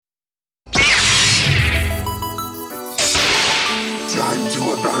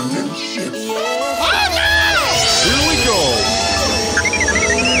abandoned ship. Oh no! Here we go!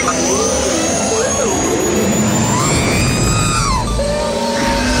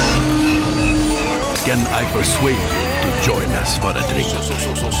 Can I persuade you to join us for a drink?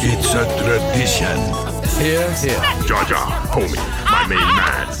 It's a tradition. Here. Jar Jar, homie, my main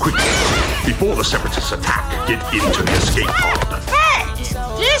man, quickly. Before the Separatists attack, get into the escape pod. Hey!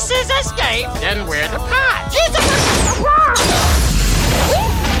 This is escape, then we're the pod.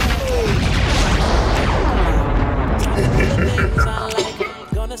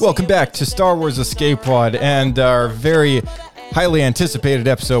 Welcome back to Star Wars Escape Pod and our very highly anticipated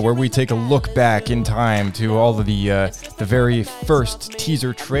episode where we take a look back in time to all of the very first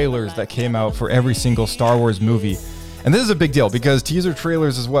teaser trailers that came out for every single Star Wars movie. And this is a big deal because teaser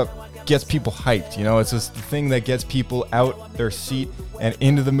trailers is what gets people hyped. You know, it's just the thing that gets people out their seat and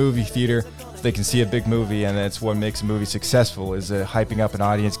into the movie theater so they can see a big movie, and that's what makes a movie successful, is hyping up an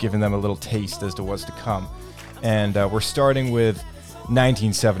audience, giving them a little taste as to what's to come. And we're starting with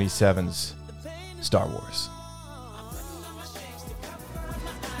 1977's Star Wars.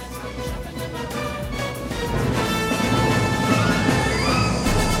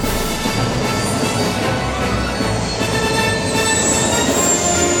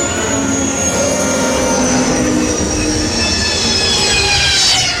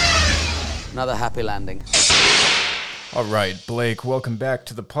 Another happy landing. All right, Blake, welcome back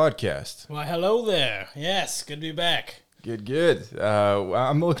to the podcast. Well, hello there. Yes, good to be back. Good.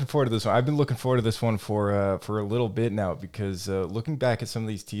 I'm looking forward to this one. I've been looking forward to this one for a little bit now because looking back at some of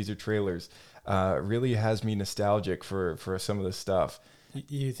these teaser trailers really has me nostalgic for some of this stuff.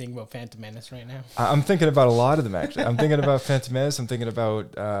 You think about Phantom Menace right now? I'm thinking about a lot of them, actually. I'm thinking about Phantom Menace. I'm thinking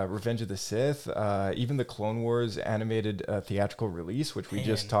about Revenge of the Sith, even the Clone Wars animated theatrical release, which we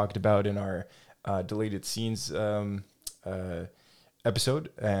just talked about in our deleted scenes episode,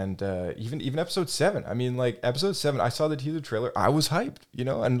 and even episode 7. I mean, like episode 7, I saw the teaser trailer, I was hyped, you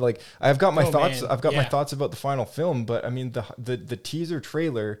know, and like I've got my thoughts. Man. I've got my thoughts about the final film, but I mean the teaser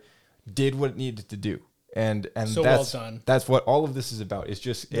trailer did what it needed to do. And so that's well done. That's what all of this is about. It's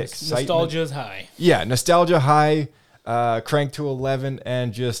just excitement. Nostalgia's high. Yeah, nostalgia high, crank to 11,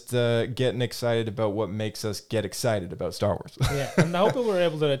 and just getting excited about what makes us get excited about Star Wars. Yeah, and I hope that we're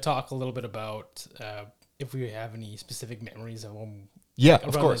able to talk a little bit about if we have any specific memories of when of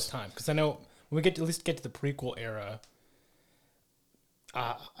around course. this time, because I know when we get to, at least get to the prequel era,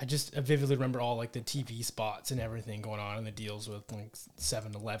 I vividly remember all like the TV spots and everything going on and the deals with like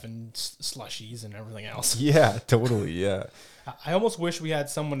 7-Eleven slushies and everything else. Yeah, totally. Yeah. I almost wish we had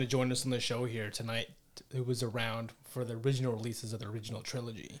someone to join us on the show here tonight who was around for the original releases of the original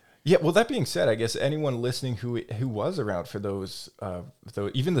trilogy. Yeah, well, that being said, I guess anyone listening who was around for those,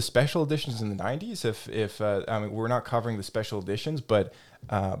 even the special editions in the 90s, if I mean, we're not covering the special editions, but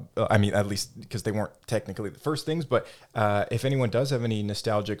I mean, at least because they weren't technically the first things, but if anyone does have any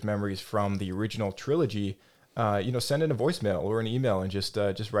nostalgic memories from the original trilogy, you know, send in a voicemail or an email and just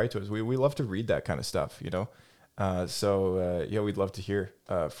write to us. We love to read that kind of stuff, you know. So yeah, we'd love to hear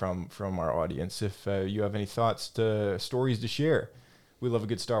from our audience if you have any thoughts, stories to share. We love a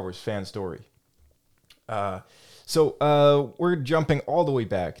good Star Wars fan story. So we're jumping all the way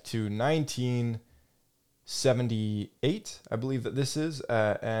back to 1978, I believe that this is,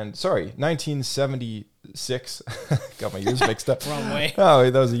 and sorry, 1976. Got my years mixed up. Wrong way. Oh,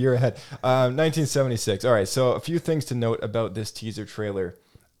 that was a year ahead. 1976. All right, so a few things to note about this teaser trailer.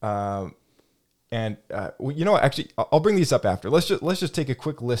 And you know what? Actually, I'll bring these up after. Let's just take a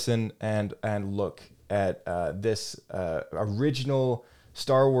quick listen and look at this original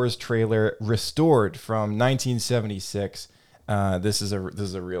Star Wars trailer restored from 1976. This is a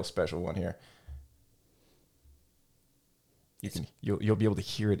real special one here. You'll be able to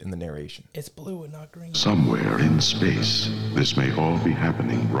hear it in the narration. It's blue and not green. Somewhere in space, this may all be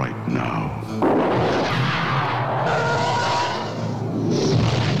happening right now.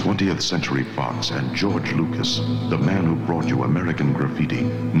 20th Century Fox and George Lucas, the man who brought you American Graffiti,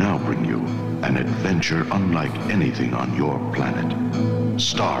 now bring you an adventure unlike anything on your planet.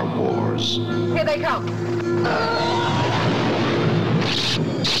 Star Wars. Here they come.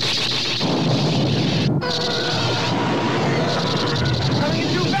 Coming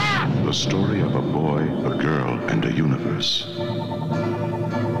too fast! The story of a boy, a girl, and a universe.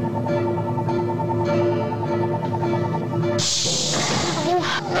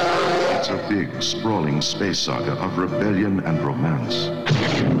 It's a big, sprawling space saga of rebellion and romance.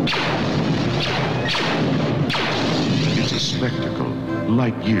 It's a spectacle,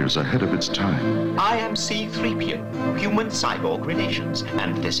 light years ahead of its time. I am C-3PO, human cyborg relations,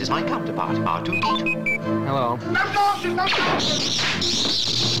 and this is my counterpart, R2-D2. Hello. No caution, no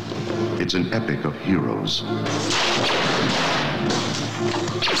caution! It's an epic of heroes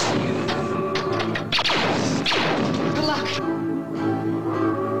Good luck.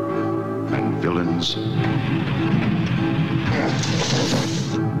 and villains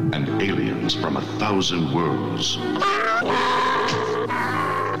and aliens from 1,000 worlds.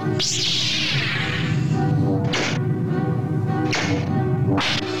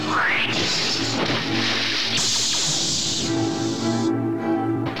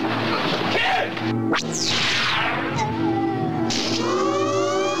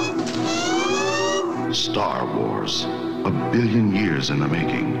 Star Wars, 1 billion years in the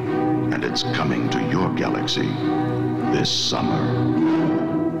making, and it's coming to your galaxy this summer.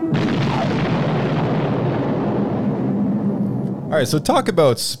 All right, so talk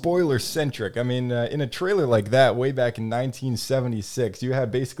about spoiler-centric. I mean, in a trailer like that, way back in 1976, you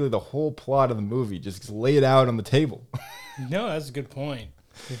had basically the whole plot of the movie just laid out on the table. No, that's a good point.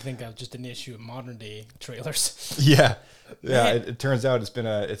 I think that's just an issue in modern day trailers. Yeah. Yeah, Man. it turns out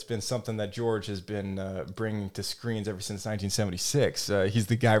it's been something that George has been bringing to screens ever since 1976. He's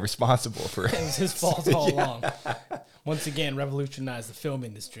the guy responsible for It was his fault all along. Once again, revolutionized the film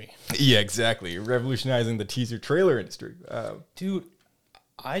industry. Yeah, exactly. Revolutionizing the teaser trailer industry. Dude,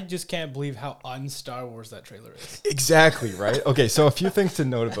 I just can't believe how un-Star Wars that trailer is. Exactly, right? Okay, so a few things to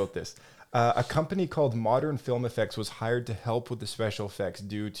note about this. A company called Modern Film Effects was hired to help with the special effects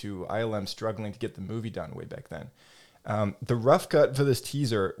due to ILM struggling to get the movie done way back then. The rough cut for this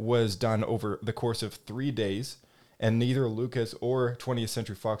teaser was done over the course of 3 days, and neither Lucas or 20th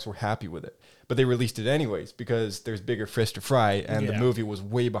Century Fox were happy with it. But they released it anyways because there's bigger fish to fry, and the Yeah. movie was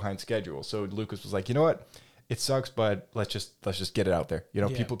way behind schedule. So Lucas was like, you know what? It sucks, but let's just get it out there. You know,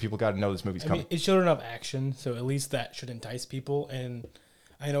 Yeah. people got to know this movie's I coming. mean, it showed enough action, so at least that should entice people. And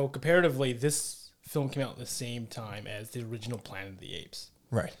I know comparatively, this film came out at the same time as the original Planet of the Apes.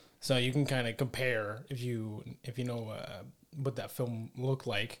 Right. So you can kind of compare if you know what that film looked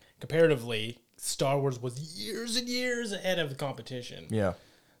like. Comparatively, Star Wars was years and years ahead of the competition. Yeah.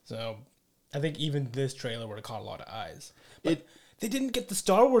 So I think even this trailer would have caught a lot of eyes. But they didn't get the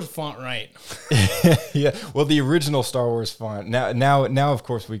Star Wars font right. Yeah, well, the original Star Wars font. Now, of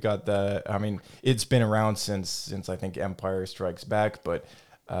course, we got the. I mean, it's been around since I think Empire Strikes Back, but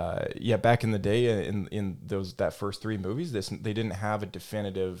yeah, back in the day, in that first 3 movies, they didn't have a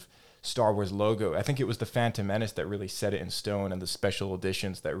definitive Star Wars logo. I think it was the Phantom Menace that really set it in stone, and the special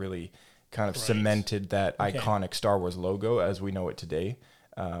editions that really kind of cemented that iconic Star Wars logo as we know it today.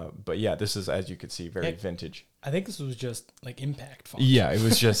 But yeah, this is, as you could see, very vintage. I think this was just like impact font. Yeah, it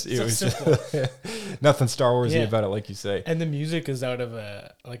was just nothing Star Warsy about it, like you say. And the music is out of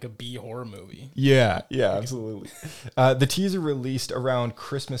a B horror movie. Yeah, absolutely. The teaser released around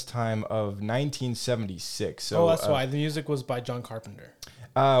Christmas time of 1976. So, that's why the music was by John Carpenter.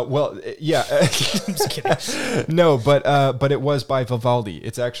 Well, yeah. I'm just kidding. No, but it was by Vivaldi.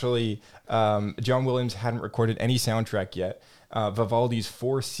 It's actually John Williams hadn't recorded any soundtrack yet. Vivaldi's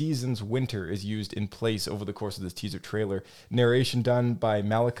Four Seasons Winter is used in place over the course of this teaser trailer. Narration done by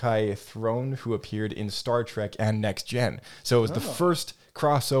Malachi Throne, who appeared in Star Trek and Next Gen. So it was the first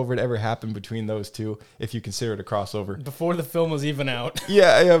crossover to ever happen between those two, if you consider it a crossover. Before the film was even out.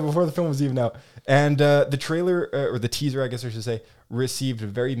 Yeah, before the film was even out. And the trailer, or the teaser, I guess I should say, received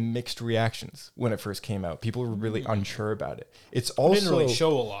very mixed reactions when it first came out. People were really unsure about it. It's also Didn't really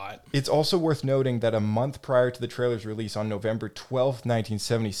show a lot. It's also worth noting that a month prior to the trailer's release on November 12th,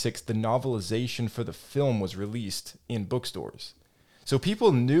 1976, the novelization for the film was released in bookstores. So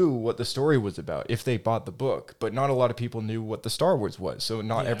people knew what the story was about if they bought the book, but not a lot of people knew what the Star Wars was. So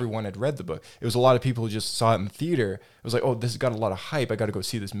not everyone had read the book. It was a lot of people who just saw it in the theater. It was like, oh, this has got a lot of hype. I got to go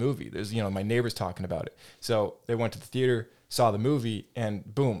see this movie. There's, my neighbor's talking about it. So they went to the theater, saw the movie, and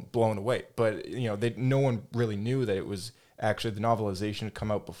boom, blown away. But, no one really knew that it was actually the novelization had come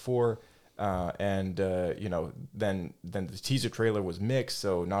out before. Then the teaser trailer was mixed,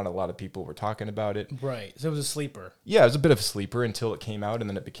 so not a lot of people were talking about it. Right. So it was a sleeper. Yeah, it was a bit of a sleeper until it came out, and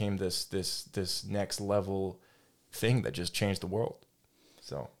then it became this next level thing that just changed the world.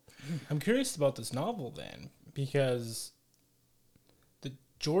 So I'm curious about this novel then, because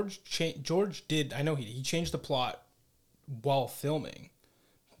George did. I know he changed the plot while filming.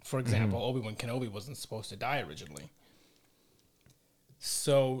 For example, Obi-Wan Kenobi wasn't supposed to die originally.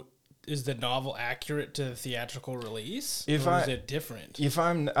 So, is the novel accurate to the theatrical release, or is it different?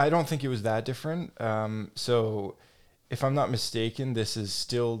 I don't think it was that different. So, if I'm not mistaken, this is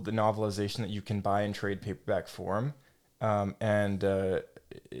still the novelization that you can buy in trade paperback form, and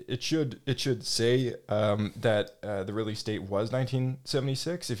it should say that the release date was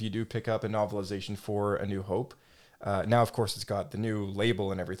 1976. If you do pick up a novelization for A New Hope, Now, of course, it's got the new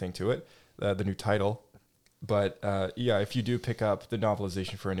label and everything to it, the new title. But yeah, if you do pick up the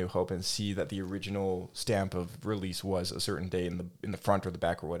novelization for A New Hope and see that the original stamp of release was a certain day in the front or the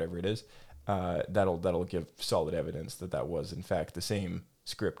back or whatever it is, that'll give solid evidence that was in fact the same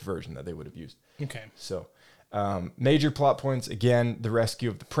script version that they would have used. Okay. So major plot points, again, the rescue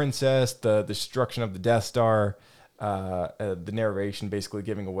of the princess, the destruction of the Death Star, the narration basically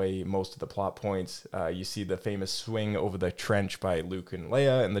giving away most of the plot points. You see the famous swing over the trench by Luke and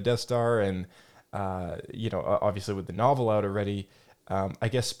Leia and the Death Star, and obviously with the novel out already, I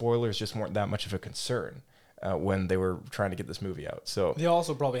guess spoilers just weren't that much of a concern when they were trying to get this movie out. So they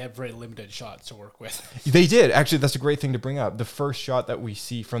also probably had very limited shots to work with. They did. Actually, that's a great thing to bring up. The first shot that we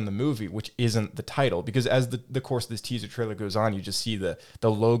see from the movie, which isn't the title, because as the course of this teaser trailer goes on, you just see the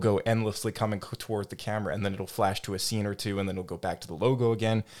logo endlessly coming towards the camera, and then it'll flash to a scene or two, and then it'll go back to the logo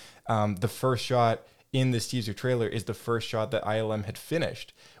again. The first shot in this teaser trailer is the first shot that ILM had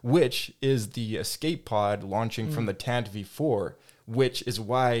finished, which is the escape pod launching from the Tant V4, which is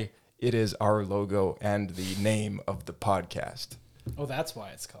why it is our logo and the name of the podcast. Oh, that's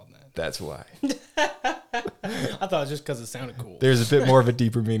why it's called that. That's why. I thought it was just because it sounded cool. There's a bit more of a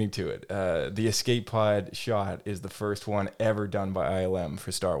deeper meaning to it. The escape pod shot is the first one ever done by ILM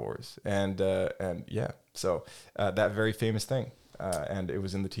for Star Wars. And yeah, so that very famous thing. And it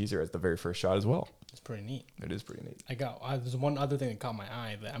was in the teaser as the very first shot as well. It's pretty neat. It is pretty neat. There's one other thing that caught my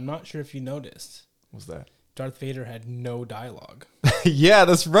eye that I'm not sure if you noticed. What's that? Darth Vader had no dialogue. Yeah,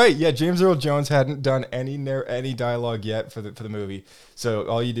 that's right. Yeah, James Earl Jones hadn't done any dialogue yet for the movie. So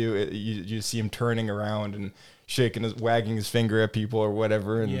all you do, you see him turning around and wagging his finger at people or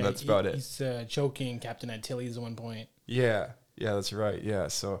whatever, and that's about it. He's choking Captain Antilles at one point. Yeah, that's right. Yeah,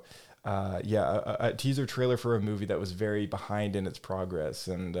 so a teaser trailer for a movie that was very behind in its progress,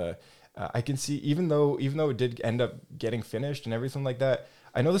 and I can see even though it did end up getting finished and everything like that,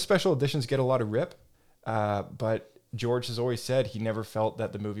 I know the special editions get a lot of rip. But George has always said he never felt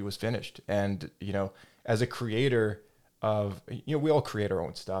that the movie was finished. And, as a creator of, we all create our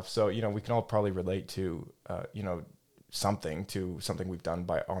own stuff. So, we can all probably relate to, something we've done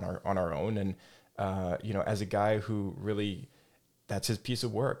on our own. And, as a guy who really, that's his piece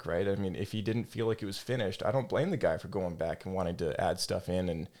of work, right? I mean, if he didn't feel like it was finished, I don't blame the guy for going back and wanting to add stuff in.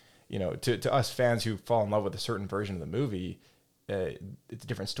 And, to us fans who fall in love with a certain version of the movie, it's a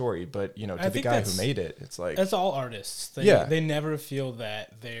different story, but to the guy who made it, it's like that's all artists. They never feel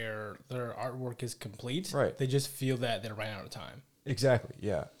that their artwork is complete. Right. They just feel that they ran out of time. Exactly.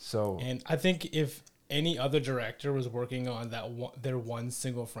 Yeah. So, and I think if any other director was working on their one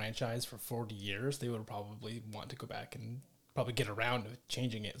single franchise for 40 years, they would probably want to go back and probably get around to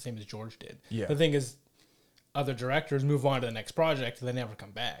changing it, same as George did. Yeah. The thing is, other directors move on to the next project and they never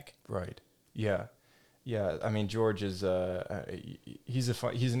come back. Right. Yeah. Yeah, I mean, George is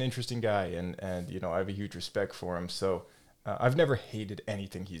he's an interesting guy, and I have a huge respect for him. So I've never hated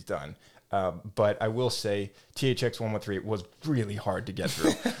anything he's done, but I will say THX 113 was really hard to get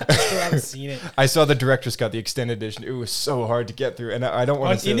through. I still haven't seen it. I saw the director's cut, the extended edition. It was so hard to get through, and I don't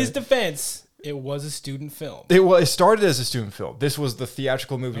want to say in his defense, it was a student film. It started as a student film. This was the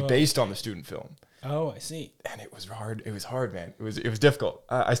theatrical movie based on the student film. Oh, I see. And it was hard. It was hard, man. It was difficult.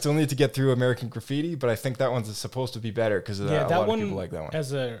 I still need to get through American Graffiti, but I think that one's supposed to be better because a lot of people like that one.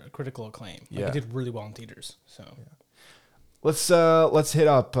 Has a critical acclaim. It did really well in theaters. So let's hit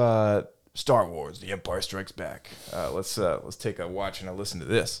up Star Wars: The Empire Strikes Back. Let's take a watch and a listen to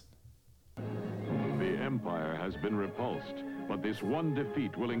this. The Empire has been repulsed, but this one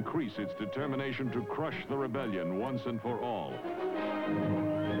defeat will increase its determination to crush the rebellion once and for all.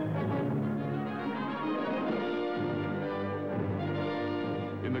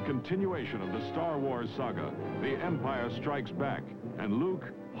 In the continuation of the Star Wars saga, the Empire strikes back, and Luke,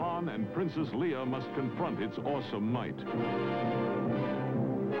 Han, and Princess Leia must confront its awesome might.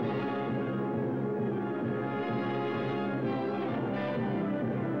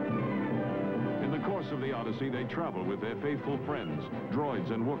 In the course of the Odyssey, they travel with their faithful friends,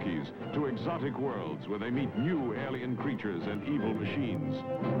 droids and Wookiees, to exotic worlds where they meet new alien creatures and evil machines.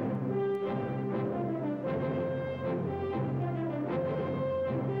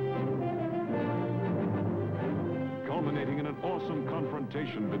 Culminating in an awesome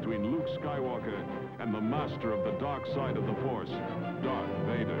confrontation between Luke Skywalker and the master of the dark side of the Force, Darth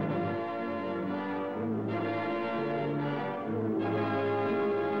Vader.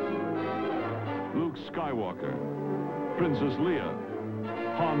 Luke Skywalker, Princess Leia,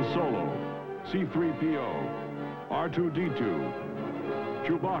 Han Solo, C-3PO, R2-D2,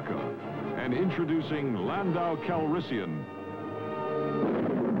 Chewbacca, and introducing Landau Calrissian.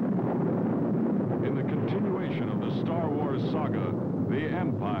 In the continuation of the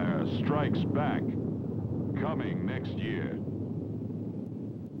Empire Strikes Back. Coming next year.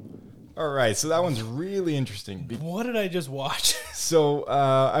 All right, so that one's really interesting. What did I just watch? So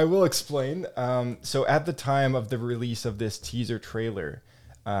I will explain. So at the time of the release of this teaser trailer,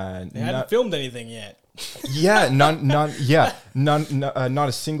 They hadn't filmed anything yet. not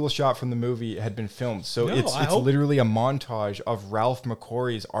a single shot from the movie had been filmed. So it's literally a montage of Ralph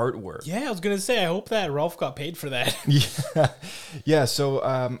McQuarrie's artwork. Yeah, I was gonna say, I hope that Ralph got paid for that. Yeah. So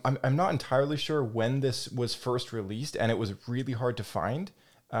I'm not entirely sure when this was first released, and it was really hard to find.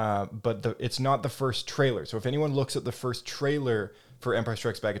 But it's not the first trailer. So if anyone looks at the first trailer for Empire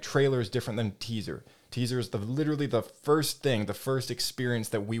Strikes Back, a trailer is different than a teaser. Teaser is literally the first thing, the first experience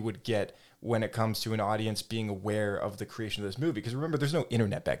that we would get when it comes to an audience being aware of the creation of this movie. Because remember, there's no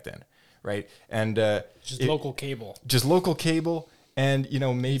internet back then, right? And local cable. Just local cable. And,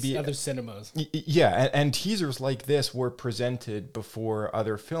 maybe other cinemas. Yeah. And teasers like this were presented before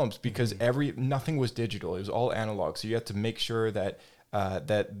other films because nothing was digital. It was all analog. So you had to make sure that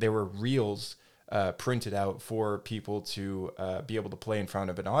there were reels printed out for people to be able to play in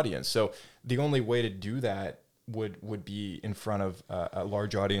front of an audience. So the only way to do that would be in front of a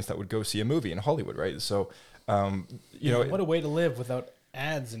large audience that would go see a movie in Hollywood, right? So, what a way to live without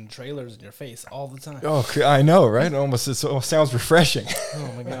ads and trailers in your face all the time. Oh, I know, right? It almost sounds refreshing.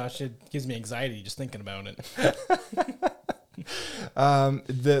 Oh my gosh, it gives me anxiety just thinking about it.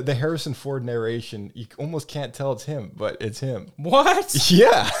 The Harrison Ford narration, you almost can't tell it's him, but it's him. What?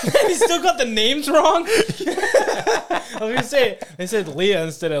 Yeah. He still got the names wrong? I was going to say, they said Leah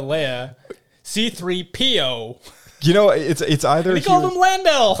instead of Leia. C-3PO. It's either he called him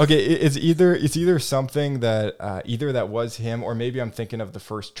Landell. Okay, it's either something that either that was him, or maybe I'm thinking of the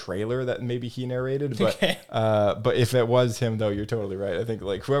first trailer that maybe he narrated. But but if it was him, though, you're totally right. I think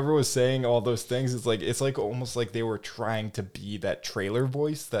like whoever was saying all those things, it's like almost like they were trying to be that trailer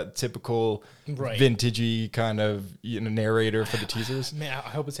voice, that typical vintagey kind of narrator for the teasers. Man, I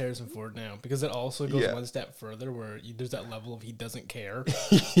hope it's Harrison Ford now, because it also goes one step further where there's that level of he doesn't care.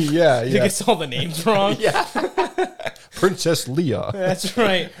 Yeah. He gets all the names wrong. Yeah. Princess Leia. That's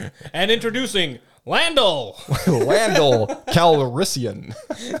right. And introducing Landell. Landell Calrissian.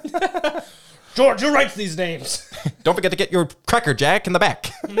 George, who writes these names? Don't forget to get your Cracker Jack in the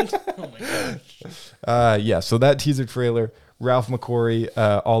back. Oh my gosh. So that teaser trailer, Ralph McQuarrie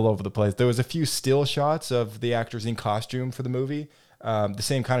all over the place. There was a few still shots of the actors in costume for the movie. The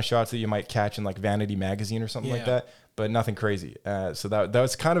same kind of shots that you might catch in like Vanity Magazine or something like that. But nothing crazy. So that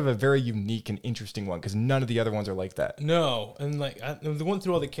was kind of a very unique and interesting one because none of the other ones are like that. No, and like the one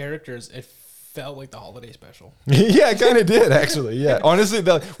through all the characters, it felt like the holiday special. Yeah, it kind of did actually. Yeah, honestly,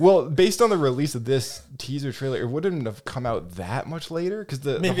 based on the release of this teaser trailer, it wouldn't have come out that much later because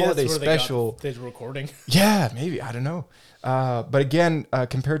the holiday special. They were recording. Yeah, maybe, I don't know. But again,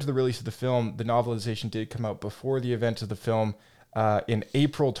 compared to the release of the film, the novelization did come out before the event of the film in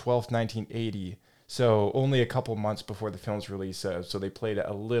April 12th, 1980. So only a couple months before the film's release, so they played it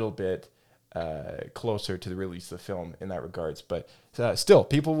a little bit closer to the release of the film in that regards. But still,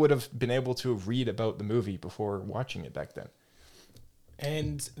 people would have been able to read about the movie before watching it back then.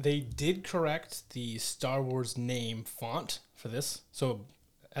 And they did correct the Star Wars name font for this. So,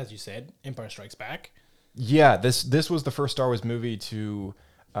 as you said, Empire Strikes Back. Yeah, this was the first Star Wars movie to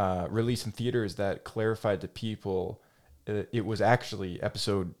release in theaters that clarified to people it was actually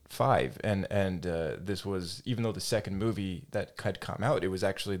episode 5, and this was, even though the second movie that had come out, it was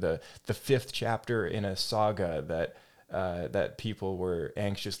actually the 5th chapter in a saga that people were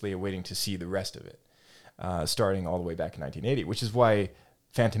anxiously awaiting to see the rest of it, starting all the way back in 1980, which is why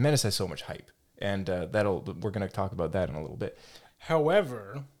Phantom Menace has so much hype, and we're going to talk about that in a little bit.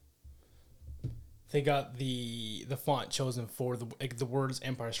 However, they got the font chosen for the words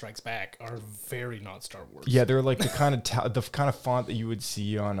 "Empire Strikes Back" are very not Star Wars. Yeah, they're like the kind of font that you would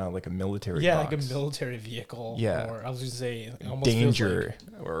see on like a military. box. Like a military vehicle. Yeah, or I was going to say it almost Danger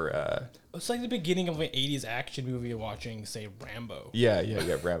feels or. It's like the beginning of an '80s action movie watching, say, Rambo. Yeah,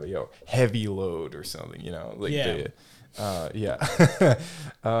 Rambo. Heavy Load or something.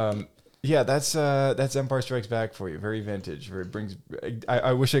 Yeah, that's Empire Strikes Back for you. Very vintage.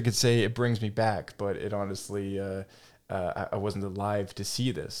 I wish I could say it brings me back, but it honestly, I wasn't alive to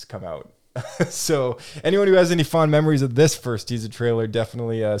see this come out. So anyone who has any fond memories of this first teaser trailer,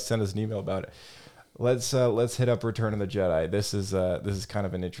 definitely send us an email about it. Let's hit up Return of the Jedi. This is kind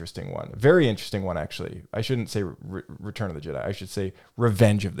of an interesting one, very interesting one actually. I shouldn't say Return of the Jedi. I should say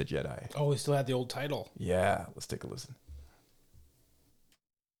Revenge of the Jedi. Oh, we still had the old title. Yeah, let's take a listen.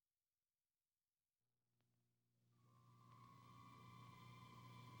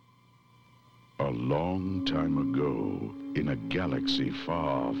 A long time ago, in a galaxy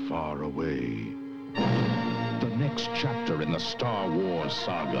far, far away. The next chapter in the Star Wars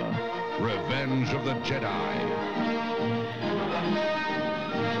saga, Revenge of the Jedi.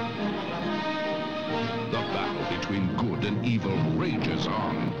 The battle between good and evil rages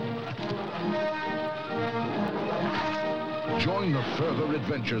on. Join the further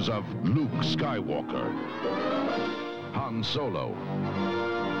adventures of Luke Skywalker, Han Solo,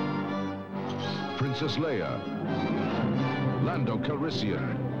 Princess Leia, Lando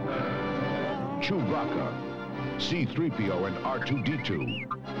Calrissian, Chewbacca, C-3PO and R2-D2,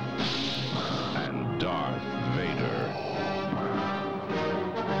 and Darth Vader.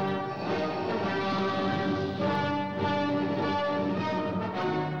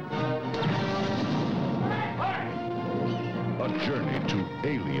 A journey to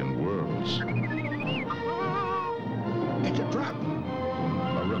alien worlds. It's a trap.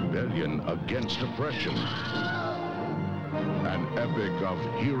 A rebellion against oppression. An epic of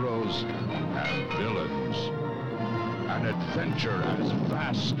heroes and villains. An adventure as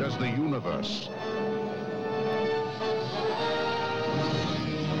vast as the universe.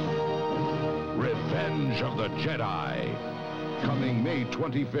 Revenge of the Jedi. Coming May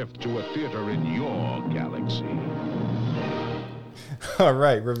 25th to a theater in your galaxy. All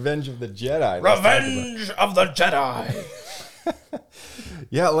right, Revenge of the Jedi. Revenge of the Jedi.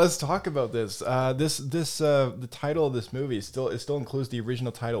 Yeah, let's talk about this. The title of this movie still includes the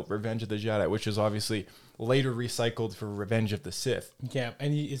original title, Revenge of the Jedi, which is obviously later recycled for Revenge of the Sith. Yeah,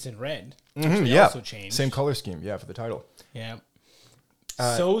 and it's in red. Mm-hmm, They yeah, also changed. same color scheme. Yeah, for the title. Yeah.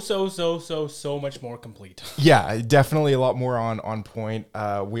 So much more complete. Yeah, definitely a lot more on point.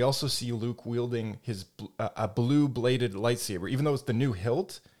 We also see Luke wielding his a blue bladed lightsaber, even though it's the new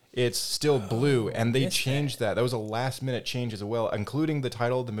hilt. It's still blue, and they changed that. That was a last-minute change as well, including the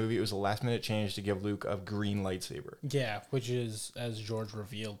title of the movie. It was a last-minute change to give Luke a green lightsaber. Yeah, which is, as George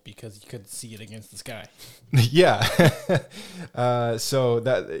revealed, because you could see it against the sky. Yeah. So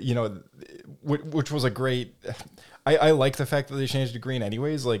that, you know, which was a great... I like the fact that they changed to green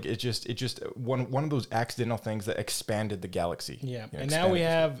anyways. Like, it just one of those accidental things that expanded the galaxy. Yeah, You know, and now we expanded-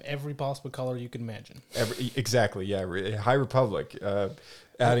 have every possible color you can imagine. Exactly, yeah. High Republic,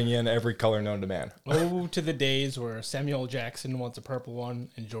 adding in every color known to man. Oh, to the days where Samuel Jackson wants a purple one,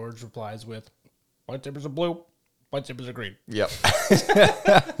 and George replies with, lightsabers are blue, lightsabers are green. Yep.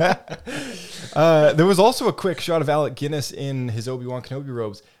 There was also a quick shot of Alec Guinness in his Obi-Wan Kenobi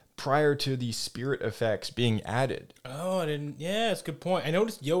robes prior to the spirit effects being added. Oh, I didn't. Yeah, that's a good point. I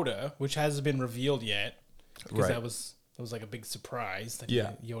noticed Yoda, which hasn't been revealed yet, because Right. that was like a big surprise. That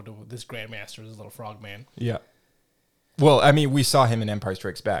Yeah. Yoda, this Grandmaster, is a little frog man. Yeah. Well, I mean, we saw him in Empire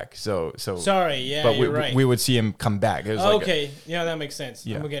Strikes Back, so. Sorry, yeah, but you're right. we would see him come back. It was like Okay, yeah, that makes sense.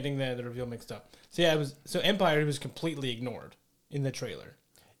 Yeah. I'm getting the reveal mixed up. So yeah, Empire was completely ignored in the trailer.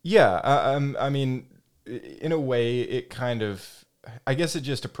 I mean, in a way, it kind of. I guess it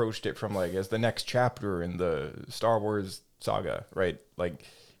just approached it from like as the next chapter in the Star Wars saga, right? Like,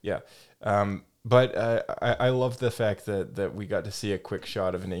 yeah. But I love the fact that we got to see a quick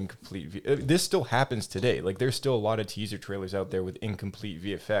shot of an incomplete. This still happens today. Like, there's still a lot of teaser trailers out there with incomplete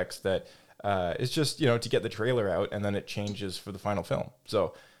VFX that it's just, you know, to get the trailer out and then it changes for the final film.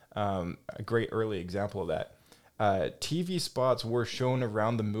 So a great early example of that. TV spots were shown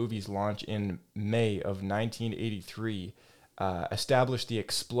around the movie's launch in May of 1983. Established the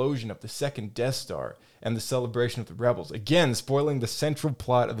explosion of the second Death Star and the celebration of the rebels. Again, spoiling the central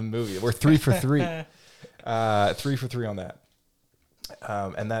plot of the movie. We're 3 for 3. 3 for 3 on that.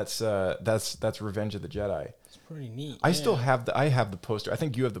 And that's Revenge of the Jedi. It's pretty neat. I still have the poster. I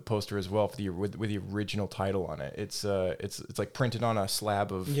think you have the poster as well for with the original title on it. It's like printed on a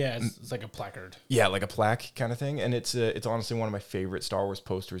slab of it's like a placard. Yeah, like a plaque kind of thing. And it's honestly one of my favorite Star Wars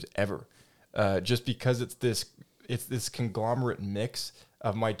posters ever. Just because it's this conglomerate mix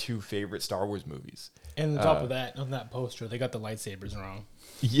of my two favorite Star Wars movies. And on top of that, on that poster, they got the lightsabers wrong.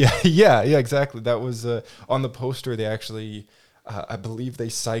 Yeah, exactly. That was on the poster. They actually, I believe, they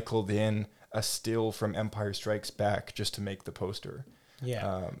cycled in a still from Empire Strikes Back just to make the poster.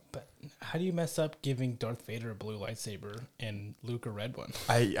 Yeah, but how do you mess up giving Darth Vader a blue lightsaber and Luke a red one?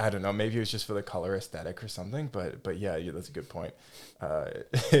 I don't know. Maybe it was just for the color aesthetic or something. But yeah, that's a good point.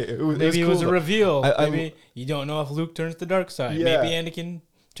 Maybe it was a reveal. Maybe you don't know if Luke turns to the dark side. Yeah. Maybe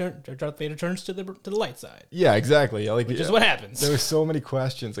Darth Vader turns to the light side. Yeah, exactly. Which is what happens. There were so many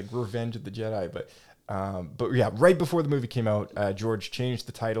questions, like Revenge of the Jedi, but yeah, right before the movie came out, George changed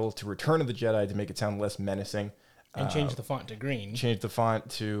the title to Return of the Jedi to make it sound less menacing. And changed the font to green. Changed the font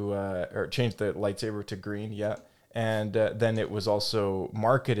to, or changed the lightsaber to green, yeah. And then it was also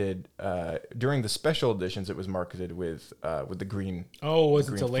marketed during the special editions. It was marketed with the green. Oh, was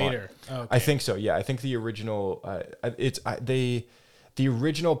it green till font. later? Okay. I think so. Yeah, I think the original. The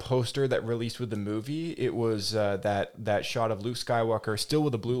original poster that released with the movie, it was that shot of Luke Skywalker still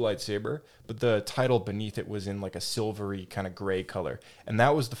with a blue lightsaber, but the title beneath it was in like a silvery kind of gray color, and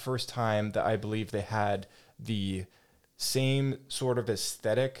that was the first time that I believe they had the same sort of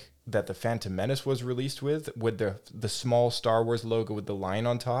aesthetic that the Phantom Menace was released with the small Star Wars logo with the line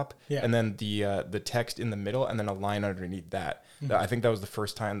on top, and then the text in the middle, and then a line underneath that. I think that was the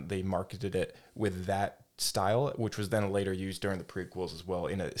first time they marketed it with that style, which was then later used during the prequels as well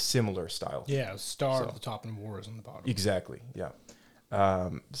in a similar style. Yeah, star at the top and Wars on the bottom. Exactly. Yeah.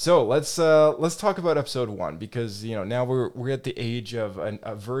 So let's talk about episode 1, because now we're at the age of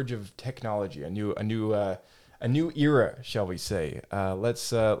a verge of technology, a new era, shall we say? Let's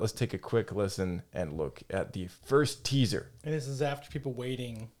take a quick listen and look at the first teaser. And this is after people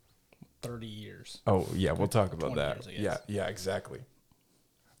waiting 30 years. Oh yeah, we'll talk about that. Years, yeah, exactly.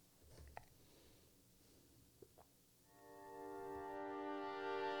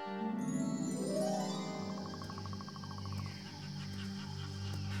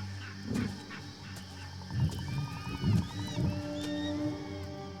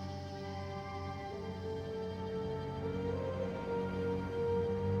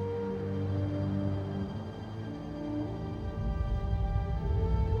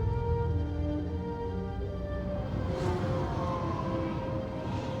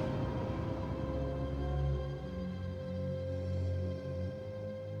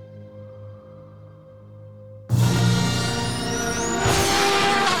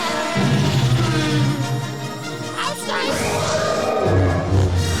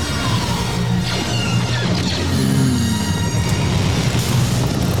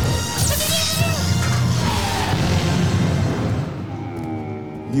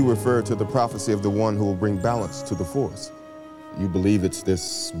 You refer to the prophecy of the one who will bring balance to the Force. You believe it's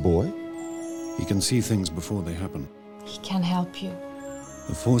this boy? He can see things before they happen. He can help you.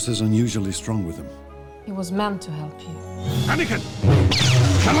 The Force is unusually strong with him. He was meant to help you. Anakin!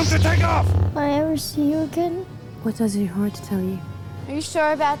 Tell him to take off! Will I ever see you again? What does your heart tell you? Are you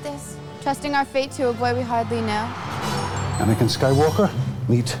sure about this? Trusting our fate to a boy we hardly know? Anakin Skywalker,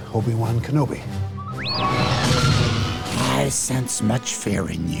 meet Obi-Wan Kenobi. I sense much fear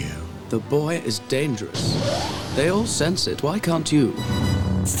in you. The boy is dangerous. They all sense it. Why can't you?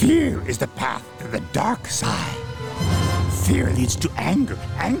 Fear is the path to the dark side. Fear leads to anger.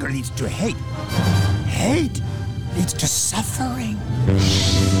 Anger leads to hate. Hate leads to suffering.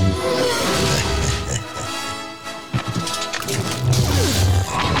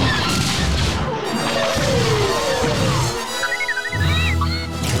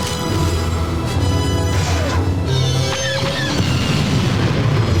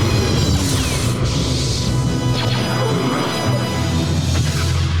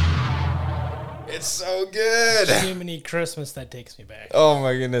 It's so good. Jiminy Christmas, that takes me back. Oh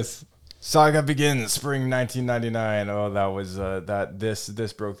my goodness. Saga begins spring 1999. Oh, that was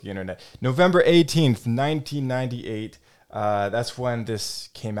this broke the internet. November 18th, 1998. That's when this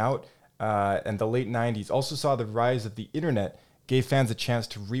came out. And the late 90s also saw the rise of the internet, gave fans a chance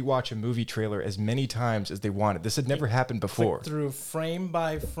to rewatch a movie trailer as many times as they wanted. This had never happened before. Click through frame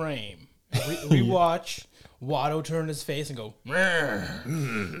by frame. Rewatch. Watto turn his face and go,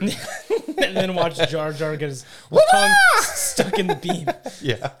 and then watch Jar Jar get his tongue stuck in the beam.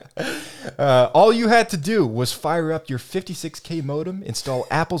 Yeah. All you had to do was fire up your 56K modem, install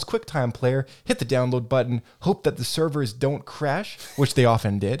Apple's QuickTime Player, hit the download button, hope that the servers don't crash, which they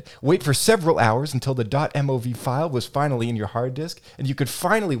often did, wait for several hours until the .mov file was finally in your hard disk, and you could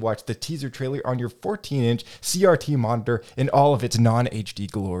finally watch the teaser trailer on your 14-inch CRT monitor in all of its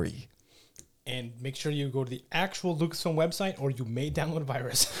non-HD glory. And make sure you go to the actual Lucasfilm website, or you may download a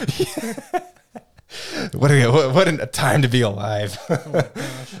virus. What a time to be alive. Oh my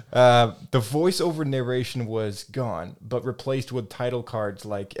gosh. The voiceover narration was gone, but replaced with title cards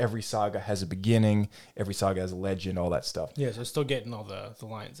like every saga has a beginning, every saga has a legend, all that stuff. Yeah, so still getting all the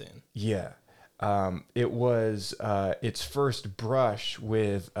lines in. Yeah. It was its first brush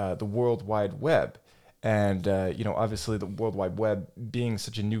with the World Wide Web. And, obviously the World Wide Web being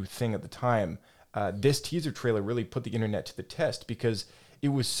such a new thing at the time, this teaser trailer really put the internet to the test because it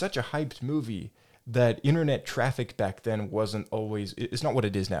was such a hyped movie that internet traffic back then wasn't always, it's not what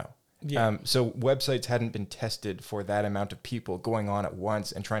it is now. Yeah. So websites hadn't been tested for that amount of people going on at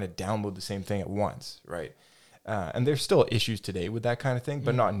once and trying to download the same thing at once, right? And there's still issues today with that kind of thing,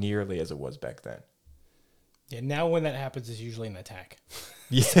 but not nearly as it was back then. Yeah, now when that happens, it's usually an attack.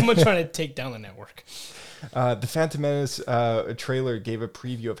 Yeah. Someone trying to take down the network. The Phantom Menace trailer gave a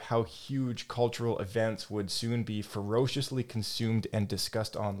preview of how huge cultural events would soon be ferociously consumed and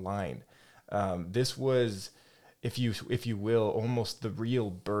discussed online. This was, if you will, almost the real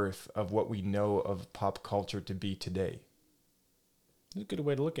birth of what we know of pop culture to be today. That's a good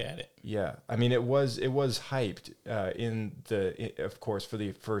way to look at it. Yeah, I mean, it was hyped of course, for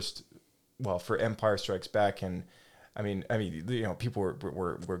the first, for Empire Strikes Back, and I mean, people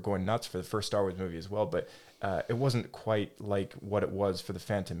were going nuts for the first Star Wars movie as well, but it wasn't quite like what it was for the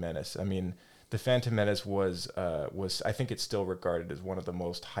Phantom Menace. I mean, the Phantom Menace was I think it's still regarded as one of the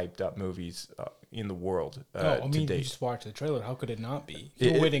most hyped up movies in the world. To date. You just watched the trailer. How could it not be?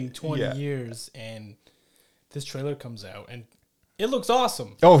 You're waiting 20 years, and this trailer comes out, and it looks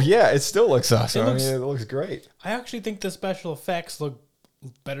awesome. Oh yeah, it still looks awesome. It looks great. I actually think the special effects look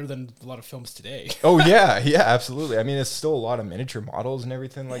better than a lot of films today. Oh yeah, absolutely. I mean, it's still a lot of miniature models and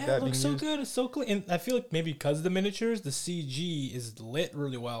everything like that. It looks so good. It's so clean. And I feel like maybe because of the miniatures, the CG is lit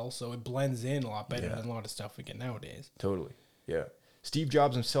really well, so it blends in a lot better than a lot of stuff we get nowadays. Totally. Yeah. Steve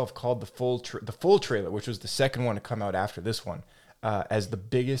Jobs himself called the full trailer, which was the second one to come out after this one, as the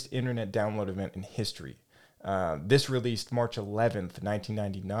biggest internet download event in history. This released March 11th,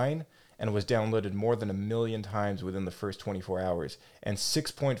 1999, and was downloaded more than 1 million times within the first 24 hours, and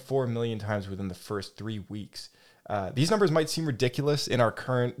 6.4 million times within the first 3 weeks. These numbers might seem ridiculous in our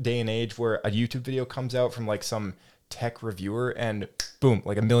current day and age, where a YouTube video comes out from like some tech reviewer and boom,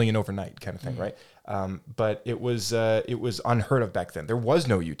 like 1 million overnight kind of thing, right? But it was unheard of back then. There was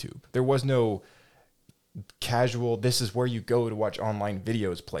no YouTube. There was no casual, this is where you go to watch online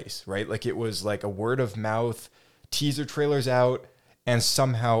videos place, right? Like it was like a word of mouth, teaser trailers out, and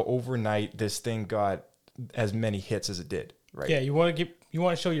somehow overnight this thing got as many hits as it did, right? Yeah, you want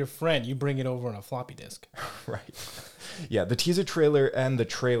to show your friend, you bring it over on a floppy disk. Right. Yeah, the teaser trailer and the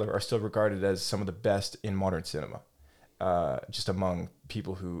trailer are still regarded as some of the best in modern cinema. Just among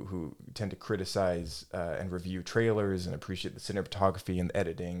people who tend to criticize and review trailers and appreciate the cinematography and the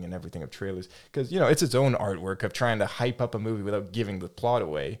editing and everything of trailers. Because, it's its own artwork of trying to hype up a movie without giving the plot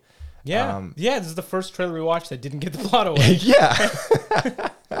away. Yeah. This is the first trailer we watched that didn't get the plot away. Yeah.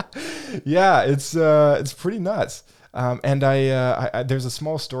 Yeah, it's pretty nuts. And I there's a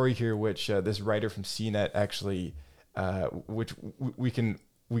small story here which this writer from CNET actually, which we can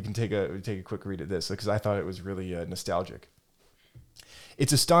take a quick read at this because I thought it was really nostalgic.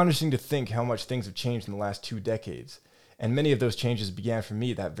 It's astonishing to think how much things have changed in the last 2 decades, and many of those changes began for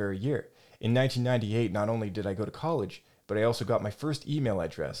me that very year. In 1998, not only did I go to college, but I also got my first email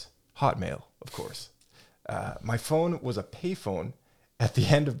address, Hotmail, of course. My phone was a payphone at the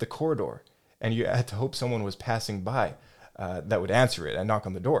end of the corridor, and you had to hope someone was passing by that would answer it and knock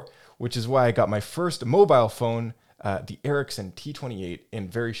on the door, which is why I got my first mobile phone, the Ericsson T28, in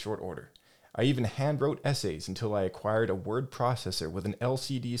very short order. I even hand-wrote essays until I acquired a word processor with an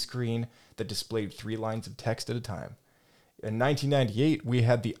LCD screen that displayed 3 lines of text at a time. In 1998, we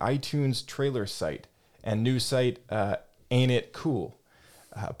had the iTunes trailer site and news site Ain't It Cool.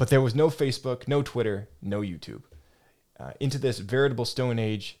 But there was no Facebook, no Twitter, no YouTube. Into this veritable stone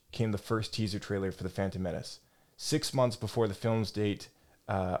age came the first teaser trailer for The Phantom Menace. 6 months before the film's date,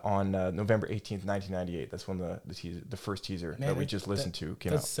 on November 18th, 1998. That's when the first teaser that we just listened to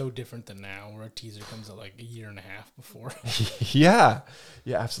came out. That's so different than now, where a teaser comes out like a year and a half before. Yeah,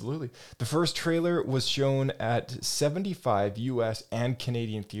 absolutely. The first trailer was shown at 75 U.S. and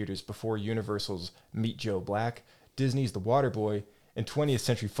Canadian theaters before Universal's Meet Joe Black, Disney's The Waterboy, and 20th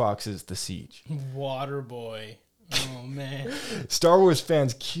Century Fox's The Siege. Waterboy. Oh, man. Star Wars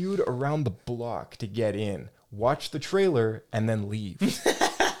fans queued around the block to get in, watch the trailer, and then leave.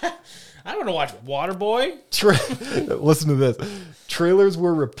 I don't want to watch Waterboy. Listen to this. Trailers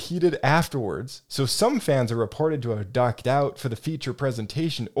were repeated afterwards, so some fans are reported to have ducked out for the feature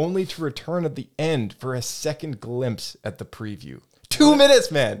presentation, only to return at the end for a second glimpse at the preview. 2 minutes,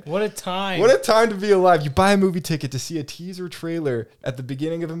 man. What a time. What a time to be alive. You buy a movie ticket to see a teaser trailer at the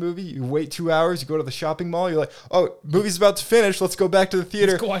beginning of a movie. You wait 2 hours. You go to the shopping mall. You're like, oh, movie's about to finish. Let's go back to the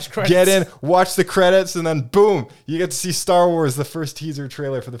theater. Let's go watch credits. Get in, watch the credits, and then boom, you get to see Star Wars, the first teaser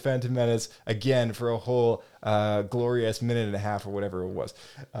trailer for The Phantom Menace, again for a whole glorious minute and a half or whatever it was.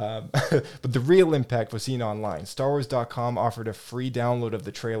 But the real impact was seen online. StarWars.com offered a free download of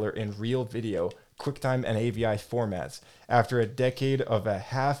the trailer in real video, QuickTime, and AVI formats. After a decade and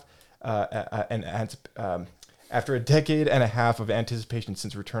a half of anticipation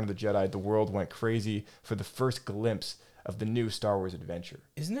since Return of the Jedi, the world went crazy for the first glimpse of the new Star Wars adventure.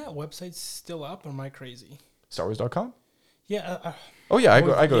 Isn't that website still up, or am I crazy? StarWars.com? Yeah. Oh yeah, I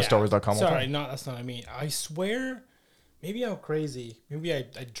go to StarWars.com all the Sorry, time. that's not what I mean. I swear, maybe I'm crazy. Maybe I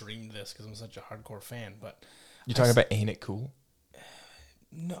dreamed this because I'm such a hardcore fan. But You talking about Ain't It Cool?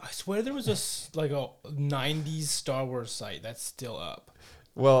 No, I swear there was a 90s Star Wars site that's still up.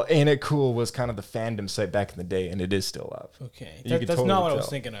 Well, Ain't It Cool was kind of the fandom site back in the day, and it is still up. Okay, You could that's totally not what I tell. was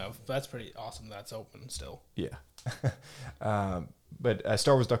thinking of. But that's pretty awesome. That's open still. Yeah. But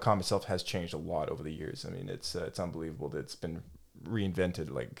StarWars.com itself has changed a lot over the years. I mean, it's unbelievable that it's been reinvented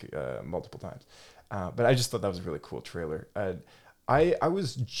multiple times. But I just thought that was a really cool trailer. I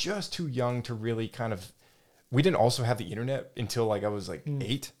was just too young to really kind of. We didn't also have the internet until I was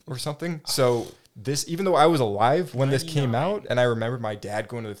 8 or something. So this, even though I was alive when this came out, and I remember my dad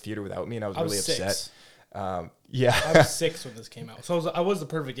going to the theater without me, and I was really upset. 6. Yeah, I was 6 when this came out, so I was the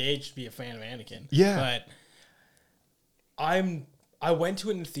perfect age to be a fan of Anakin. Yeah, but I went to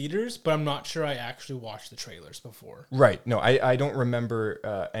it in theaters, but I'm not sure I actually watched the trailers before. Right. No, I don't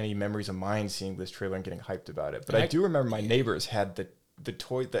remember any memories of mine seeing this trailer and getting hyped about it. But I do remember my neighbors had the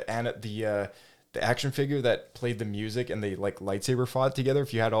toy, the action figure that played the music, and they lightsaber fought together.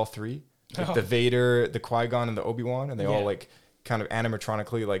 If you had all three, the Vader, the Qui-Gon, and the Obi-Wan, and they all kind of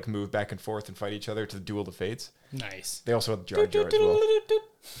animatronically move back and forth and fight each other to the Duel of the Fates. Nice. They also had Jar Jar as well.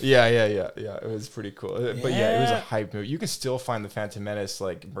 Yeah. It was pretty cool. But yeah, it was a hype movie. You can still find the Phantom Menace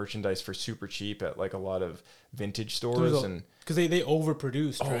merchandise for super cheap at a lot of vintage stores, and because they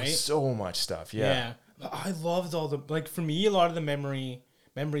overproduced, right? So much stuff. Yeah. I loved all the for me, a lot of the memories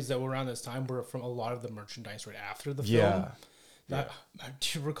that were around this time were from a lot of the merchandise right after the film. Do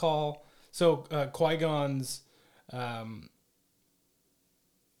you recall? So Qui-Gon's his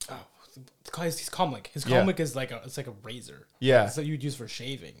comlink. His comlink is it's like a razor. Yeah. It's that you'd use for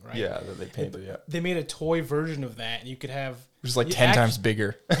shaving, right? Yeah, that they painted. Yeah. They made a toy version of that, and you could have which is 10 times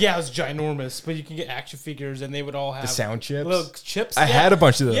bigger. Yeah, it was ginormous. But you can get action figures, and they would all have the sound chips. Little chips. I had a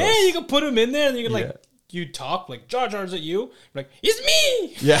bunch of those. Yeah, you could put them in there, and you could you talk Jar Jar's at you, it's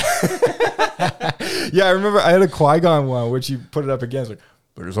me. Yeah. Yeah, I remember I had a Qui-Gon one, which you put it up against, but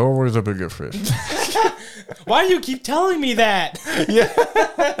there's always a bigger fish. Why do you keep telling me that? Yeah.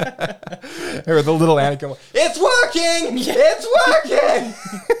 Or the little Anakin. It's working. It's working.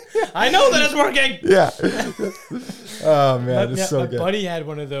 I know that it's working. Yeah. Oh man, it's so good. My buddy had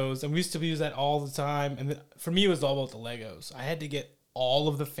one of those, and we used to use that all the time. And for me, it was all about the Legos. I had to get all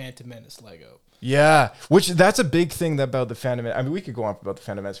of the Phantom Menace Lego. Yeah, which that's a big thing about the Phantom Menace. I mean, we could go on about the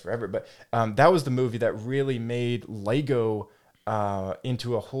Phantom Menace forever, but that was the movie that really made Lego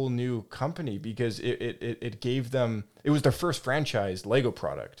into a whole new company because it gave them, it was their first franchised Lego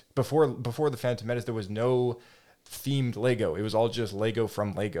product. Before the Phantom Menace, there was no themed Lego. It was all just Lego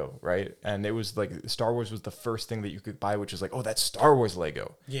from Lego, right? And it was Star Wars was the first thing that you could buy, which was oh, that's Star Wars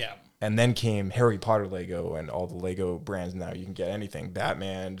Lego. Yeah. And then came Harry Potter Lego and all the Lego brands. Now you can get anything,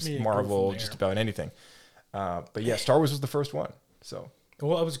 Batman, Marvel, just about anything. But yeah, Star Wars was the first one. So.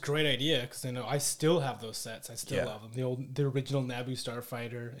 Well, it was a great idea because I still have those sets. I still love them. The original Naboo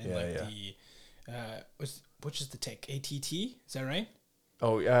Starfighter and which is the tank? ATT? Is that right?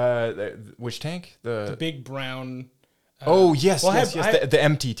 Oh, which tank? The big brown. Yes, the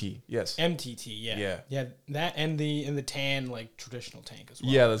MTT. Yes, MTT. Yeah. That and the tan traditional tank as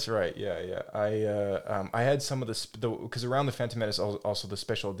well. Yeah, that's right. Yeah. I had some of the because around the Phantom Menace also the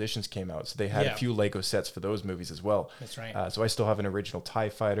special editions came out, so they had a few Lego sets for those movies as well. That's right. So I still have an original TIE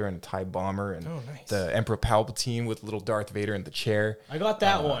fighter and a TIE bomber and nice. The Emperor Palpatine with little Darth Vader in the chair. I got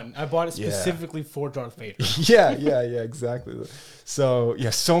that one. I bought it specifically for Darth Vader. Yeah, exactly. So yeah,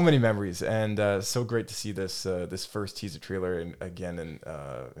 so many memories, and so great to see this first teaser trailer and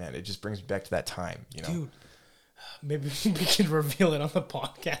man, it just brings me back to that time, Dude, maybe we can reveal it on the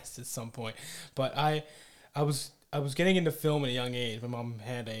podcast at some point. But I was getting into film at a young age. My mom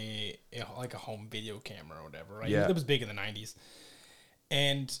had a home video camera or whatever, right? Yeah. It was big in the 90s,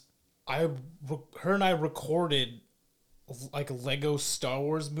 and her and I recorded a Lego Star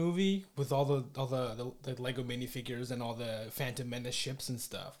Wars movie with all the Lego minifigures and all the Phantom Menace ships and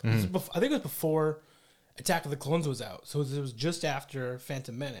stuff. Mm-hmm. I think it was before Attack of the Clones was out, so it was just after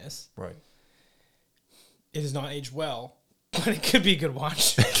Phantom Menace. Right. It has not aged well, but it could be a good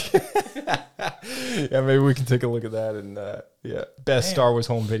watch. Yeah, maybe we can take a look at that and best Star Wars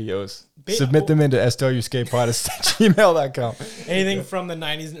home videos. Submit them into STLUSkpod@gmail.com. Anything from the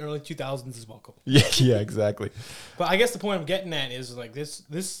 90s and early 2000s is welcome. Yeah, exactly. But I guess the point I'm getting at is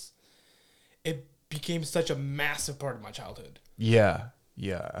this it became such a massive part of my childhood. Yeah.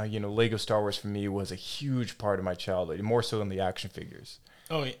 Lego Star Wars for me was a huge part of my childhood, more so than the action figures.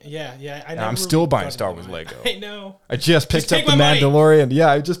 Oh yeah. I'm still buying Star Wars Lego. I know. I just picked up the Mandalorian. Money. Yeah,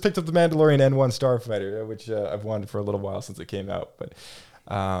 I just picked up the Mandalorian N1 Starfighter, which I've wanted for a little while since it came out. But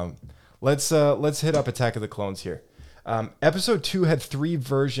let's hit up Attack of the Clones here. Episode 2 had 3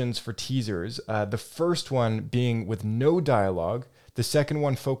 versions for teasers. The first one being with no dialogue. The second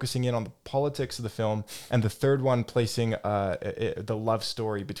one focusing in on the politics of the film, and the third one placing the love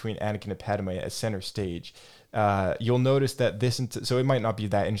story between Anakin and Padme at center stage. You'll notice that so it might not be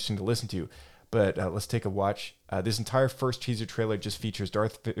that interesting to listen to, but let's take a watch. This entire first teaser trailer just features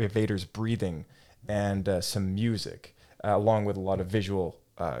Darth Vader's breathing and some music, along with a lot of visual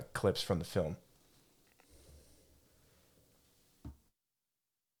clips from the film.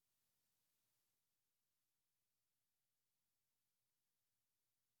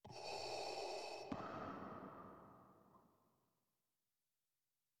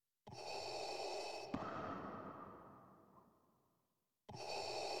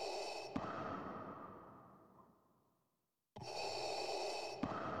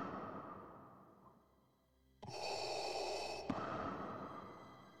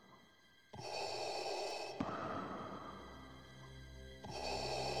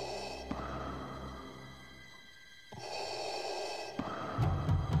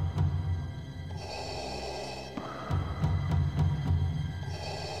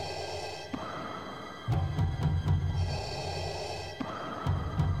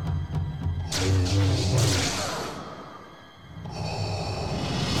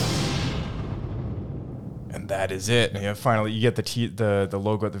 That is it. And, finally, you get the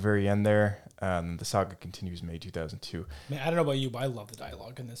logo at the very end there. The saga continues May 2002. Man, I don't know about you, but I love the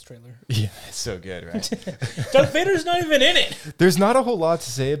dialogue in this trailer. Yeah, it's so good, right? Darth Vader's not even in it. There's not a whole lot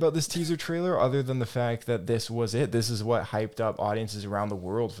to say about this teaser trailer other than the fact that this was it. This is what hyped up audiences around the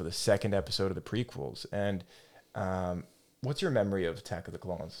world for the second episode of the prequels. And what's your memory of Attack of the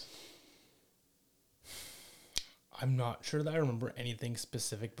Clones? I'm not sure that I remember anything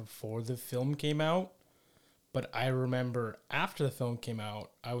specific before the film came out. But I remember after the film came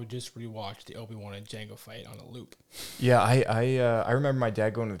out, I would just rewatch the Obi-Wan and Jango fight on a loop. Yeah, I remember my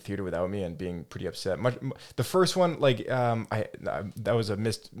dad going to the theater without me and being pretty upset. The first one, that was a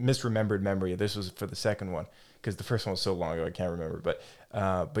misremembered memory. This was for the second one because the first one was so long ago I can't remember.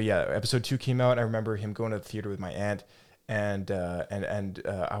 But yeah, episode 2 came out. And I remember him going to the theater with my aunt, and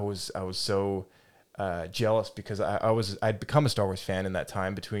I was so jealous because I'd become a Star Wars fan in that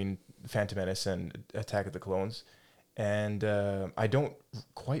time between Phantom Menace and Attack of the Clones, and I don't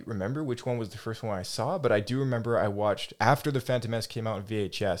quite remember which one was the first one I saw, but I do remember I watched after the Phantom Menace came out on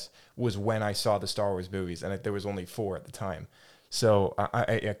VHS was when I saw the Star Wars movies, and there was only 4 at the time, so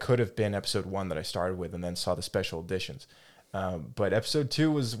it could have been episode 1 that I started with and then saw the special editions. But episode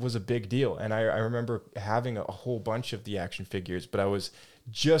 2 was a big deal, and I remember having a whole bunch of the action figures, but I was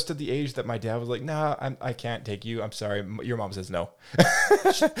just at the age that my dad was like, nah, I can't take you. I'm sorry. Your mom says no.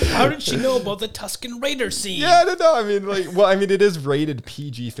 How did she know about the Tusken Raider scene? Yeah, I don't know. I mean, it is rated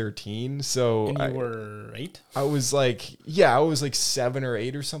PG-13. So and you were 8? I was like 7 or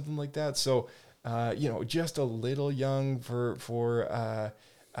 8 or something like that. So, just a little young for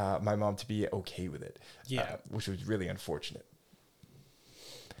my mom to be okay with it. Yeah. Which was really unfortunate.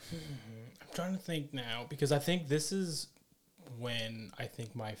 I'm trying to think now because I think this is when I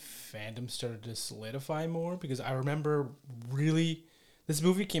think my fandom started to solidify more, because I remember really this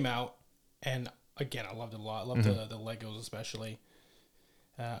movie came out and again I loved it a lot. I loved the Legos especially.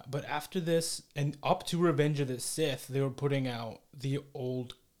 But after this and up to Revenge of the Sith, they were putting out the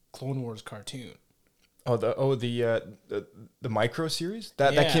old Clone Wars cartoon. The micro series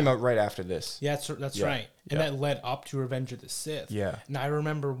that came out right after this. Yeah, that's right. And that led up to Revenge of the Sith. Yeah. And I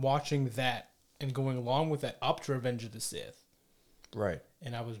remember watching that and going along with that up to Revenge of the Sith. Right.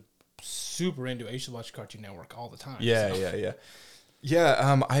 And I was super into it. I used to watch Cartoon Network all the time. Yeah.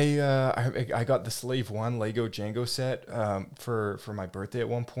 I got the Slave 1 Lego Jango set for my birthday at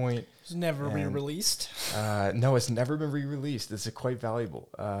one point. It's never re-released. No, it's never been re-released. It's quite valuable.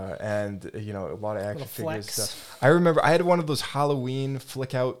 And a lot of action figures stuff. I remember I had one of those Halloween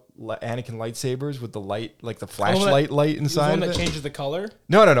flick out Anakin lightsabers with the light, like the flashlight light inside. The one that changes the color?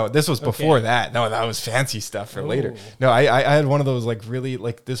 No. This was before that. No, that was fancy stuff for later. No, I had one of those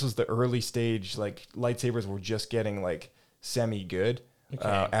this was the early stage, like lightsabers were just getting like semi good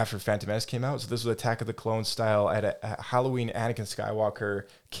after Phantom Menace came out. So this was Attack of the Clones style. I had a Halloween Anakin Skywalker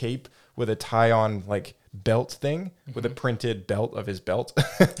cape with a tie-on like belt thing with a printed belt of his belt.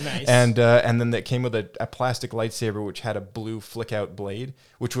 Nice. And then that came with a plastic lightsaber which had a blue flick out blade,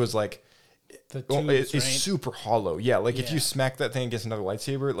 which was like The Well, tubes, it's right? super hollow. Yeah, like if Yeah. you smack that thing against another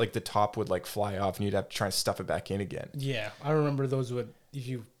lightsaber, like the top would like fly off, and you'd have to try and stuff it back in again. Yeah, I remember those would, if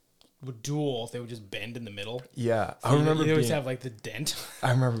you would duel, they would just bend in the middle. Yeah, So I remember you always being- have like the dent.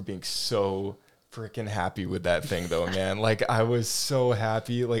 I remember being so freaking happy with that thing, though, man. Like I was so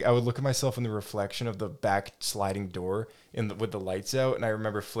happy. Like I would look at myself in the reflection of the back sliding door with the lights out, and I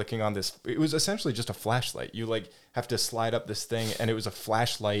remember flicking on this. It was essentially just a flashlight. You like have to slide up this thing, and it was a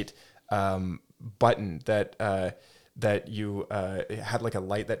flashlight button that you it had like a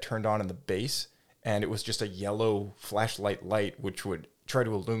light that turned on in the base, and it was just a yellow flashlight light which would try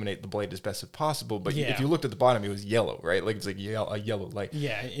to illuminate the blade as best as possible. But Yeah. if you looked at the bottom, it was yellow, right? Like it's like a yellow light.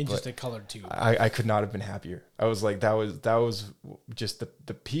 Yeah, in just But a colored tube. I could not have been happier. I was like, that was just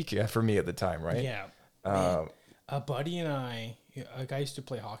the peak for me at the time, right? Yeah. Man, a buddy and I, a guy I used to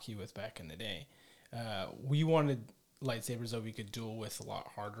play hockey with back in the day, we wanted lightsabers that we could duel with a lot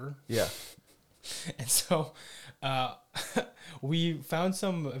harder. Yeah. And so we found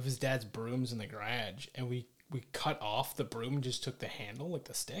some of his dad's brooms in the garage, and we cut off the broom and just took the handle, like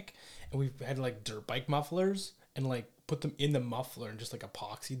the stick, and we had like dirt bike mufflers and like put them in the muffler and just like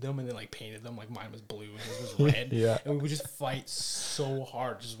epoxied them and then like painted them. Like mine was blue and his was red. Yeah. And we would just fight so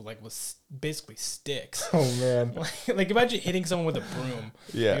hard, just like with basically sticks. Oh man. Like imagine hitting someone with a broom.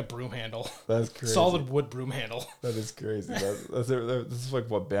 Yeah. Like a broom handle. That's crazy. Solid wood broom handle. That is crazy. This is like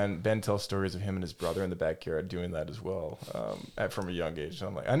what Ben tells stories of him and his brother in the backyard doing that as well, from a young age. So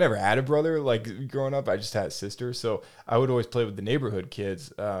I'm like, I never had a brother like growing up. I just had a sister, so I would always play with the neighborhood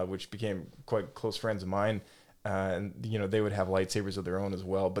kids, which became quite close friends of mine. And you know, they would have lightsabers of their own as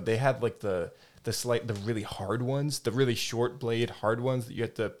well, but they had like the really hard ones, the really short blade hard ones that you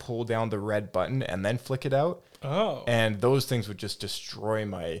have to pull down the red button and then flick it out. Oh. And those things would just destroy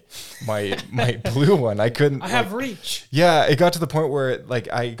my blue one. I couldn't. I have reach. Yeah, it got to the point where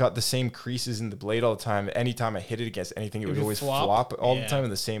like I got the same creases in the blade all the time. Anytime I hit it against anything, it would always flop all the time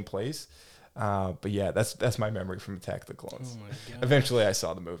in the same place. But yeah, that's my memory from Attack of the Clones. Oh my God. Eventually, I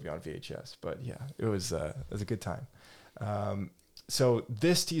saw the movie on VHS, but yeah, it was a good time. So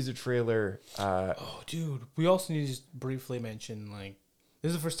this teaser trailer. Oh, dude, we also need to just briefly mention like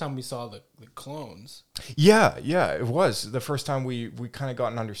this is the first time we saw the clones. Yeah, it was the first time we kind of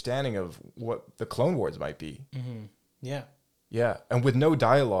got an understanding of what the Clone Wars might be. Mm-hmm. Yeah. Yeah, and with no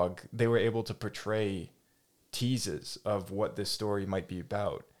dialogue, they were able to portray teases of what this story might be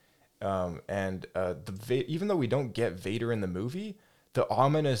about. Even though we don't get Vader in the movie, the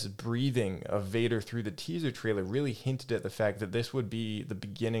ominous breathing of Vader through the teaser trailer really hinted at the fact that this would be the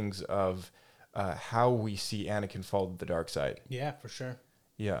beginnings of how we see Anakin fall to the dark side. Yeah, for sure.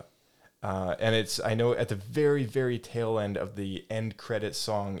 Yeah. And I know at the very, very tail end of the end credit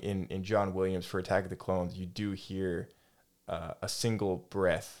song in John Williams for Attack of the Clones, you do hear a single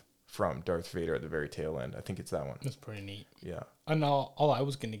breath from Darth Vader at the very tail end. I think it's that one. That's pretty neat. Yeah. And all I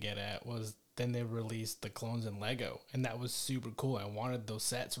was going to get at was then they released the clones in Lego, and that was super cool. I wanted those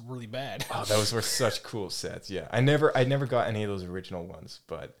sets really bad. Oh, those were such cool sets. Yeah. I never got any of those original ones,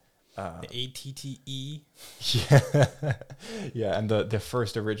 but the ATTE. Yeah. Yeah, and the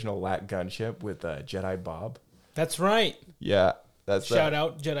first original LAT gunship with Jedi Bob. That's right. Yeah. Shout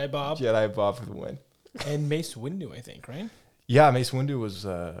out Jedi Bob. Jedi Bob for the win. And Mace Windu, I think, right? Yeah, Mace Windu was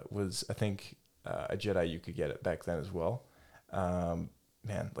I think a Jedi you could get it back then as well.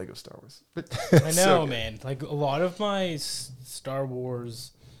 Man, Lego Star Wars. I know, man. Like a lot of my Star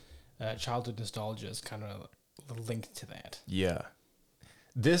Wars childhood nostalgia is kind of linked to that. Yeah.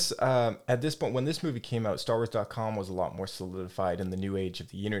 This at this point when this movie came out, StarWars.com was a lot more solidified in the new age of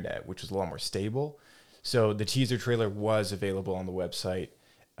the internet, which was a lot more stable. So the teaser trailer was available on the website.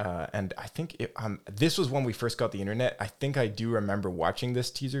 And I think this was when we first got the internet. I think I do remember watching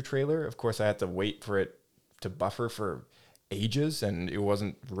this teaser trailer. Of course, I had to wait for it to buffer for ages, and it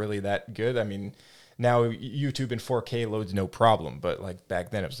wasn't really that good. I mean, now YouTube in 4K loads no problem, but like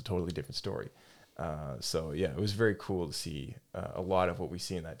back then it was a totally different story. So yeah, it was very cool to see a lot of what we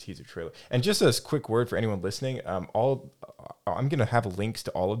see in that teaser trailer. And just a quick word for anyone listening, I'm going to have links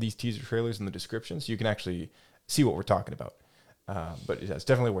to all of these teaser trailers in the description, so you can actually see what we're talking about. But it's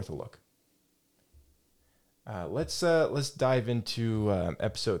definitely worth a look. Let's dive into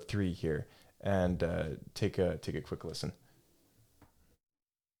episode 3 here and take a quick listen.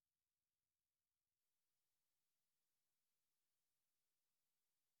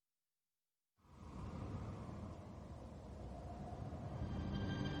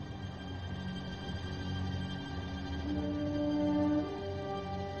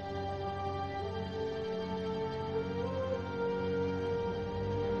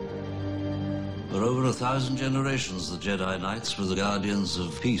 The For over 1,000 generations, the Jedi Knights were the guardians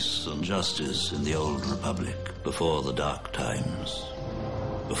of peace and justice in the Old Republic, before the Dark Times,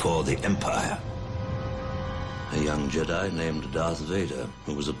 before the Empire. A young Jedi named Darth Vader,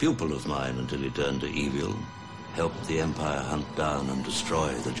 who was a pupil of mine until he turned to evil, helped the Empire hunt down and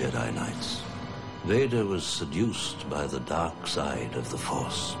destroy the Jedi Knights. Vader was seduced by the dark side of the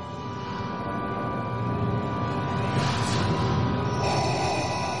Force.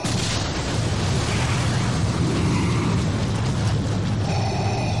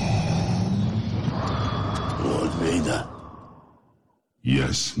 Lord Vader.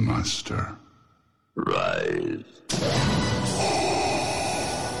 Yes, Master. Rise.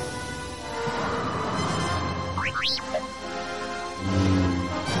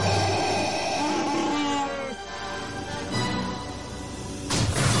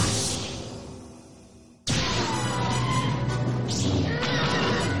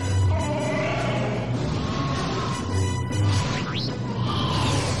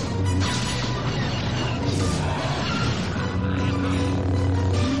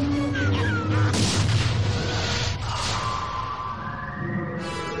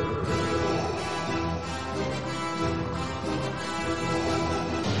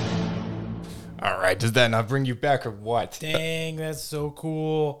 Does that not bring you back or what? Dang, that's so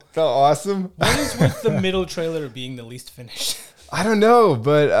cool. Felt awesome. What is with the middle trailer being the least finished? I don't know,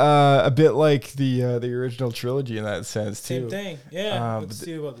 but a bit like the original trilogy in that sense too. Same thing. Yeah. Let's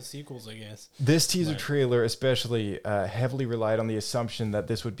see about the sequels, I guess. This teaser trailer especially heavily relied on the assumption that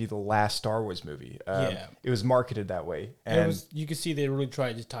this would be the last Star Wars movie. It was marketed that way, and you can see they really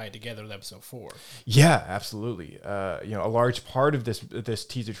tried to tie it together with Episode 4. Yeah, absolutely. A large part of this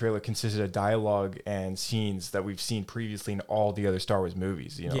teaser trailer consisted of dialogue and scenes that we've seen previously in all the other Star Wars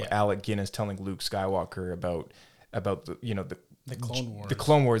movies. Alec Guinness telling Luke Skywalker about the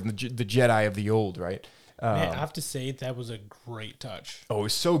Clone Wars and the Jedi of the old, right? Man, I have to say that was a great touch. Oh, it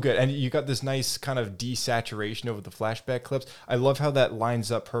was so good. And you got this nice kind of desaturation over the flashback clips. I love how that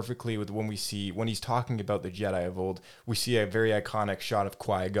lines up perfectly with when he's talking about the Jedi of old, we see a very iconic shot of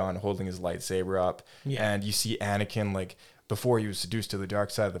Qui-Gon holding his lightsaber up. Yeah. And you see Anakin, like, before he was seduced to the dark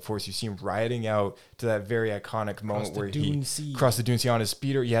side of the Force, you see him riding out to that very iconic moment where he crossed the Dune Sea on his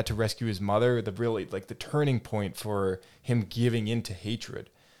speeder. He had to rescue his mother. The turning point for him giving into hatred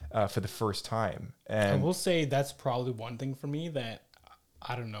for the first time. And I will say that's probably one thing for me that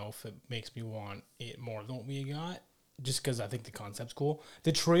I don't know if it makes me want it more than what we got, just because I think the concept's cool.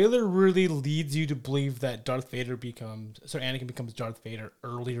 The trailer really leads you to believe that Anakin becomes Darth Vader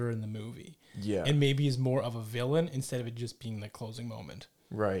earlier in the movie. Yeah. And maybe is more of a villain instead of it just being the closing moment.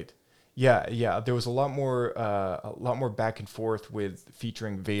 Right. Yeah. There was a lot more back and forth with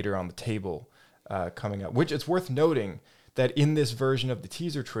featuring Vader on the table coming up, which it's worth noting that in this version of the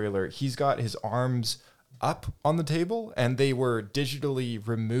teaser trailer, he's got his arms up on the table and they were digitally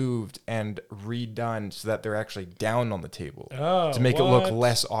removed and redone so that they're actually down on the table to make it look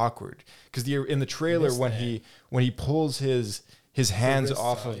less awkward. Because in the trailer, when he pulls his hands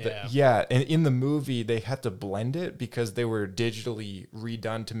off of and in the movie they had to blend it because they were digitally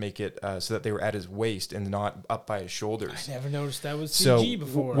redone to make it so that they were at his waist and not up by his shoulders. I never noticed that was CG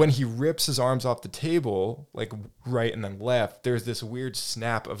before. When he rips his arms off the table, like right and then left, there's this weird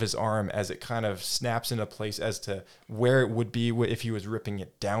snap of his arm as it kind of snaps into place as to where it would be if he was ripping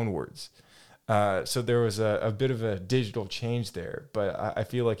it downwards. So there was a bit of a digital change there, but I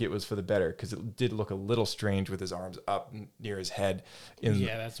feel like it was for the better because it did look a little strange with his arms up near his head.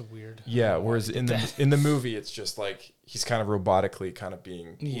 That's weird. Yeah, whereas in the movie, it's just like he's kind of robotically kind of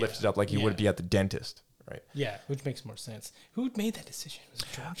being lifted up like he would be at the dentist, right? Yeah, which makes more sense. Who made that decision? Was it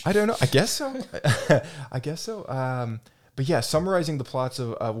George? I don't know. I guess so. But yeah, summarizing the plots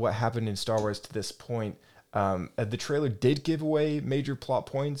of what happened in Star Wars to this point. The trailer did give away major plot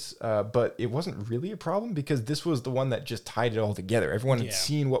points, but it wasn't really a problem because this was the one that just tied it all together. Everyone had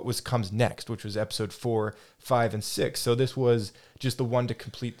seen what comes next, which was episode 4, 5, and 6. So this was just the one to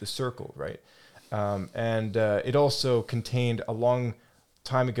complete the circle, right? And it also contained a long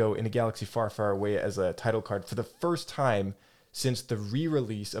time ago in a galaxy far, far away as a title card for the first time since the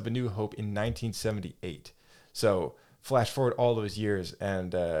re-release of A New Hope in 1978. So flash forward all those years,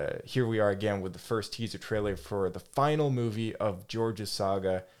 and here we are again with the first teaser trailer for the final movie of George's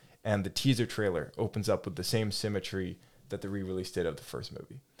saga, and the teaser trailer opens up with the same symmetry that the re-release did of the first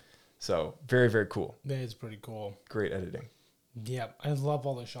movie. So very, very cool. That is pretty cool. Great editing. Yeah, I love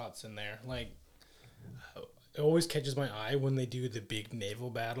all the shots in there. Like, it always catches my eye when they do the big naval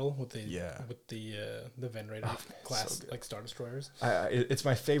battle with the Venator class, so like Star Destroyers. It's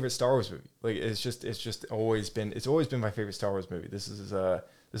my favorite Star Wars movie. Like it's just always been my favorite Star Wars movie. This is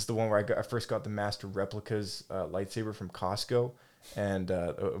This is the one where I first got the Master Replicas lightsaber from Costco, and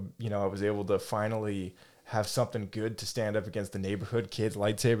I was able to finally have something good to stand up against the neighborhood kids'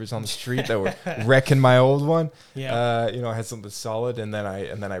 lightsabers on the street that were wrecking my old one. Yeah. I had something solid, and then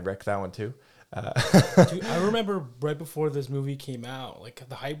I wrecked that one too. Dude, I remember right before this movie came out, like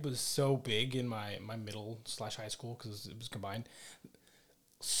the hype was so big in my middle/high school because it was combined.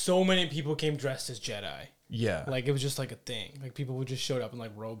 So many people came dressed as Jedi. Yeah, like it was just like a thing. Like people would just showed up in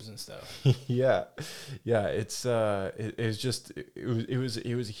like robes and stuff. yeah. It's it was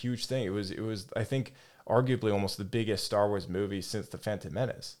a huge thing. It was I think arguably almost the biggest Star Wars movie since The Phantom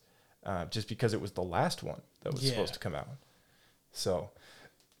Menace, just because it was the last one that was supposed to come out. So,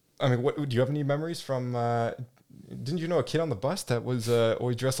 I mean, what do you have any memories from? Didn't you know a kid on the bus that was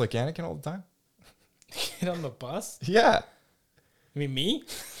always dressed like Anakin all the time? Kid on the bus? Yeah. I mean, me?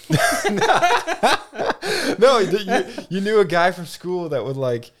 No, you knew a guy from school that would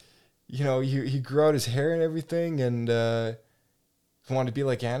like, he grew out his hair and everything, and wanted to be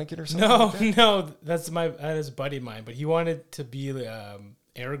like Anakin or something. No, that is a buddy of mine, but he wanted to be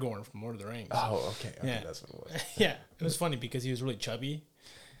Aragorn from Lord of the Rings. Oh, okay. Yeah, that's what it was. Yeah, it was funny because he was really chubby.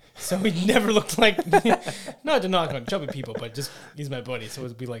 So he never looked like, not to knock on chubby people, but just he's my buddy, so it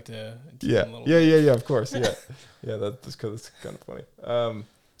would be like to yeah, of course, yeah, that's kind of funny.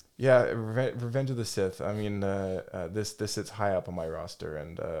 Revenge of the Sith. I mean, this sits high up on my roster,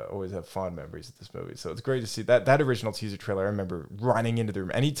 and always have fond memories of this movie. So it's great to see that original teaser trailer. I remember running into the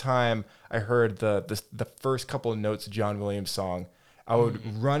room anytime I heard the first couple of notes of John Williams' song. I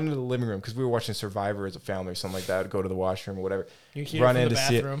would run into the living room because we were watching Survivor as a family or something like that. I'd go to the washroom or whatever. You hear run in to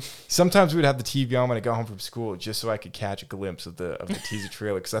see it. Sometimes we'd have the TV on when I got home from school just so I could catch a glimpse of the teaser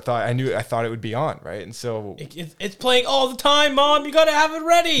trailer because I thought it would be on, right? And so it's playing all the time, Mom. You got to have it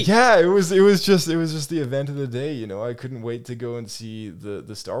ready. Yeah, it was just the event of the day. I couldn't wait to go and see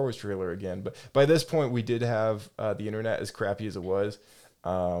the Star Wars trailer again. But by this point, we did have the internet, as crappy as it was.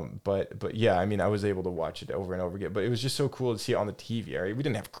 But yeah, I mean, I was able to watch it over and over again, but it was just so cool to see it on the TV. Right? We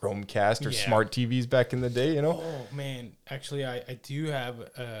didn't have Chromecast or smart TVs back in the day, Oh man, actually, I do have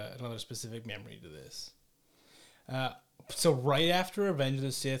another specific memory to this. So right after Revenge of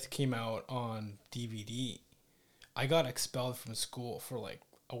the Sith came out on DVD, I got expelled from school for like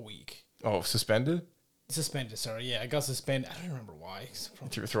a week. Oh, suspended? Suspended, sorry. Yeah, I got suspended. I don't remember why.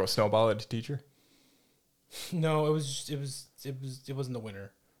 Did you throw a snowball at a teacher? No, it wasn't the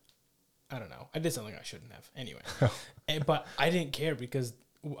winter. I don't know. I did something I shouldn't have. Anyway. But I didn't care because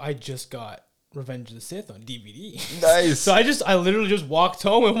I just got Revenge of the Sith on DVD. Nice. So I literally just walked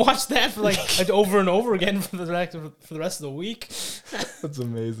home and watched that for like over and over again for the rest of the week. That's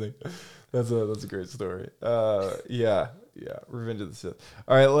amazing. That's a great story. Yeah, Revenge of the Sith.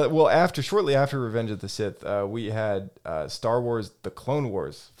 All right, well, shortly after Revenge of the Sith, we had Star Wars: The Clone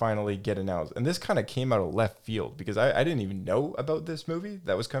Wars finally get announced, and this kind of came out of left field because I didn't even know about this movie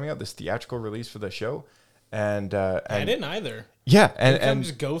that was coming out, this theatrical release for the show, and I didn't either. Yeah, and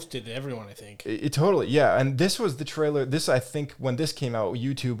just ghosted everyone. I think it totally, yeah. And this was the trailer. I think when this came out,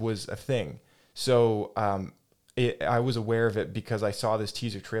 YouTube was a thing, so I was aware of it because I saw this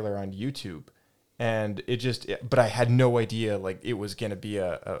teaser trailer on YouTube. And but I had no idea like it was gonna be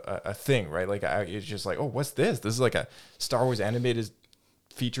a thing, right? Like it's just like, oh, what's this? This is like a Star Wars animated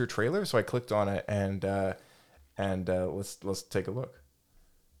feature trailer. So I clicked on it and let's take a look.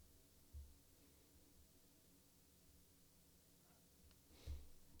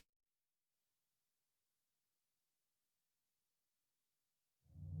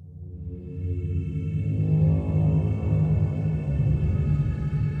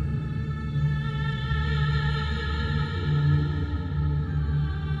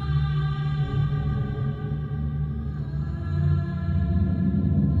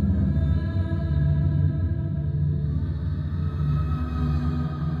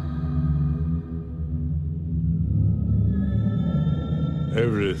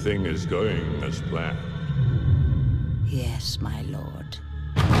 Everything is going as planned. Yes, my lord.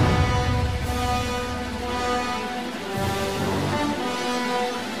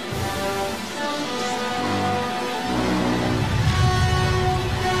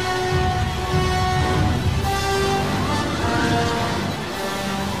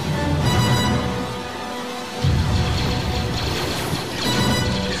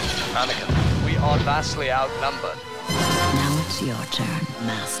 Anakin, we are vastly outnumbered. Now it's your turn,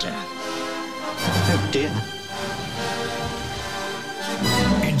 Master. Oh dear.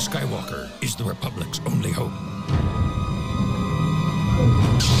 In Skywalker is the Republic's only hope.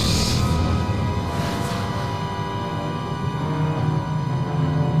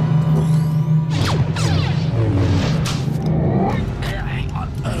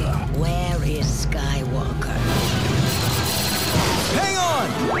 On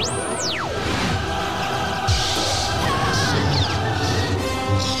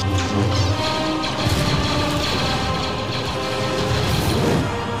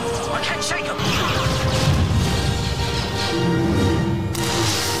I can't shake him.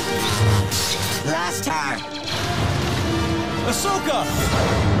 Blast her! Ahsoka!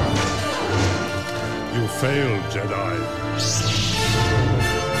 You failed, Jedi.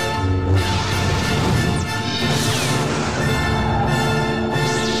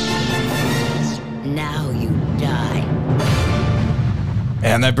 Now you die.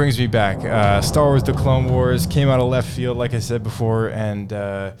 And that brings me back. Star Wars: The Clone Wars came out of left field, like I said before, and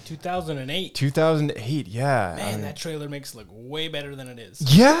 2008. 2008, yeah. Man, that trailer makes it look way better than it is.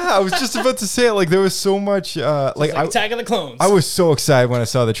 Yeah, I was just about to say it. Like, there was so much. Like Attack of the Clones. I was so excited when I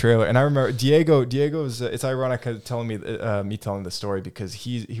saw the trailer, and I remember Diego's. It's ironic telling me telling the story because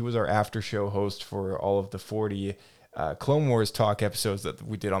he was our after show host for all of the 40 Clone Wars talk episodes that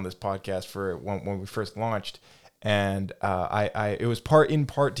we did on this podcast for when we first launched. And it was in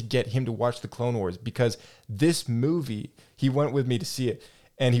part to get him to watch the Clone Wars because this movie, he went with me to see it,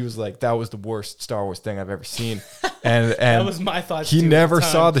 and he was like, "That was the worst Star Wars thing I've ever seen." And that was my thoughts. He too never at the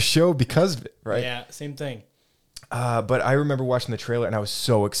time. saw the show because of it, right? Yeah, same thing. But I remember watching the trailer and I was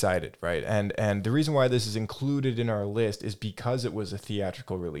so excited, right? And the reason why this is included in our list is because it was a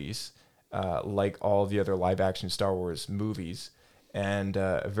theatrical release, like all the other live action Star Wars movies. And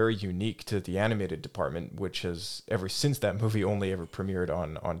very unique to the animated department, which has ever since that movie only ever premiered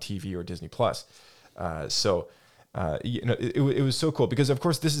on TV or Disney Plus. It was so cool because, of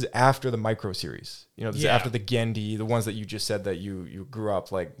course, this is after the micro series. This is after the Genndy, the ones that you just said that you grew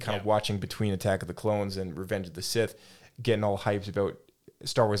up like kind of watching between Attack of the Clones and Revenge of the Sith, getting all hyped about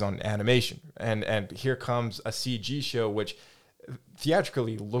Star Wars on animation. And here comes a CG show which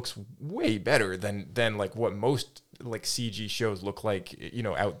theatrically looks way better than like what most like CG shows look like,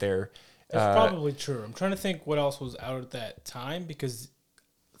 out there. That's probably true. I'm trying to think what else was out at that time because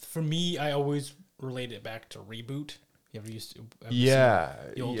for me, I always relate it back to Reboot. You ever used to see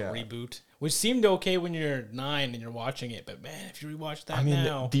the old Reboot, which seemed okay when you're 9 and you're watching it, but man, if you rewatch that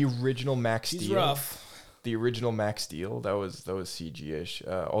now, the original Max he's Steel, rough. The original Max Steel, that was CG-ish.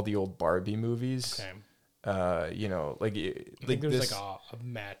 All the old Barbie movies. Okay. I think there was like a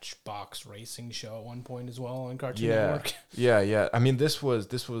Matchbox racing show at one point as well on Cartoon Network. Yeah. I mean, this was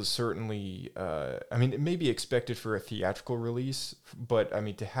certainly. It may be expected for a theatrical release, but I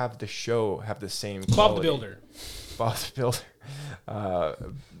mean, to have the show have the same quality. Bob the Builder. That's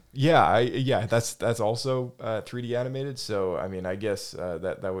also 3D animated. So I mean, I guess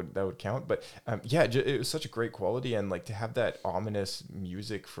that would count. But it was such a great quality, and like to have that ominous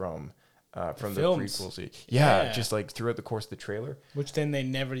music from the prequels. Yeah, just like throughout the course of the trailer. Which then they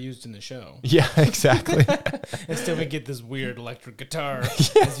never used in the show. Yeah, exactly. Instead we get this weird electric guitar,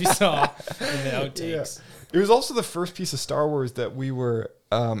 as you saw in the outtakes. Yeah. It was also the first piece of Star Wars that we were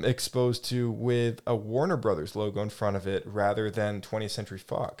exposed to with a Warner Brothers logo in front of it rather than 20th Century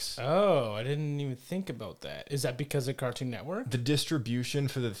Fox. Oh, I didn't even think about that. Is that because of Cartoon Network? The distribution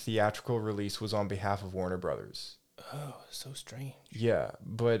for the theatrical release was on behalf of Warner Brothers. Oh, so strange. Yeah,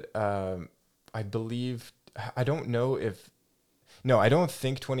 but I believe, I don't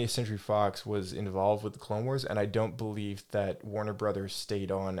think 20th Century Fox was involved with the Clone Wars, and I don't believe that Warner Brothers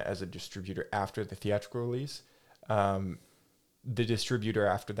stayed on as a distributor after the theatrical release. The distributor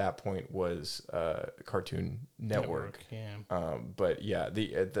after that point was Cartoon Network. But yeah,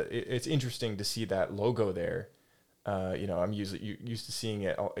 it's interesting to see that logo there. I'm usually used to seeing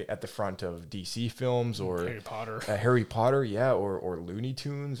it at the front of DC films or Harry Potter, or Looney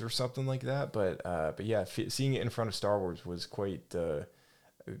Tunes or something like that. But yeah, seeing it in front of Star Wars was quite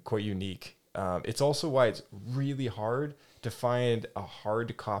unique. It's also why it's really hard to find a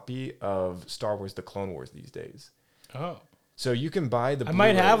hard copy of Star Wars: The Clone Wars these days. Oh. So you can buy the I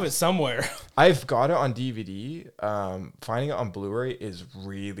might have it somewhere. I've got it on DVD. Finding it on Blu-ray is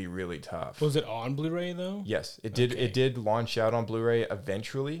really, really tough. Was it on Blu-ray though? Yes, it did. Okay. It did launch out on Blu-ray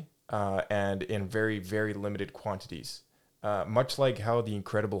eventually, and in very, very limited quantities. Much like how The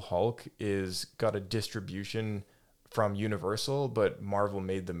Incredible Hulk got a distribution from Universal, but Marvel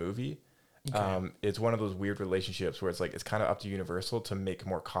made the movie. Okay. It's one of those weird relationships where it's like it's kind of up to Universal to make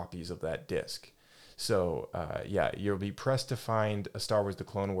more copies of that disc. So, you'll be pressed to find a Star Wars: The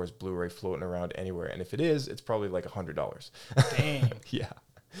Clone Wars Blu-ray floating around anywhere. And if it is, it's probably like $100. Dang. Yeah.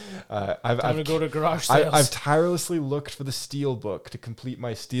 Time to go to garage sales. I've tirelessly looked for the Steelbook to complete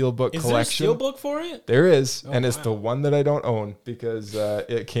my Steelbook collection. Is there a Steelbook for it? There is. And it's the one that I don't own because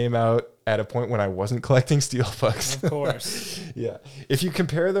it came out at a point when I wasn't collecting steelbooks. Of course. Yeah. If you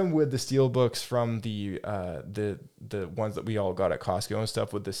compare them with the steelbooks from the ones that we all got at Costco and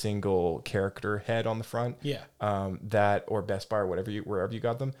stuff with the single character head on the front, Yeah. That or Best Buy or wherever you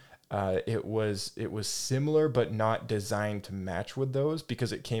got them, it was similar but not designed to match with those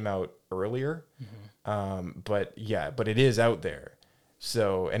because it came out earlier. But it is out there.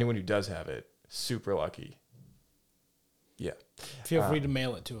 So anyone who does have it, super lucky. Yeah. Feel free to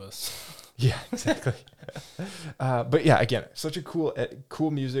mail it to us. Yeah, exactly. But yeah, again, such a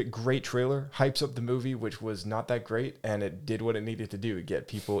cool music, great trailer, hypes up the movie, which was not that great, and it did what it needed to do to get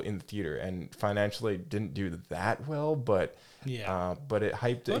people in the theater. And financially, didn't do that well, but but it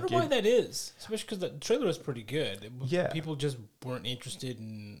hyped it. I wonder why that is, especially because the trailer was pretty good. Yeah, people just weren't interested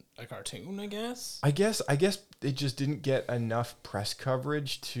in a cartoon. I guess it just didn't get enough press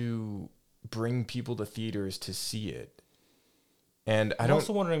coverage to bring people to theaters to see it. And I'm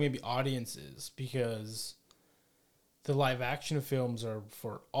also wondering maybe audiences, because the live action films are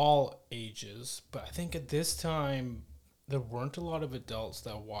for all ages, but I think at this time there weren't a lot of adults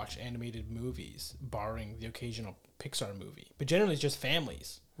that watch animated movies, barring the occasional Pixar movie. But generally it's just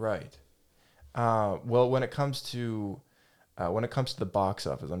families. Right. Well, when it comes to the box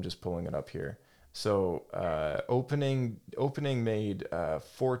office, I'm just pulling it up here. So opening made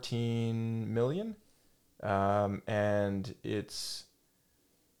 14 million. And it's,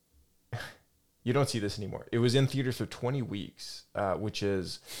 you don't see this anymore. It was in theaters for 20 weeks, which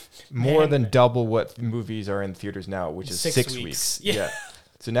is more than double what movies are in theaters now, which is 6 weeks. Yeah.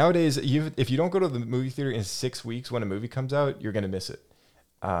 So nowadays, if you don't go to the movie theater in 6 weeks when a movie comes out, you're going to miss it.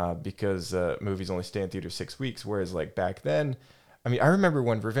 Because movies only stay in theaters 6 weeks. Whereas like back then, I mean, I remember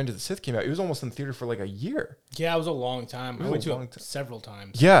when Revenge of the Sith came out, it was almost in theater for like a year. Yeah, it was a long time. I went to it several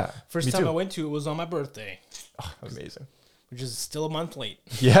times. Yeah. First time I went to it was on my birthday. Oh, amazing. Which is still a month late.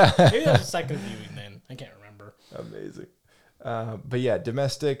 Yeah. Maybe that was the second viewing then. I can't remember. Amazing. But yeah,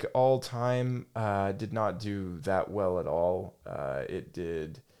 domestic all time did not do that well at all. It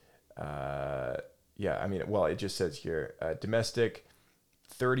did. It just says here, domestic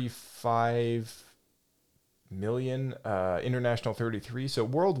 35 million, international 33. So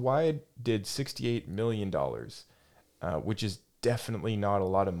worldwide did $68 million, which is definitely not a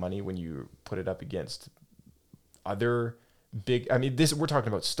lot of money when you put it up against other big. I mean, we're talking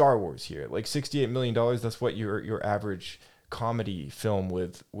about Star Wars here. Like $68 million. That's what your average comedy film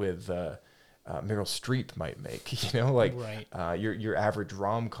with Meryl Streep might make. You know, like right. Your average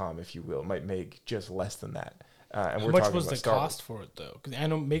rom-com, if you will, might make just less than that. And How much was the cost for it though?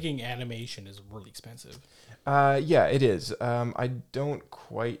 Because making animation is really expensive. Yeah, it is. I don't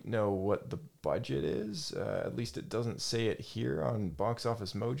quite know what the budget is. At least it doesn't say it here on Box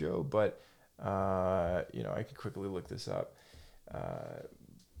Office Mojo, but I can quickly look this up.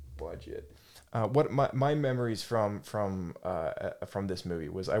 Budget. What my memories from this movie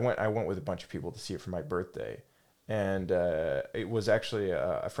was, I went with a bunch of people to see it for my birthday. And it was actually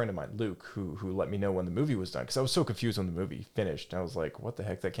a friend of mine, Luke, who let me know when the movie was done, because I was so confused when the movie finished. I was like, what the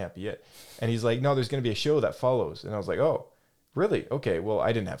heck? That can't be it. And he's like, no, there's going to be a show that follows. And I was like, oh, really? Okay, well,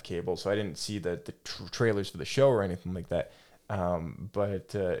 I didn't have cable, so I didn't see the trailers for the show or anything like that.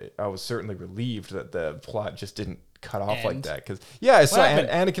 But I was certainly relieved that the plot just didn't cut off like that, because I saw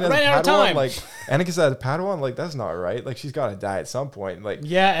Anakin as a Padawan. Like Anakin's as a Padawan, like that's not right. Like she's got to die at some point. Like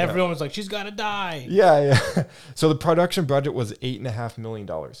everyone was like, she's got to die. Yeah. So the production budget was $8.5 million.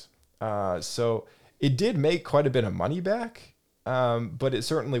 So it did make quite a bit of money back, but it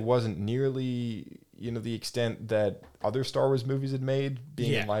certainly wasn't nearly the extent that other Star Wars movies had made,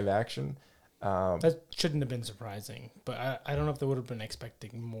 being in live action. That shouldn't have been surprising, but I don't know if they would have been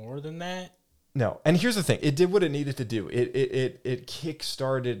expecting more than that. No, and here's the thing: it did what it needed to do. It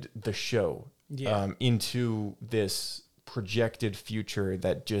kick-started the show into this projected future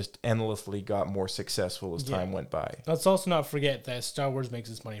that just endlessly got more successful as time went by. Let's also not forget that Star Wars makes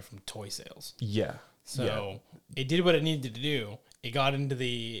its money from toy sales. Yeah. So it did what it needed to do. It got into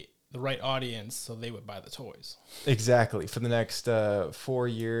the right audience, so they would buy the toys. Exactly. For the next 4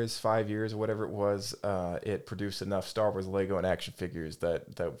 years, 5 years, or whatever it was, it produced enough Star Wars Lego and action figures that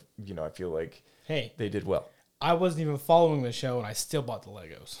I feel like they did well. I wasn't even following the show, and I still bought the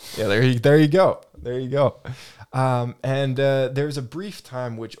Legos. Yeah, there you go. There you go. And there's a brief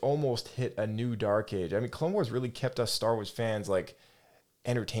time which almost hit a new dark age. I mean, Clone Wars really kept us Star Wars fans like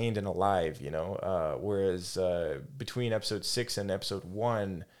entertained and alive, whereas between episode 6 and episode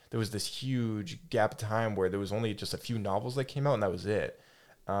 1, there was this huge gap of time where there was only just a few novels that came out, and that was it.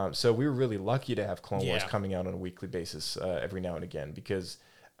 So we were really lucky to have Clone Wars coming out on a weekly basis every now and again, because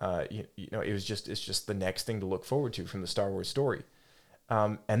it's just the next thing to look forward to from the Star Wars story.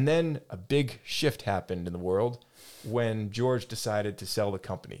 And then a big shift happened in the world when George decided to sell the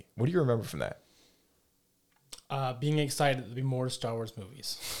company. What do you remember from that? Being excited to be more Star Wars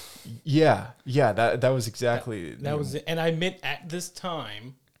movies. Yeah, that was exactly... That was it. And I admit, at this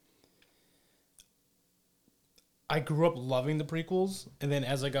time, I grew up loving the prequels, and then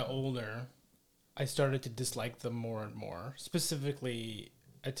as I got older, I started to dislike them more and more. Specifically,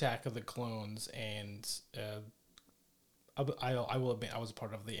 Attack of the Clones, and I will admit I was a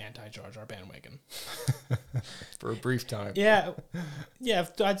part of the anti-Jar Jar bandwagon. For a brief time. Yeah,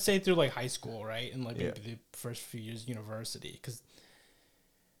 I'd say through like high school, right? And like maybe the first few years of university. Because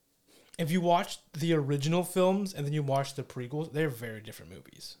if you watch the original films and then you watch the prequels, they're very different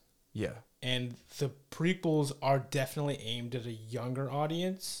movies. Yeah. And the prequels are definitely aimed at a younger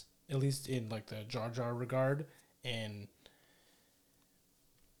audience, at least in like the Jar Jar regard. And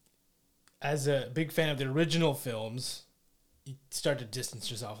as a big fan of the original films, you start to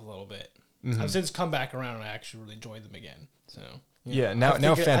distance yourself a little bit. Mm-hmm. I've since come back around and I actually really enjoyed them again. So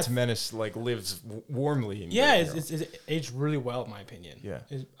now Phantom Menace like lives warmly. It's aged really well in my opinion. Yeah,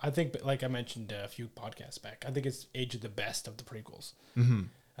 I think, like I mentioned a few podcasts back, I think it's aged the best of the prequels. Mm-hmm.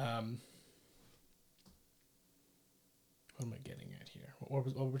 What am I getting at here? What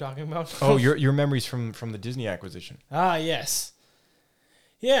were we talking about? Oh, your memories from the Disney acquisition. Ah, yes.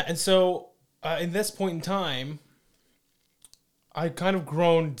 Yeah, and so in this point in time, I kind of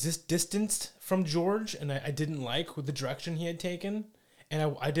grown distanced from George, and I didn't like the direction he had taken,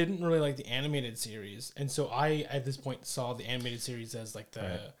 and I didn't really like the animated series, and so I at this point saw the animated series as like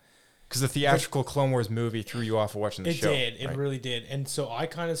the... Because the theatrical Clone Wars movie threw you off of watching the show. It really did. And so I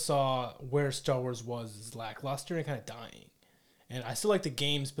kind of saw where Star Wars was lackluster and kind of dying. And I still like the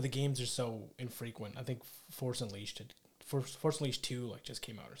games, but the games are so infrequent. I think Force Unleashed 2 like just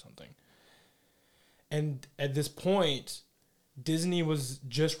came out or something. And at this point, Disney was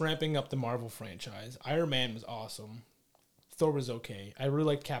just ramping up the Marvel franchise. Iron Man was awesome. Thor was okay. I really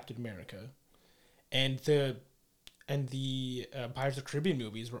liked Captain America. And the Pirates of the Caribbean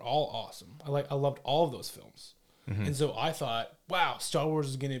movies were all awesome. I loved all of those films. Mm-hmm. And so I thought, wow, Star Wars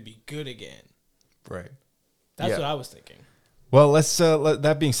is going to be good again. Right. That's what I was thinking. Well, let's.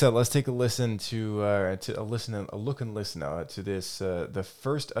 That being said, let's take a listen to a look and listen to this the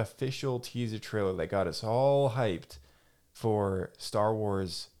first official teaser trailer that got us all hyped for Star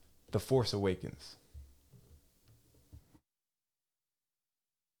Wars: The Force Awakens.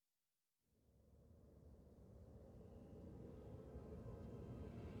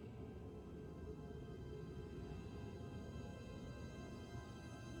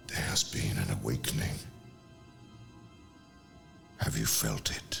 There has been an awakening. Have you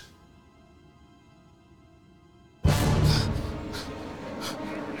felt it?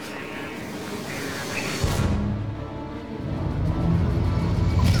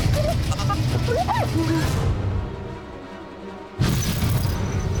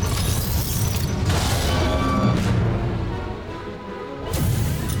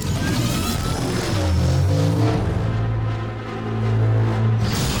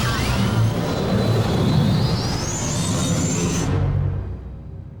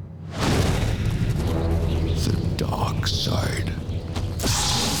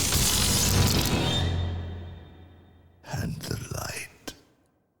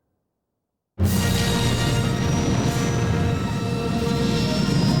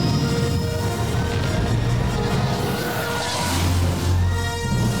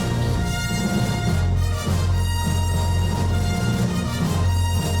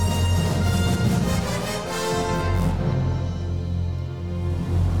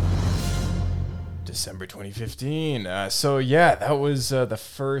 December 2015. That was the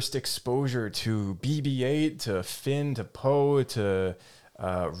first exposure to BB-8, to Finn, to Poe, to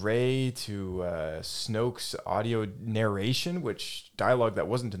Rey, to Snoke's audio narration, which dialogue that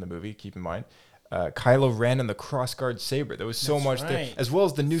wasn't in the movie, keep in mind. Kylo Ren and the crossguard saber. There was so much there, as well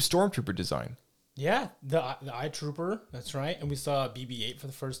as the new Stormtrooper design. Yeah, the eye trooper, that's right. And we saw BB-8 for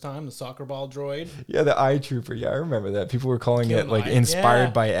the first time, the soccer ball droid. Yeah, the eye trooper. Yeah, I remember that. People were calling it like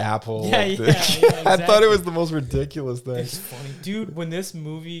inspired by Apple. Yeah, exactly. I thought it was the most ridiculous thing. It's funny. Dude, when this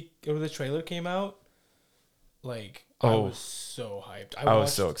movie or the trailer came out, like I was so hyped. I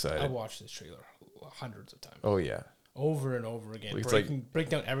was so excited. I watched this trailer hundreds of times. Oh yeah. Over and over again. Break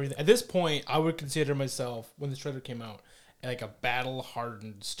down everything. At this point, I would consider myself, when this trailer came out, like a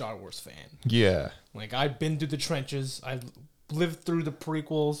battle-hardened Star Wars fan. Yeah. Like, I've been through the trenches. I've lived through the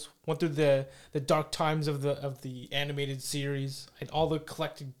prequels, went through the dark times of the animated series, and all the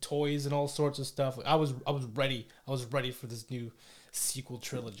collected toys and all sorts of stuff. I was ready. I was ready for this new sequel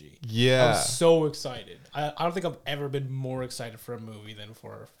trilogy. Yeah. I was so excited. I don't think I've ever been more excited for a movie than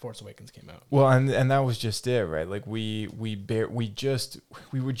for Force Awakens came out. Well, and that was just it, right? Like we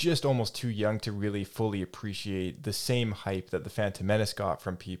were just almost too young to really fully appreciate the same hype that the Phantom Menace got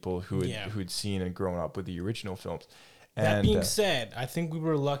from people who'd seen and grown up with the original films. That being said, I think we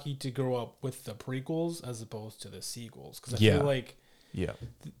were lucky to grow up with the prequels as opposed to the sequels, because I feel like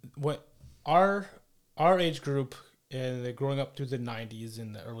what our age group and growing up through the 90s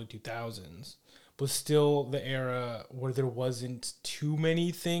and the early 2000s was still the era where there wasn't too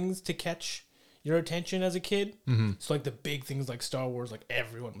many things to catch your attention as a kid. Mm-hmm. So like the big things like Star Wars, like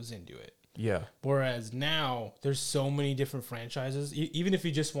everyone was into it. Yeah. Whereas now there's so many different franchises. Even if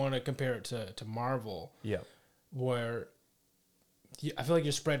you just want to compare it to Marvel. Yeah. Where I feel like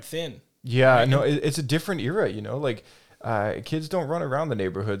you're spread thin. Yeah, right? no, it's a different era, you know, like kids don't run around the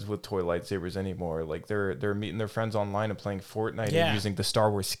neighborhoods with toy lightsabers anymore. Like they're meeting their friends online and playing Fortnite and using the Star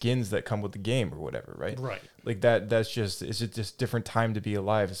Wars skins that come with the game or whatever, right? Right. Like it's just different time to be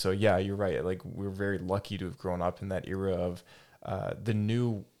alive. So yeah, you're right. Like we're very lucky to have grown up in that era of the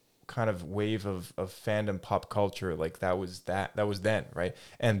new kind of wave of fandom pop culture. Like that was then, right?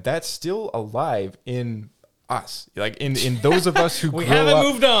 And that's still alive in us, like in those of us who we grow haven't up.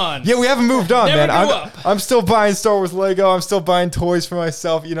 moved on. Yeah, we haven't moved on, Never man. I'm still buying Star Wars Lego. I'm still buying toys for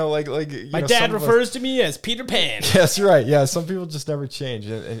myself. You know, like my dad refers to me as Peter Pan. That's right. Yeah, some people just never change,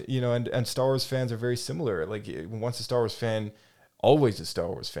 and you know, and Star Wars fans are very similar. Like once a Star Wars fan, always a Star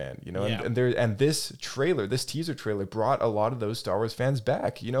Wars fan. You know, and this teaser trailer brought a lot of those Star Wars fans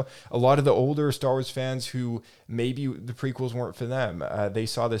back. You know, a lot of the older Star Wars fans who maybe the prequels weren't for them. They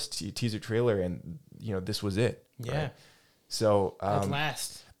saw this teaser trailer and, you know, this was it. Yeah. Right? So at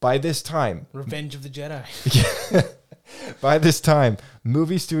last, by this time, Revenge of the Jedi. By this time,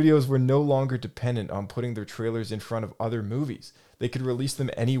 movie studios were no longer dependent on putting their trailers in front of other movies. They could release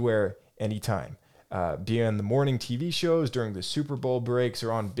them anywhere, anytime. Be on the morning TV shows, during the Super Bowl breaks,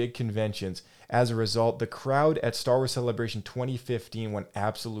 or on big conventions. As a result, the crowd at Star Wars Celebration 2015 went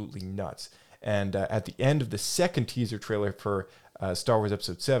absolutely nuts. And at the end of the second teaser trailer for Star Wars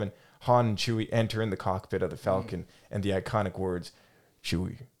Episode 7, Han and Chewie enter in the cockpit of the Falcon, and the iconic words,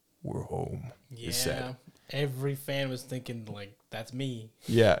 "Chewie, we're home," is said. Every fan was thinking, like, that's me.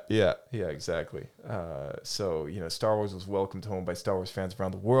 Yeah, exactly. So, you know, Star Wars was welcomed home by Star Wars fans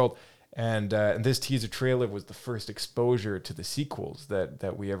around the world. And this teaser trailer was the first exposure to the sequels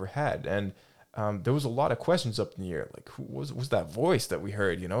that we ever had. And there was a lot of questions up in the air. Like, who was that voice that we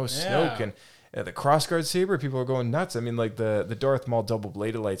heard? You know, Snoke and the crossguard saber. People are going nuts. I mean, like the Darth Maul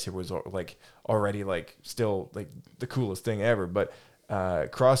double-bladed lightsaber was like already like still like the coolest thing ever. But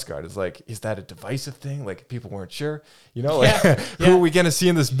crossguard is like, is that a divisive thing? Like people weren't sure. You know, like who are we gonna see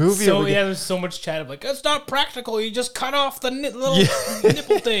in this movie? So there's so much chat of like, it's not practical. You just cut off the little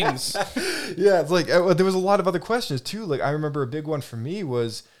nipple things. Yeah, it's like there was a lot of other questions too. Like I remember a big one for me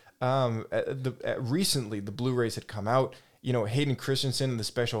was recently the Blu-rays had come out. You know, Hayden Christensen in the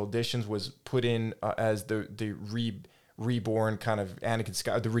special editions was put in as the reborn kind of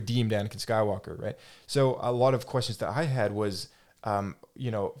the redeemed Anakin Skywalker, right? So a lot of questions that I had was, you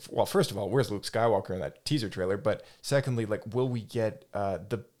know, well, first of all, where's Luke Skywalker in that teaser trailer? But secondly, like, will we get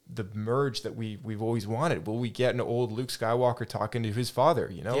the merge that we've always wanted? Will we get an old Luke Skywalker talking to his father,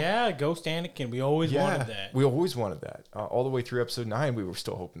 you know? Yeah, Ghost Anakin. We always wanted that. We always wanted that. All the way through Episode 9, we were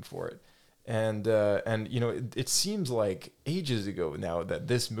still hoping for it. And you know, it seems like ages ago now that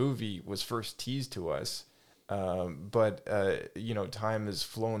this movie was first teased to us. But you know, time has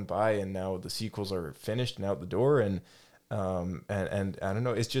flown by, and now the sequels are finished and out the door. And I don't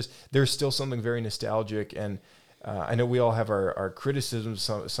know. It's just there's still something very nostalgic, and I know we all have our criticisms,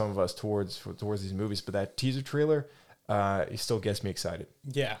 some of us towards these movies, but that teaser trailer, it still gets me excited.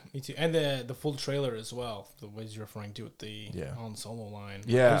 Yeah, me too. And the full trailer as well, the ways you're referring to with the Han Solo line.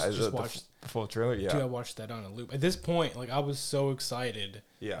 Yeah, just watched the full trailer. Yeah, I watched that on a loop. At this point, like I was so excited.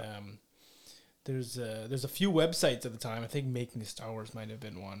 Yeah. There's a few websites at the time. I think Making Star Wars might have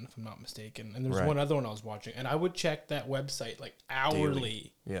been one, if I'm not mistaken. And there's one other one I was watching, and I would check that website like hourly.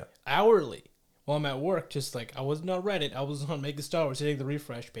 Daily. Yeah, hourly. While I'm at work, just like I wasn't on Reddit, I was on Making Star Wars, hitting the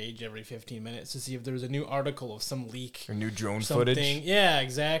refresh page every 15 minutes to see if there was a new article of some leak or new drone footage. Yeah,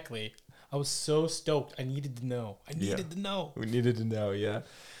 exactly. I was so stoked. I needed to know. We needed to know. Yeah. I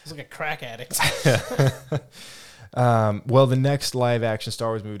was like a crack addict. Well, the next live action Star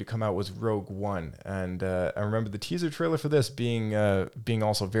Wars movie to come out was Rogue One, and I remember the teaser trailer for this being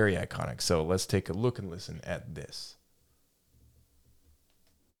also very iconic. So let's take a look and listen at this.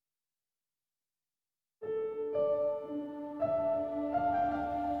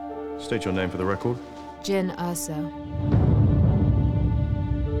 State your name for the record. Jyn Erso.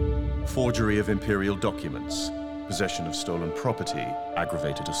 forgery of imperial documents, possession of stolen property,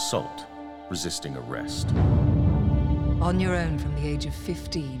 aggravated assault, resisting arrest. On your own from the age of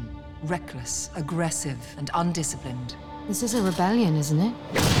 15, reckless, aggressive, and undisciplined. This is a rebellion, isn't it?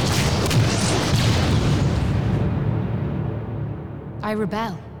 I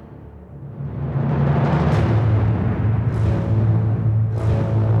rebel.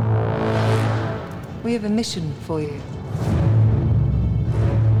 We have a mission for you.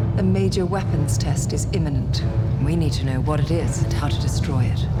 A major weapons test is imminent. We need to know what it is and how to destroy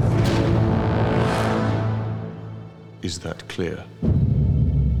it. Is that clear?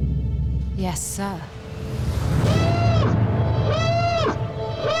 Yes, sir.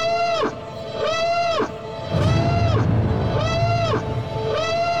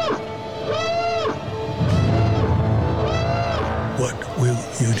 What will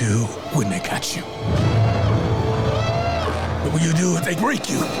you do when they catch you? What will you do if they break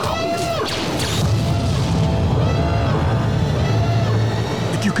you?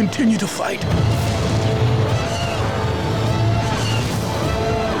 If you continue to fight?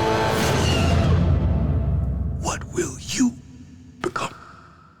 What will you become?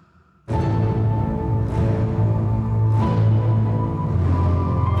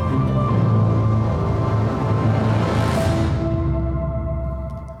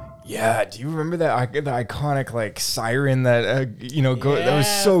 Yeah, do you remember that the iconic like siren that that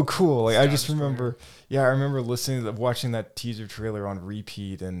was so cool. Like I just remember, I remember watching that teaser trailer on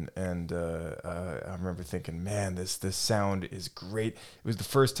repeat, and I remember thinking, man, this sound is great. It was the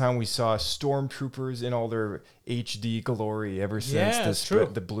first time we saw stormtroopers in all their HD glory ever since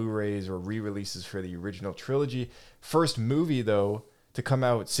the Blu-rays or re-releases for the original trilogy. First movie though to come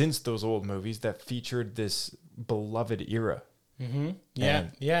out since those old movies that featured this beloved era. Mm-hmm.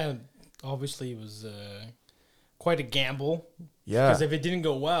 Yeah. Obviously, it was quite a gamble. Yeah. Because if it didn't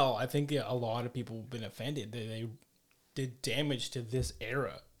go well, I think a lot of people have been offended. They did damage to this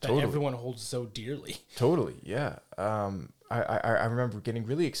era that everyone holds so dearly. Totally, yeah. I remember getting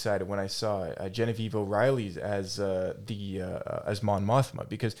really excited when I saw Genevieve O'Reilly as Mon Mothma,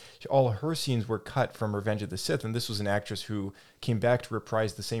 because all her scenes were cut from Revenge of the Sith, and this was an actress who came back to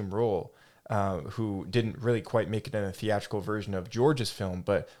reprise the same role. Who didn't really quite make it in a theatrical version of George's film,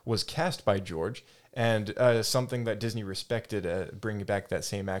 but was cast by George, and something that Disney respected, bringing back that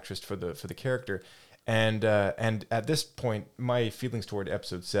same actress for the character. And at this point, my feelings toward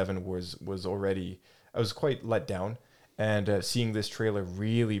Episode 7 was already, I was quite let down, and seeing this trailer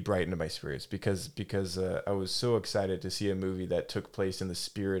really brightened my spirits because I was so excited to see a movie that took place in the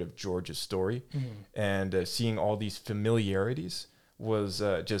spirit of George's story, and seeing all these familiarities was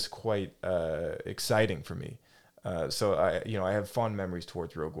just quite exciting for me. So I have fond memories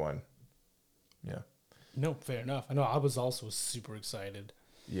towards Rogue One. Yeah. No, fair enough. I know I was also super excited.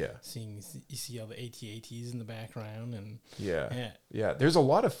 Yeah. You see all the AT-ATs in the background and yeah. There's a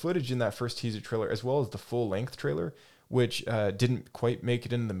lot of footage in that first teaser trailer as well as the full length trailer, which didn't quite make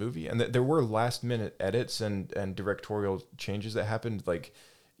it into the movie, and there were last minute edits and directorial changes that happened, like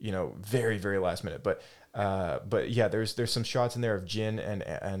very very last minute, but yeah, there's some shots in there of Jyn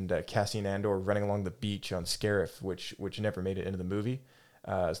and Cassian Andor running along the beach on Scarif, which never made it into the movie.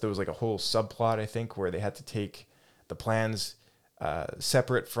 So there was like a whole subplot, I think, where they had to take the plans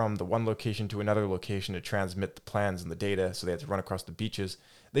separate from the one location to another location to transmit the plans and the data. So they had to run across the beaches.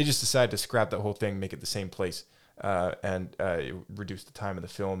 They just decided to scrap that whole thing, make it the same place, and it reduced the time of the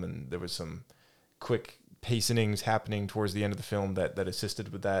film. And there was some quick pacings happening towards the end of the film that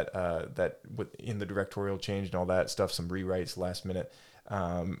assisted with that in the directorial change and all that stuff, some rewrites last minute.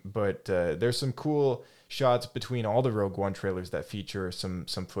 But there's some cool shots between all the Rogue One trailers that feature some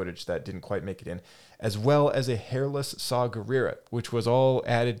footage that didn't quite make it in, as well as a hairless Saw Gerrera, which was all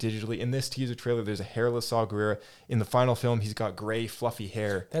added digitally. In this teaser trailer, there's a hairless Saw Gerrera. In the final film, he's got gray, fluffy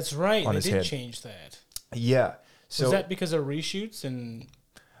hair. That's right. On they his did head. Change that. Yeah. So was that because of reshoots and?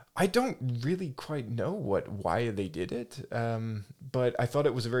 I don't really quite know why they did it, but I thought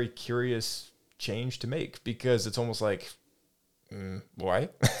it was a very curious change to make, because it's almost like, why?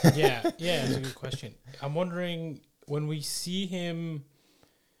 yeah, it's a good question. I'm wondering, when we see him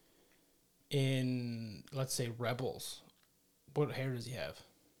in, let's say, Rebels, what hair does he have?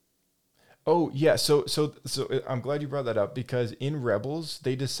 Oh yeah, so I'm glad you brought that up, because in Rebels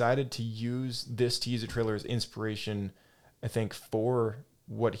they decided to use this teaser trailer as inspiration, I think, for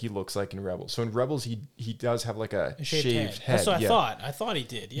what he looks like in Rebels. So in Rebels, he does have like a shaved head. That's what I thought. I thought he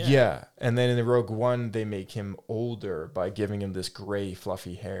did. Yeah. Yeah, and then in the Rogue One, they make him older by giving him this gray,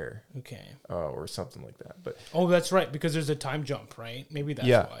 fluffy hair. Okay. Or something like that. But that's right, because there's a time jump, right? Maybe that's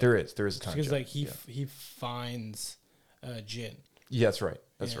why. There is a time jump. Because he finds Jyn. Yeah, that's right.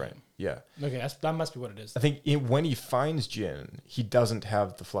 That's right. Yeah. Okay, that must be what it is. I think when he finds Jin, he doesn't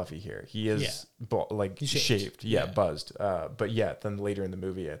have the fluffy hair. He is he's shaved. Yeah, buzzed. But yeah, then later in the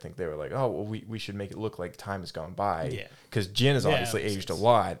movie, I think they were like, oh, well, we should make it look like time has gone by. Yeah. Because Jin has obviously aged a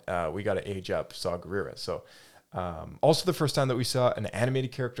lot. We got to age up Saw Gerrera. So also the first time that we saw an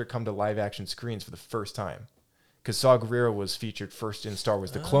animated character come to live action screens for the first time. Because Saw Gerrera was featured first in Star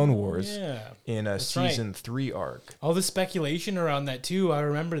Wars The Clone Wars in a season 3 arc. All the speculation around that too. I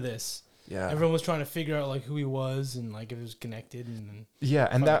remember this. Yeah. Everyone was trying to figure out like who he was and like if it was connected. And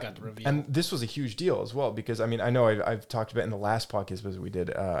and got the reveal. And this was a huge deal as well because I mean I know I've talked about in the last podcast as we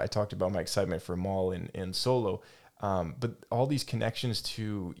did. I talked about my excitement for Maul in Solo, but all these connections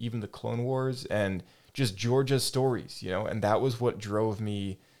to even the Clone Wars and just Georgia's stories, and that was what drove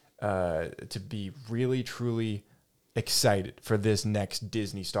me to be really truly excited for this next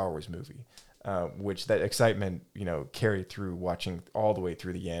Disney Star Wars movie, which that excitement, carried through watching all the way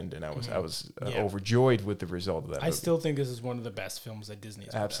through the end. And I was overjoyed with the result of that movie. Still think this is one of the best films that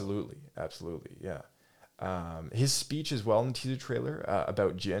Disney's Absolutely. Yeah. His speech as well in the teaser trailer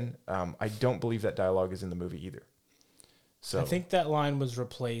about Jin. I don't believe that dialogue is in the movie either. So I think that line was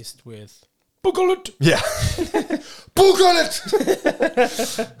replaced with Boogalot. Yeah. Boogalot!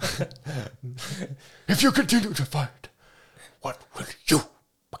 If you continue to fight, what will you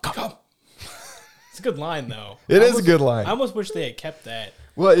become? It's a good line, though. It is a good line. I almost wish they had kept that.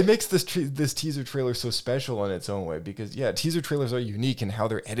 Well, it makes this teaser trailer so special in its own way because, teaser trailers are unique in how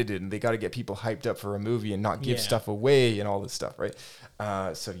they're edited and they got to get people hyped up for a movie and not give stuff away and all this stuff, right?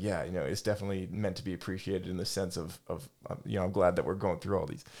 It's definitely meant to be appreciated in the sense of I'm glad that we're going through all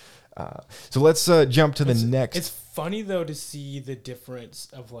these. So let's jump to the next. It's funny though to see the difference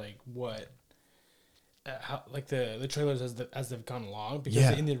of like what, how like the trailers as they've gone along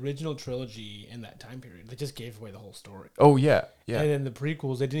because in the original trilogy in that time period they just gave away the whole story. Oh yeah. And then the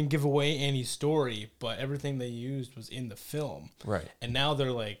prequels they didn't give away any story, but everything they used was in the film. Right. And now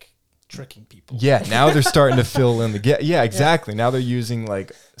they're like tricking people. Yeah, now they're starting to fill in the exactly. Now they're using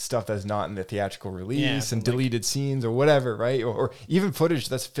like stuff that's not in the theatrical release and deleted scenes or whatever, right? Or even footage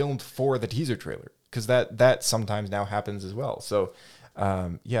that's filmed for the teaser trailer because that sometimes now happens as well. So,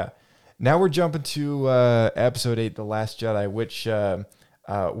 now we're jumping to episode 8, The Last Jedi, which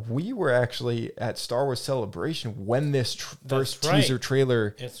we were actually at Star Wars Celebration when this first teaser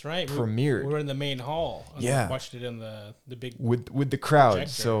trailer premiered. We were in the main hall. And we watched it in the big with the crowd.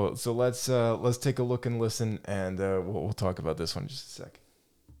 Projector. So let's take a look and listen, and we'll talk about this one in just a sec.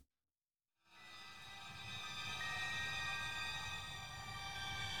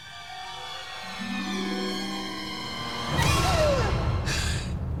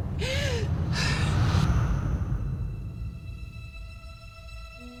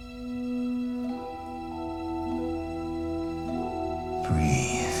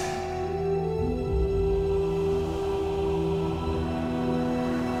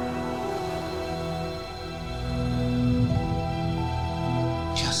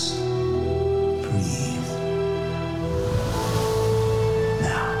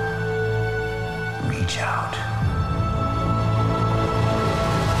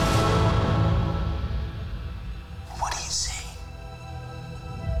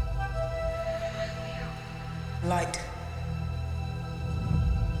 Light.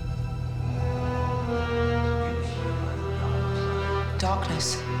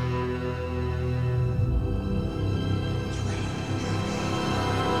 Darkness.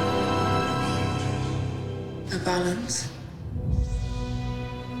 A balance.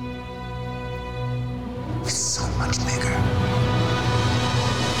 It's so much bigger.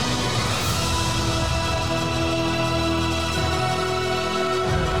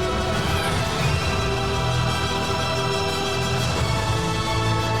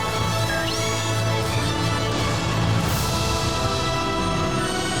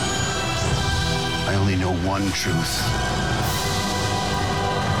 I only know one truth.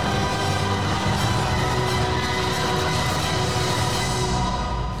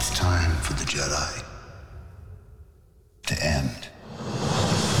 It's time for the Jedi to end.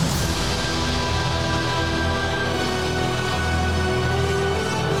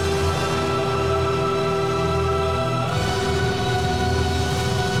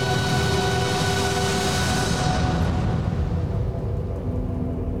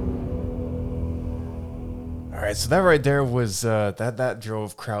 So that right there was that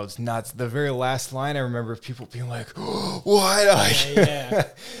drove crowds nuts. The very last line, I remember people being like, oh, "What?" Yeah.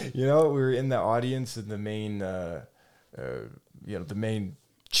 We were in the audience in the main, the main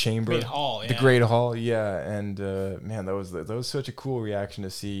chamber, Great hall, the Great Hall, and man, that was such a cool reaction to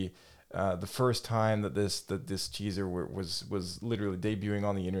see the first time that this teaser was literally debuting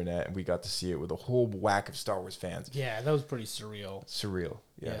on the internet, and we got to see it with a whole whack of Star Wars fans. Yeah, that was pretty surreal.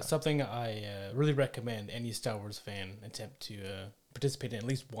 Yeah. Something I really recommend any Star Wars fan attempt to participate in at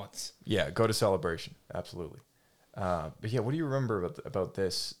least once. Yeah, go to Celebration, absolutely. But yeah, what do you remember about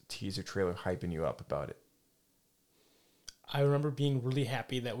this teaser trailer hyping you up about it? I remember being really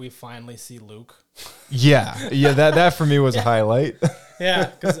happy that we finally see Luke. Yeah, that for me was a highlight. Yeah,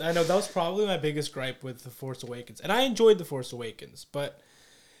 because I know that was probably my biggest gripe with The Force Awakens. And I enjoyed The Force Awakens, but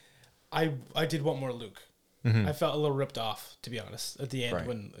I did want more Luke. Mm-hmm. I felt a little ripped off, to be honest, at the end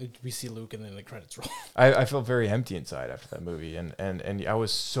when we see Luke and then the credits roll. I felt very empty inside after that movie, and I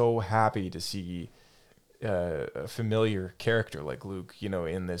was so happy to see a familiar character like Luke,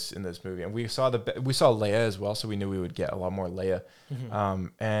 in this movie. And we saw Leia as well, so we knew we would get a lot more Leia. Mm-hmm.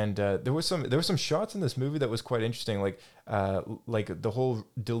 And there were some shots in this movie that was quite interesting, like the whole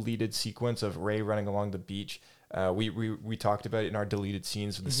deleted sequence of Rey running along the beach. We talked about it in our deleted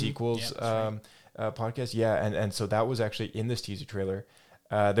scenes of the sequels podcast. Yeah, and so that was actually in this teaser trailer.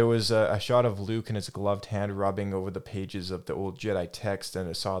 There was a shot of Luke and his gloved hand rubbing over the pages of the old Jedi text, and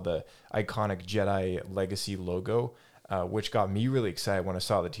I saw the iconic Jedi Legacy logo, which got me really excited when I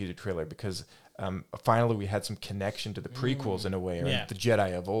saw the teaser trailer, because finally we had some connection to the prequels in a way, or the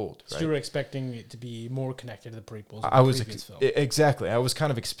Jedi of old. So right? you were expecting it to be more connected to the prequels. Exactly. I was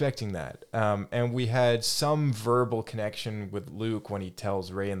kind of expecting that, and we had some verbal connection with Luke when he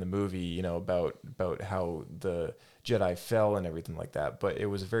tells Rey in the movie, about how the Jedi fell and everything like that. But it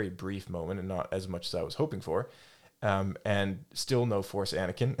was a very brief moment and not as much as I was hoping for. And still no Force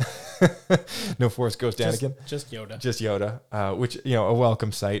Anakin, no Force Ghost Anakin, just Yoda, which, a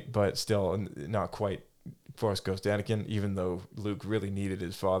welcome sight, but still not quite Force Ghost Anakin, even though Luke really needed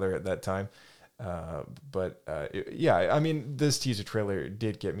his father at that time. I mean, this teaser trailer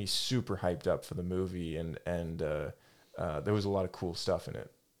did get me super hyped up for the movie, and there was a lot of cool stuff in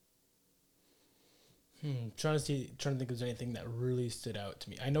it. Trying to think if there's anything that really stood out to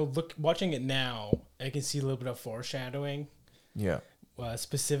me. I know, watching it now, I can see a little bit of foreshadowing. Yeah.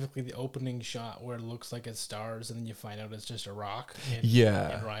 Specifically the opening shot where it looks like it's stars, and then you find out it's just a rock. And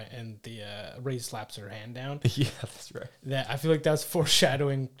the Rey slaps her hand down. Yeah, that's right. That I feel like that's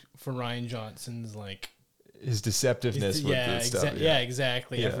foreshadowing for Rian Johnson's his deceptiveness with this stuff. Yeah,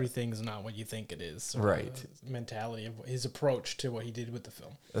 exactly. Yeah. Everything's not what you think it is. Right. Mentality of his approach to what he did with the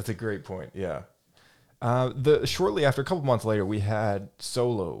film. That's a great point. Yeah. Shortly after, a couple months later, we had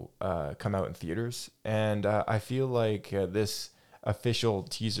Solo come out in theaters, and I feel like this official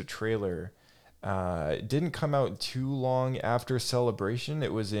teaser trailer didn't come out too long after Celebration.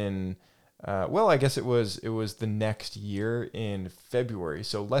 It was in, I guess it was the next year in February,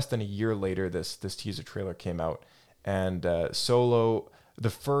 so less than a year later, this teaser trailer came out, and Solo, the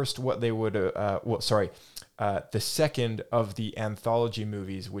first the second of the anthology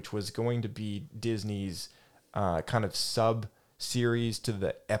movies, which was going to be Disney's kind of sub-series to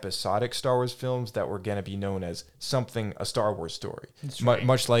the episodic Star Wars films that were going to be known as Something, a Star Wars Story. Right.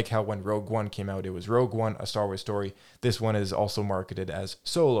 Much like how when Rogue One came out, it was Rogue One, a Star Wars Story. This one is also marketed as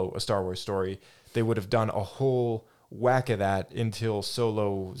Solo, a Star Wars Story. They would have done a whole whack of that until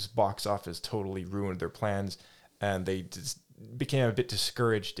Solo's box office totally ruined their plans, and they just became a bit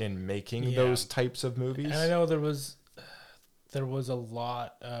discouraged in making those types of movies. And I know there was a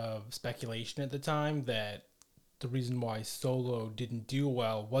lot of speculation at the time that the reason why Solo didn't do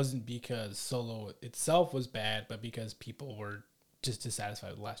well wasn't because Solo itself was bad, but because people were just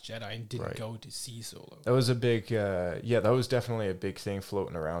dissatisfied with Last Jedi and didn't go to see Solo. That was a big, that was definitely a big thing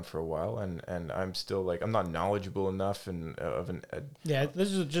floating around for a while, and I'm still I'm not knowledgeable enough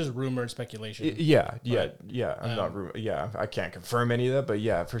this is just rumor and speculation. I can't confirm any of that, but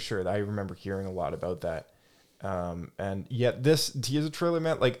yeah, for sure, I remember hearing a lot about that. And yet this teaser trailer,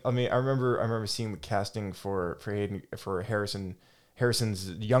 man, I remember seeing the casting for Harrison's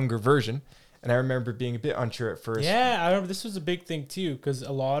younger version. And I remember being a bit unsure at first. Yeah, I remember this was a big thing too, because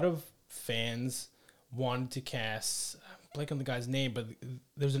a lot of fans wanted to cast, I'm blanking on the guy's name, but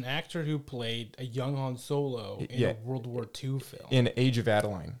there's an actor who played a young Han Solo in a World War II film. In Age of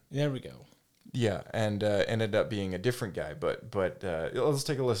Adeline. There we go. Yeah, and ended up being a different guy. But let's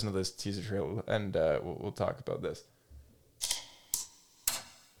take a listen to this teaser trailer, and we'll talk about this.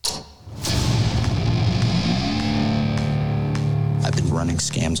 I've been running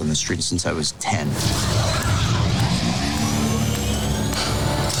scams on the street since I was 10.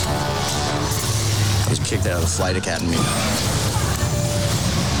 I was kicked out of the flight academy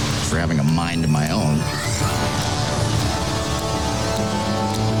for having a mind of my own.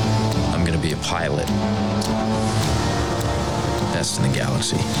 I'm gonna be a pilot. Best in the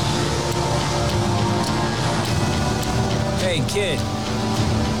galaxy. Hey, kid.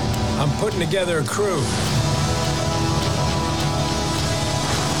 I'm putting together a crew.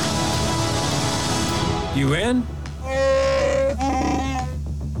 You in?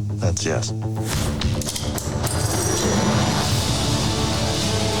 That's yes.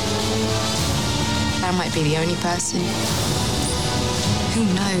 I might be the only person. Who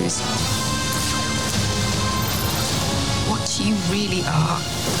knows what you really are?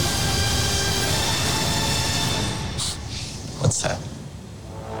 What's that?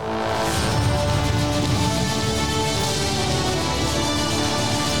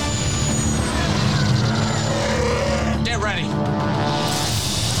 Get ready.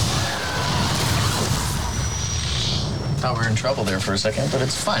 Thought we were in trouble there for a second, but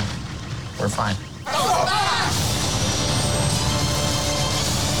it's fine. We're fine.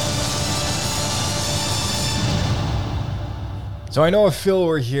 So I know if Phil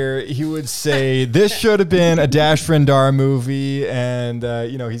were here, he would say this should have been a Dash Rendar movie, and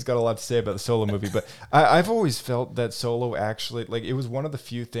he's got a lot to say about the Solo movie. But I've always felt that Solo actually, like, it was one of the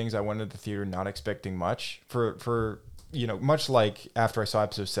few things I went into the theater not expecting much. For much like after I saw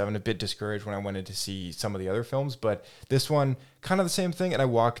Episode 7, a bit discouraged when I went in to see some of the other films. But this one, kind of the same thing, and I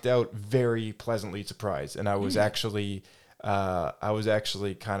walked out very pleasantly surprised, and I was actually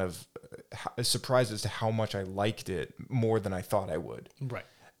kind of surprised as to how much I liked it more than I thought I would. Right.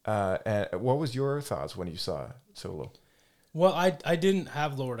 And what was your thoughts when you saw Solo? Well, I didn't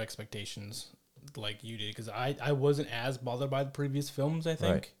have lowered expectations like you did because I wasn't as bothered by the previous films, I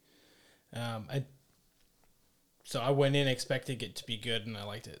think. Right. So I went in expecting it to be good, and I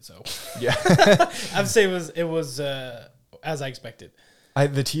liked it. So yeah, I'd say it was as I expected.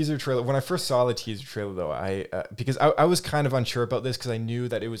 The teaser trailer, when I first saw the teaser trailer, though, because I was kind of unsure about this because I knew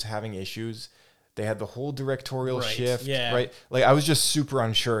that it was having issues. They had the whole directorial shift, right? Like, I was just super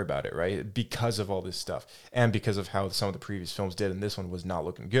unsure about it, right? Because of all this stuff and because of how some of the previous films did, and this one was not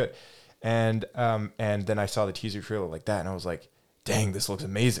looking good. And then I saw the teaser trailer like that, and I was like, dang, this looks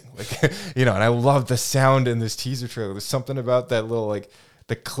amazing. Like, and I love the sound in this teaser trailer. There's something about that little, like,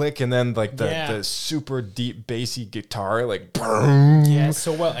 the click and then like the super deep bassy guitar, like boom. Yeah, it's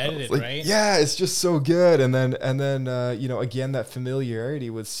so well edited, like, right? Yeah, it's just so good. And then again, that familiarity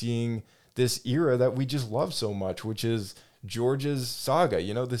with seeing this era that we just love so much, which is George's saga.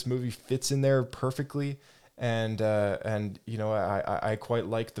 This movie fits in there perfectly. And I quite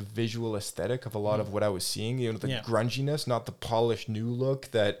like the visual aesthetic of a lot of what I was seeing. The grunginess, not the polished new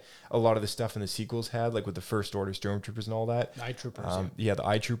look that a lot of the stuff in the sequels had, like with the First Order Stormtroopers and all that. The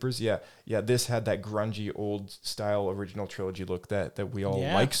I Troopers. Yeah. This had that grungy old style original trilogy look that we all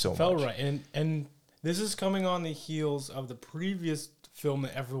like so much. Felt right, and this is coming on the heels of the previous film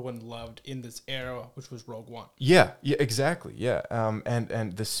that everyone loved in this era, which was Rogue One. Yeah, exactly. Yeah.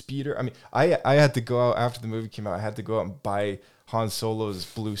 And the speeder. I mean, I had to go out after the movie came out. I had to go out and buy Han Solo's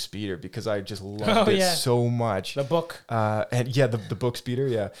blue speeder because I just loved it so much. The book. The book speeder.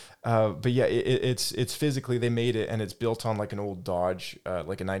 Yeah. But yeah, it's physically they made it, and it's built on like an old Dodge,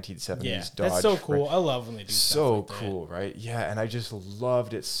 like a 1970s Dodge. That's so cool. Right? I love when they do so stuff like cool, that. Right? Yeah, and I just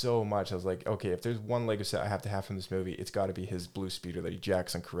loved it so much. I was like, okay, if there's one Lego set I have to have from this movie, it's got to be his blue speeder that he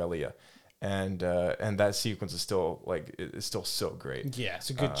jacks on Corellia. And that sequence is still so great. Yeah,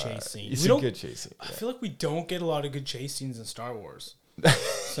 it's a good chase scene. It's a good chase scene. I feel like we don't get a lot of good chase scenes in Star Wars.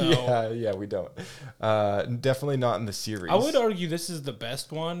 So yeah, we don't. Definitely not in the series. I would argue this is the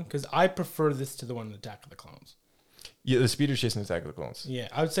best one because I prefer this to the one in Attack of the Clones. Yeah, the speeder chase in Attack of the Clones. Yeah,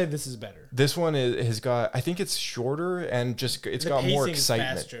 I would say this is better. This one has got, I think it's shorter and it's got more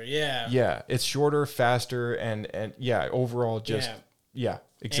excitement. Faster, yeah. Yeah, it's shorter, faster, and yeah, overall just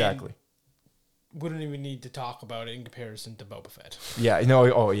exactly. And wouldn't even need to talk about it in comparison to Boba Fett. Yeah, no,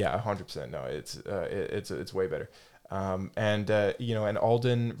 100%. No, it's way better. And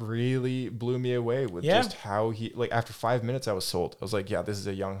Alden really blew me away with just how he, like, after 5 minutes I was sold. I was like, yeah, this is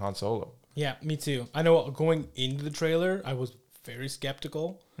a young Han Solo. Yeah, me too. I know going into the trailer, I was very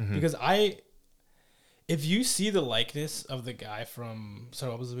skeptical because if you see the likeness of the guy from,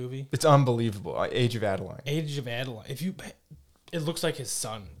 sorry, what was the movie? It's unbelievable. Age of Adeline. It looks like his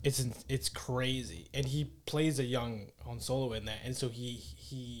son. It's crazy, and he plays a young Han Solo in that, and so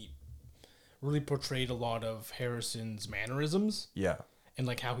he really portrayed a lot of Harrison's mannerisms. Yeah, and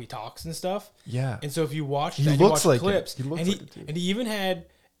like how he talks and stuff. Yeah, and so if you watch, he looks like clips, and he even had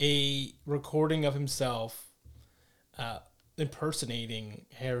a recording of himself impersonating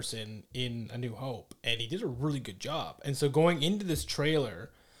Harrison in A New Hope, and he did a really good job. And so going into this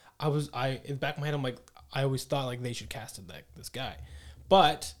trailer, in the back of my head, I'm like, I always thought like they should cast this guy,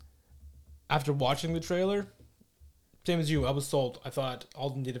 but after watching the trailer, Same as you. I was sold. I thought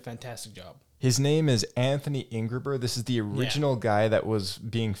Alden did a fantastic job. His name is Anthony Ingriber. This is the original guy that was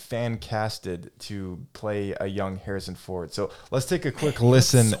being fan casted to play a young Harrison Ford. So let's take a quick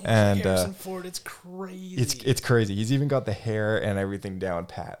listen. So and Harrison Ford, it's crazy. It's crazy. He's even got the hair and everything down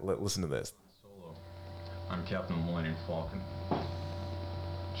pat. Listen to this. I'm Captain of the Millennium Falcon.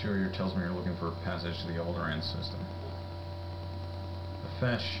 Courier tells me you're looking for a passage to the Alderaan system. A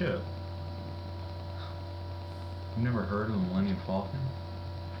fast ship? You've never heard of the Millennium Falcon?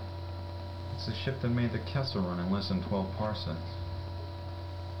 It's the ship that made the Kessel run in less than 12 parsecs.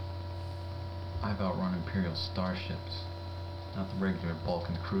 I've outrun Imperial starships. Not the regular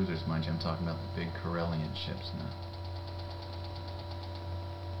Balkan cruisers, mind you. I'm talking about the big Corellian ships now.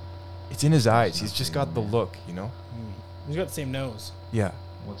 It's in his eyes. He's just got the look, you know? He's got the same nose. Yeah.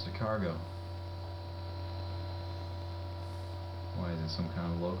 What's the cargo? Why, is it some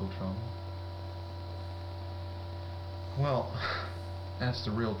kind of local trouble? Well, that's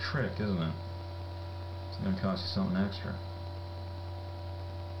the real trick, isn't it? It's gonna cost you something extra.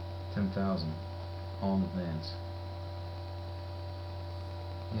 10,000, all in advance.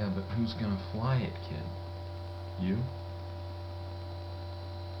 Yeah, but who's gonna fly it, kid? You?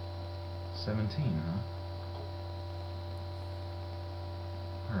 17, huh?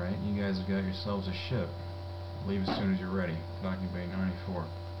 Alright, you guys have got yourselves a ship. Leave as soon as you're ready. Docking Bay 94.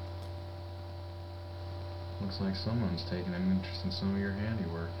 Looks like someone's taking an interest in some of your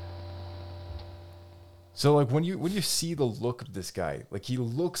handiwork. So like when you see the look of this guy, like he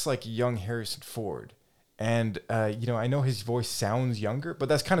looks like a young Harrison Ford. And you know, I know his voice sounds younger, but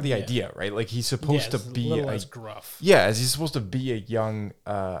that's kind of the idea, right? Like he's supposed to be a little less gruff. Yeah, he's supposed to be a young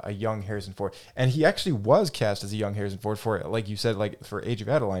Harrison Ford. And he actually was cast as a young Harrison Ford for, like you said, like for Age of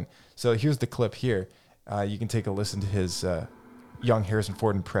Adeline. So here's the clip here. You can take a listen to his young Harrison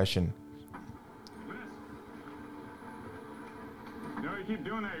Ford impression. You know, you keep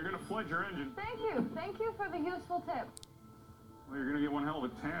doing that, you're gonna flood your engine. Thank you. Thank you for the useful tip. Well, you're gonna get one hell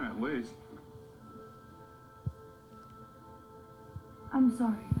of a tan at least. I'm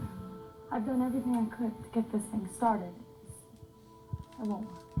sorry. I've done everything I could to get this thing started. It won't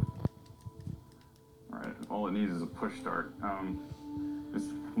work. Alright, all it needs is a push start.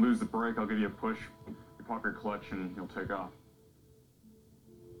 Just lose the brake, I'll give you a push. You pop your clutch and you'll take off.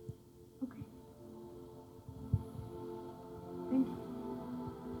 Okay. Thank you.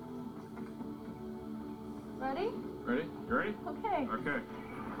 Ready? Ready? You ready? Okay. Okay.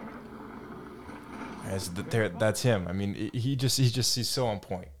 That's him. I mean, he's so on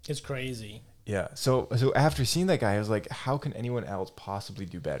point. It's crazy. Yeah. So after seeing that guy, I was like, how can anyone else possibly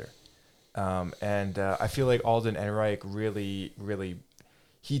do better? And I feel like Alden Ehrenreich really,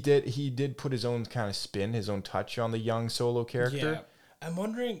 he did put his own kind of spin, his own touch on the young Solo character. Yeah. I'm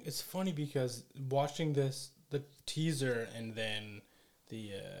wondering, it's funny because watching the teaser and then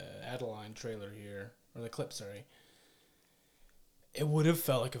the Adeline trailer here, or the clip, sorry, it would have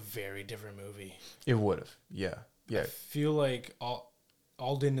felt like a very different movie. It would have, yeah. I feel like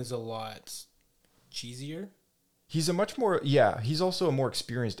Alden is a lot cheesier. He's he's also a more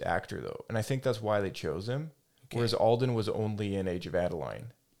experienced actor though, and I think that's why they chose him. Okay. Whereas Alden was only in Age of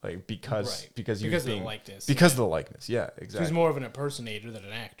Adeline, like because of the likeness. Yeah, exactly. So he's more of an impersonator than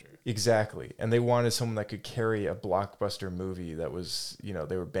an actor. Exactly, and they wanted someone that could carry a blockbuster movie that was, you know,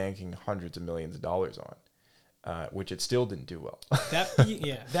 they were banking hundreds of millions of dollars on. Which it still didn't do well.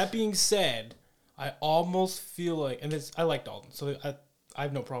 That being said, I almost feel like, and I liked Alden, so I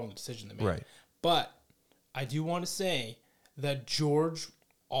have no problem with the decision they made. Right. But I do want to say that George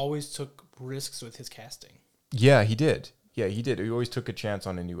always took risks with his casting. Yeah, he did. He always took a chance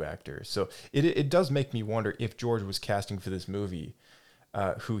on a new actor. So it does make me wonder if George was casting for this movie,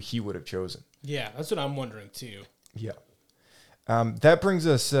 who he would have chosen. Yeah, that's what I'm wondering too. Yeah. That brings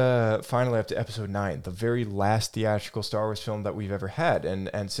us finally up to episode 9, the very last theatrical Star Wars film that we've ever had.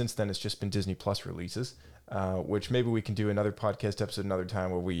 And since then, it's just been Disney Plus releases, which maybe we can do another podcast episode another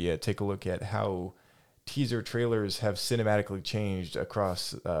time where we take a look at how teaser trailers have cinematically changed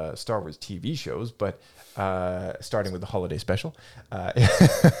across Star Wars TV shows, but starting with the holiday special.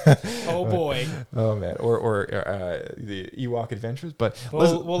 Oh boy. Oh man. Or the Ewok Adventures. But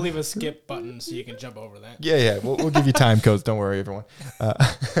we'll leave a skip button so you can jump over that. Yeah. We'll give you time codes. Don't worry, everyone. All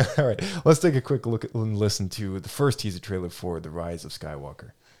right. Let's take a quick look at and listen to the first teaser trailer for The Rise of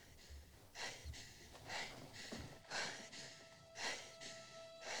Skywalker.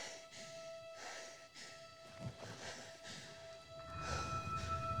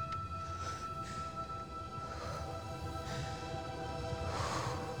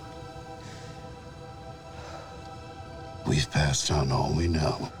 We've passed on all we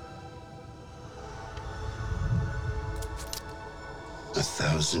know.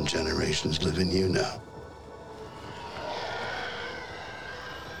 1,000 generations live in you now.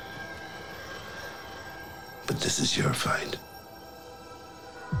 But this is your fight.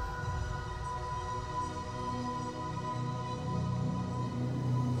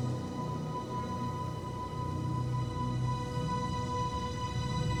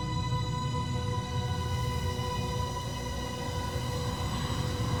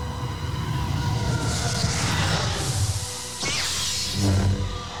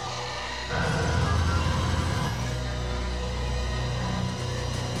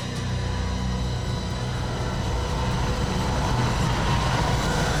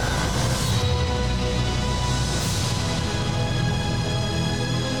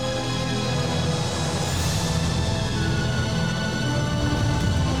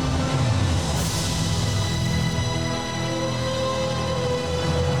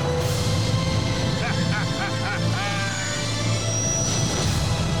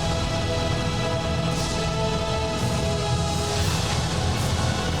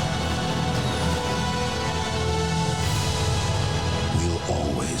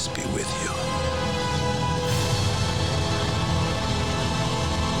 Always be with you.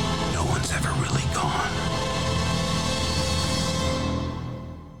 No one's ever really gone.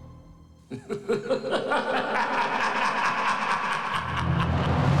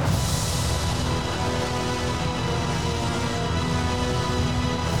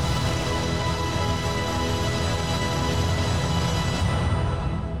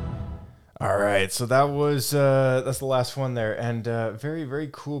 All right, so that was that's the last one there, and very, very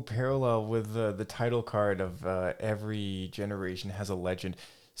cool parallel with the title card of every generation has a legend.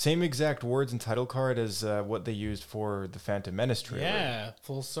 Same exact words and title card as what they used for the Phantom Menace trailer. Yeah,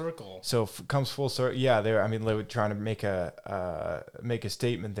 full circle. So comes full circle. Yeah, they're. I mean, they were trying to make a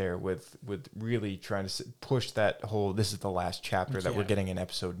statement there with really trying to push that whole. This is the last chapter that we're getting in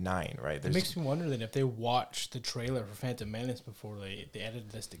episode 9, right? It makes me wonder then if they watched the trailer for Phantom Menace before they edited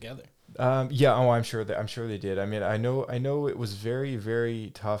this together. Yeah. Oh, I'm sure they did. I mean, I know it was very,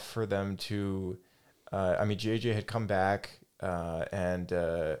 very tough for them to. I mean, JJ had come back. And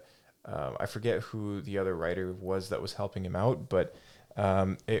I forget who the other writer was that was helping him out, but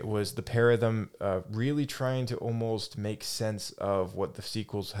it was the pair of them really trying to almost make sense of what the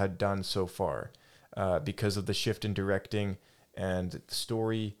sequels had done so far because of the shift in directing and the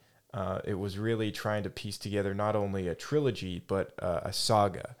story. It was really trying to piece together not only a trilogy, but a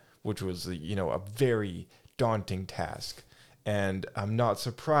saga, which was, a very daunting task. And I'm not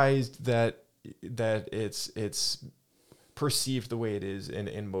surprised that it's perceived the way it is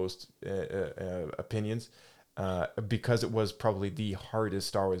in most opinions, because it was probably the hardest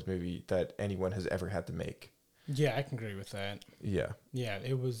Star Wars movie that anyone has ever had to make. Yeah, I can agree with that. Yeah. Yeah,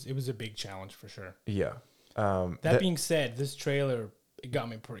 it was a big challenge for sure. Yeah. That being said, this trailer it got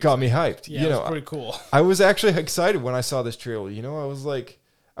me hyped. Yeah, it was pretty cool. I was actually excited when I saw this trailer. I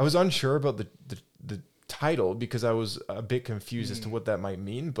was unsure about the title because I was a bit confused as to what that might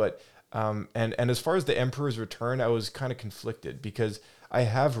mean, but. And as far as the Emperor's Return, I was kind of conflicted because I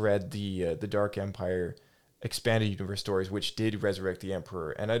have read the Dark Empire expanded universe stories, which did resurrect the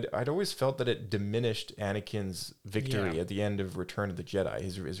Emperor, and I'd always felt that it diminished Anakin's victory at the end of Return of the Jedi,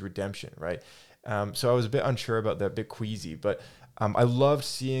 his redemption, right? So I was a bit unsure about that, a bit queasy, but I loved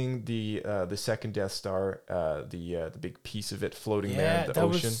seeing the second Death Star, the big piece of it floating there in the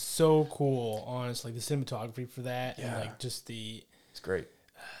ocean. Was so cool, honestly. The cinematography for that, and just it's great.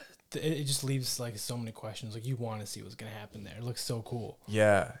 It just leaves so many questions. You want to see what's gonna happen there. It looks so cool.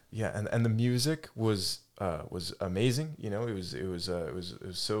 Yeah, and the music was amazing. It was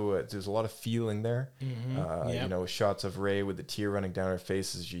so there's a lot of feeling there. Mm-hmm. Shots of Rey with the tear running down her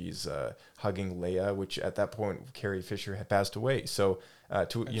face as she's hugging Leia, which at that point Carrie Fisher had passed away. So a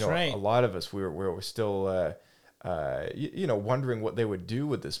lot of us we were still wondering what they would do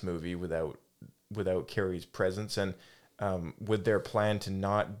with this movie without Carrie's presence and. With their plan to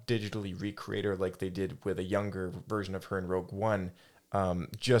not digitally recreate her like they did with a younger version of her in Rogue One,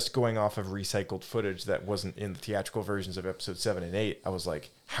 just going off of recycled footage that wasn't in the theatrical versions of episode 7 and 8, I was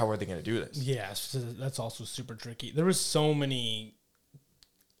like, how are they going to do this? Yeah, so that's also super tricky. There was so many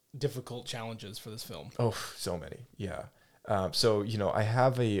difficult challenges for this film. Oh, so many. Yeah. So, I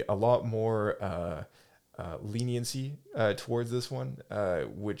have a lot more leniency towards this one,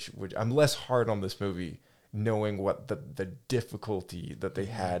 which I'm less hard on this movie knowing what the difficulty that they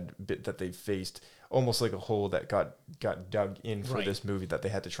had, that they faced, almost like a hole that got dug in for this movie that they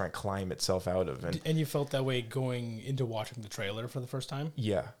had to try and climb itself out of. And you felt that way going into watching the trailer for the first time?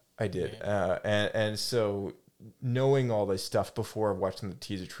 Yeah, I did. Yeah. And so knowing all this stuff before watching the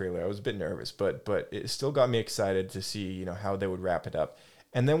teaser trailer, I was a bit nervous, but it still got me excited to see, how they would wrap it up.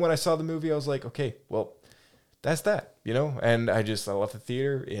 And then when I saw the movie, I was like, okay, well, that's that, you know? And I left the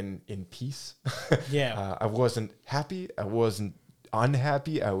theater in peace. Yeah. I wasn't happy. I wasn't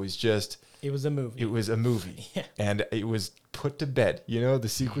unhappy. I was just... It was a movie. It was a movie. Yeah. And it was put to bed. You know, the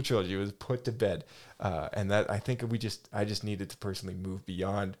sequel trilogy was put to bed. And that, I think I just needed to personally move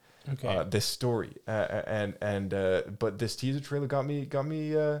beyond this story. But this teaser trailer got me,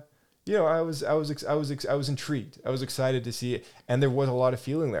 you know, I was intrigued. I was excited to see it. And there was a lot of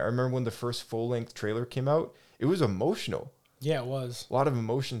feeling there. I remember when the first full-length trailer came out, it was emotional. Yeah, it was. A lot of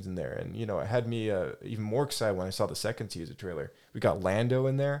emotions in there. And, you know, it had me even more excited when I saw the second teaser trailer. We got Lando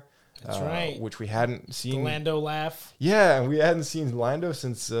in there. That's right. Which we hadn't seen. The Lando laugh. Yeah, and we hadn't seen Lando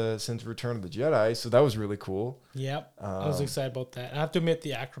since Return of the Jedi, so that was really cool. Yep, I was excited about that. I have to admit,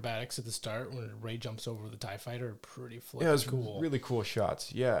 the acrobatics at the start when Rey jumps over the TIE fighter are pretty flippin' it was cool. Really cool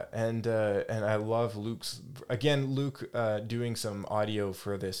shots. Yeah, and I love Luke doing some audio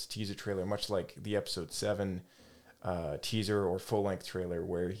for this teaser trailer, much like the Episode 7 teaser or full length trailer,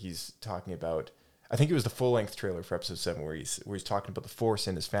 where he's talking about. I think it was the full-length trailer for Episode 7 where he's talking about the Force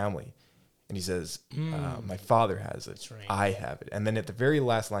and his family. And he says, my father has it. Right. I have it. And then at the very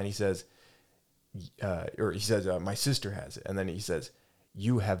last line, he says, my sister has it. And then he says,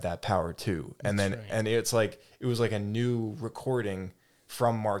 you have that power too. And then, and it's like, it was like a new recording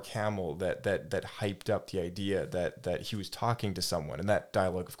from Mark Hamill that hyped up the idea that he was talking to someone. And that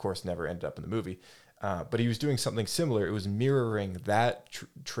dialogue, of course, never ended up in the movie. But he was doing something similar. It was mirroring that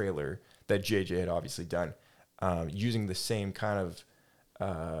trailer that JJ had obviously done, using the same kind of,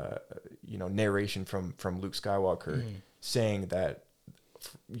 narration from Luke Skywalker, saying that,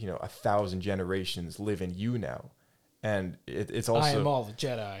 1,000 generations live in you now. And it's also... I am all the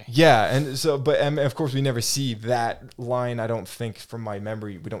Jedi. Yeah, and so, and of course we never see that line, I don't think, from my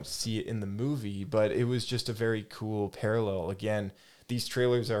memory. We don't see it in the movie, but it was just a very cool parallel. Again, these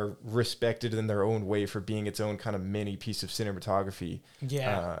trailers are respected in their own way for being its own kind of mini piece of cinematography.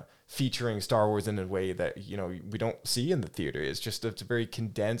 Yeah. Featuring Star Wars in a way that, we don't see in the theater. It's a very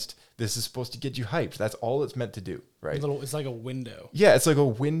condensed, this is supposed to get you hyped. That's all it's meant to do, right? It's like a window. Yeah, it's like a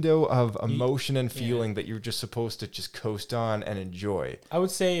window of emotion and feeling that you're just supposed to just coast on and enjoy. I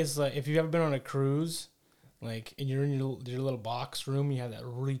would say is like, if you've ever been on a cruise, like, and you're in your little box room, you have that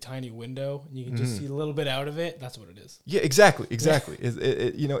really tiny window, and you can just see a little bit out of it. That's what it is. Yeah, exactly. It's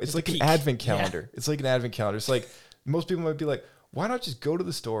like an advent calendar. Yeah. It's like an advent calendar. It's like, most people might be like, why not just go to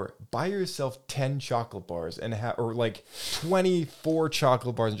the store, buy yourself 10 chocolate bars and or like 24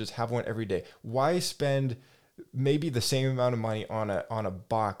 chocolate bars and just have one every day? Why spend maybe the same amount of money on a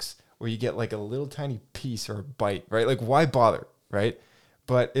box where you get like a little tiny piece or a bite, right? Like, why bother, right?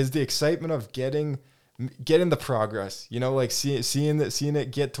 But is the excitement of getting the progress, like seeing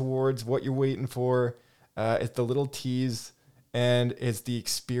it get towards what you're waiting for. It's the little tease, and it's the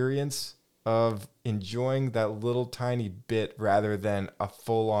experience of enjoying that little tiny bit rather than a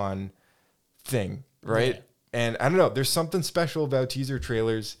full-on thing, right? Yeah. And I don't know, there's something special about teaser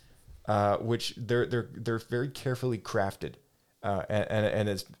trailers, which they're very carefully crafted, and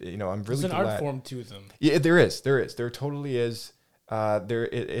it's I'm really there's an glad. art form to them. Yeah, there totally is.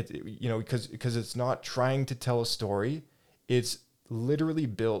 Because it's not trying to tell a story, it's literally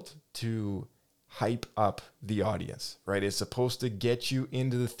built to hype up the audience, right? It's supposed to get you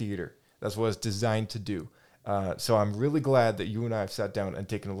into the theater. That's what it's designed to do. So I'm really glad that you and I have sat down and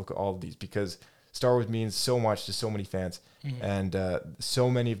taken a look at all of these, because Star Wars means so much to so many fans. Mm-hmm. And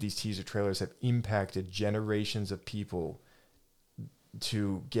so many of these teaser trailers have impacted generations of people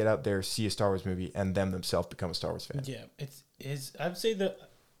to get out there, see a Star Wars movie, and themselves become a Star Wars fan. Yeah, I'd say the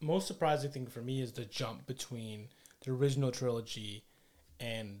most surprising thing for me is the jump between the original trilogy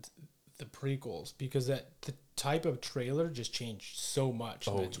and the prequels, because the type of trailer just changed so much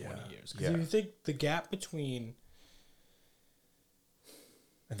in the 20 years. Because if you think the gap between...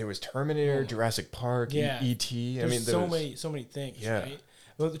 And there was Terminator, Jurassic Park, E.T. There's so many things, right?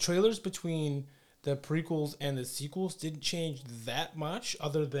 Well, the trailers between the prequels and the sequels didn't change that much,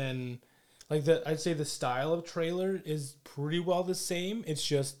 other than... I'd say the style of trailer is pretty well the same. It's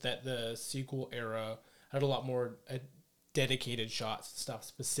just that the sequel era had a lot more dedicated shots and stuff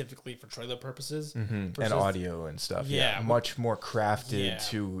specifically for trailer purposes. Mm-hmm. And audio and stuff. Yeah. Much more crafted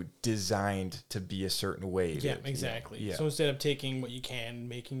to designed to be a certain way. Yeah, exactly. Yeah. So instead of taking what you can,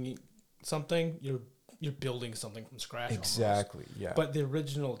 making something, you're building something from scratch. Exactly. Almost. Yeah. But the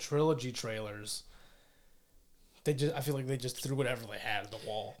original trilogy trailers, I feel like they just threw whatever they had at the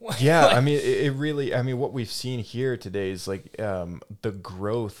wall. Yeah, I mean, it really. I mean, what we've seen here today is like the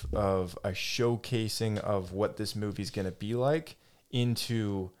growth of a showcasing of what this movie's going to be like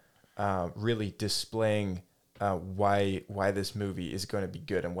into really displaying why this movie is going to be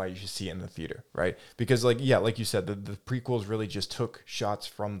good and why you should see it in the theater, right? Because like you said, the prequels really just took shots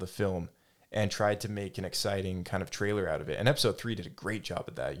from the film and tried to make an exciting kind of trailer out of it. And episode 3 did a great job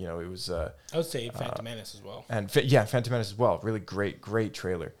at that. You know, it was I would say Phantom Menace as well. And Phantom Menace as well. Really great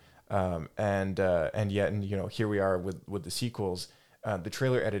trailer. And you know, here we are with the sequels. The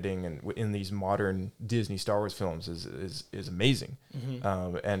trailer editing and in these modern Disney Star Wars films is amazing.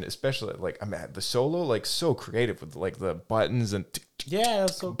 And especially like the Solo, like so creative with like the buttons and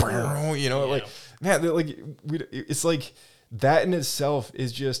that's so cool. You know, like man, like it's like that in itself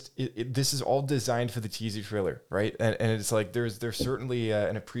is just this is all designed for the teaser trailer, right? And it's like there's certainly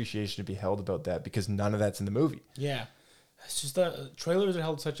an appreciation to be held about that because none of that's in the movie. Yeah, it's just that trailers are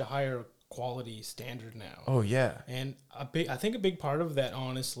held such a higher quality standard now. Oh yeah, and I think a big part of that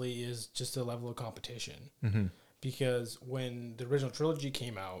honestly is just the level of competition. Because when the original trilogy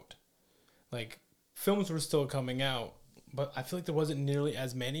came out, like films were still coming out. But I feel like there wasn't nearly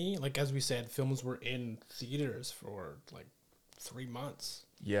as many. Like, as we said, films were in theaters for, like, 3 months.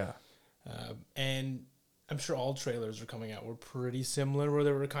 Yeah. And I'm sure all trailers were coming out were pretty similar, where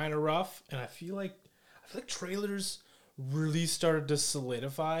they were kind of rough. And I feel like trailers really started to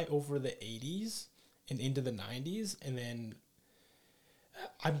solidify over the 80s and into the 90s. And then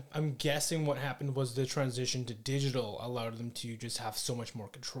I'm guessing what happened was the transition to digital allowed them to just have so much more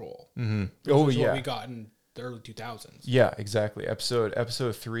control. Oh, what yeah. we got in the early 2000s. Yeah, exactly.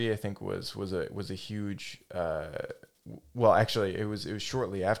 Episode 3, I think was a huge. Well, actually, it was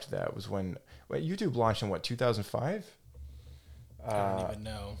shortly after that was when YouTube launched in 2005. I don't even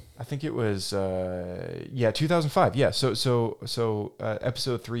know. I think it was 2005. Yeah. So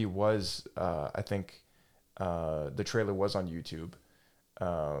episode 3 was I think the trailer was on YouTube.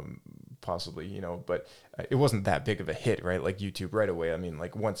 Possibly, you know, but it wasn't that big of a hit, right? Like YouTube right away. I mean,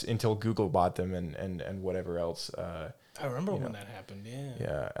 like until Google bought them and whatever else. I remember when that happened.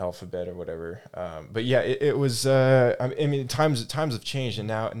 Yeah, Alphabet or whatever. But yeah, it was. I mean, times have changed, and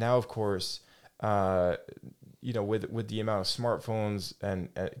now of course, you know, with the amount of smartphones and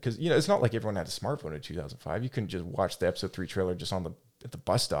because you know it's not like everyone had a smartphone in 2005. You couldn't just watch the episode 3 trailer just at the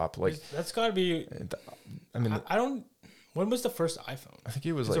bus stop. Like that's got to be. I mean, I don't. When was the first iPhone? I think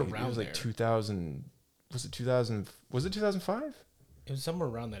it was like 2000. Was it 2000? Was it 2005? It was somewhere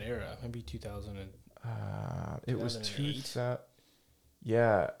around that era. Maybe 2000. It was 2000.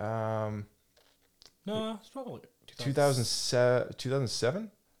 Yeah. No, it's probably 2007.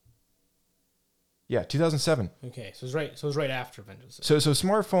 2007. Yeah, 2007. Okay, so it was right after Avengers. So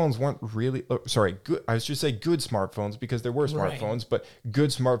smartphones weren't really good. I should say good smartphones because there were smartphones, but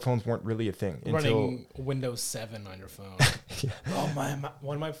good smartphones weren't really a thing running Windows 7 on your phone. Yeah. Oh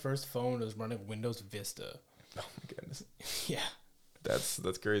one of my first phone was running Windows Vista. Oh my goodness. Yeah. That's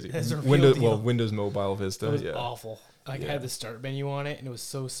crazy. That's Windows Mobile Vista. It was awful. Like I had the start menu on it, and it was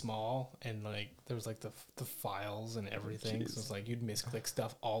so small, and like there was like the files and everything. So it's like you'd misclick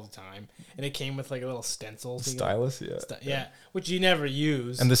stuff all the time, and it came with like a little stencil, stylus, which you never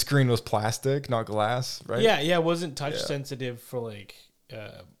use. And the screen was plastic, not glass, right? Yeah, it wasn't touch sensitive for like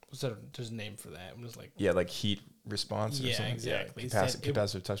there's a name for that. It was like like heat response. Or something. Exactly.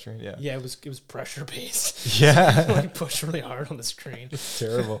 Capacitive touchscreen. Yeah. Yeah, it was pressure based. Yeah, like push really hard on the screen. It's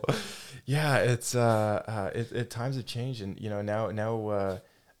terrible. Yeah, it's times have changed, and you know now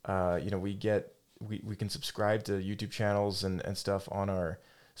you know we can subscribe to YouTube channels and stuff on our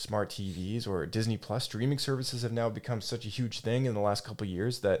smart TVs or Disney Plus. Streaming services have now become such a huge thing in the last couple of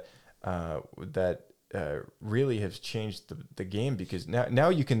years that really has changed the game because now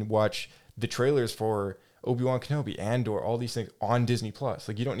you can watch the trailers for Obi-Wan Kenobi or all these things on Disney Plus.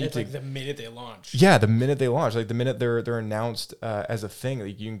 Like you don't need to like the minute they launch. Yeah, the minute they launch, like the minute they're announced as a thing,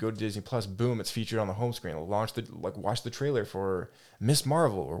 like you can go to Disney Plus, boom, it's featured on the home screen. It'll watch the trailer for Miss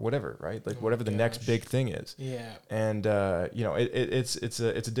Marvel or whatever, right? Like whatever the next big thing is. Yeah. And you know, it's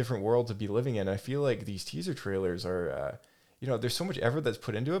a different world to be living in. I feel like these teaser trailers are you know, there's so much effort that's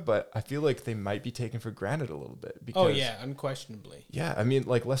put into it, but I feel like they might be taken for granted a little bit. Because, unquestionably. Yeah, I mean,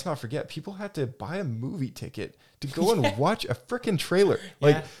 like, let's not forget, people had to buy a movie ticket to go and watch a freaking trailer.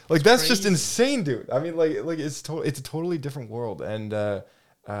 Like that's crazy. Just insane, dude. I mean, like it's a totally different world, and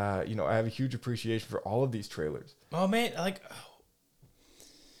you know, I have a huge appreciation for all of these trailers. Oh man,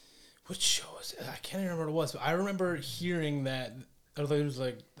 what show was it? I can't remember what it was, but I remember hearing that Or it was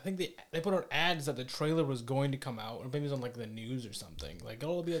like, I think they put out ads that the trailer was going to come out, or maybe it was on like the news or something. Like, oh,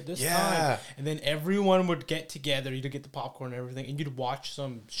 it'll be at this time, and then everyone would get together. You'd get the popcorn and everything, and you'd watch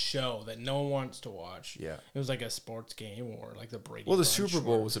some show that no one wants to watch. Yeah, it was like a sports game or like the Brady. Well, the Super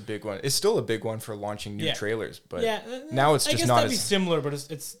Bowl was a big one. It's still a big one for launching new trailers, but now it's I just guess not that'd as be similar. But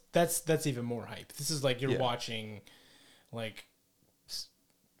that's even more hype. This is like you're watching, like,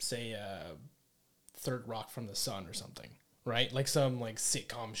 say, Third Rock from the Sun or something. Right? Like some like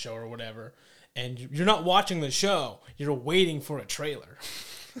sitcom show or whatever. And you're not watching the show. You're waiting for a trailer.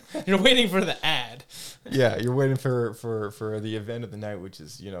 You're waiting for the ad. Yeah, you're waiting for the event of the night, which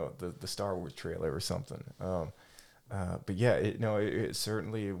is, the Star Wars trailer or something. But yeah, it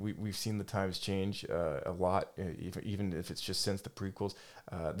certainly, we've seen the times change a lot, even if it's just since the prequels.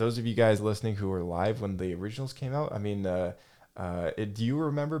 Those of you guys listening who were live when the originals came out, I mean, do you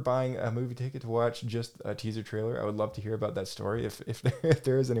remember buying a movie ticket to watch just a teaser trailer? I would love to hear about that story if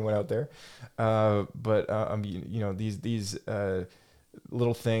there is anyone out there. But I mean, these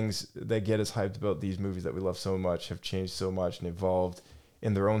little things that get us hyped about these movies that we love so much have changed so much and evolved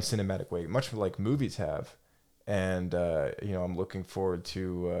in their own cinematic way, much like movies have. And I'm looking forward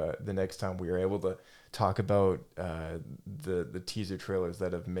to the next time we are able to talk about the teaser trailers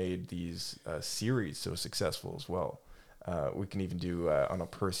that have made these series so successful as well. We can even do on a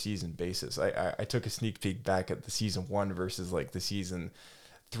per season basis. I took a sneak peek back at the season 1 versus like the season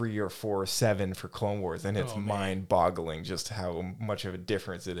 3 or 4 or 7 for Clone Wars, and it's mind boggling just how much of a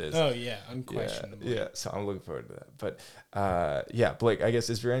difference it is. Oh yeah, unquestionably. Yeah, so I'm looking forward to that. But Blake, I guess,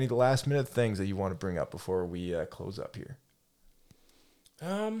 is there any last minute things that you want to bring up before we close up here?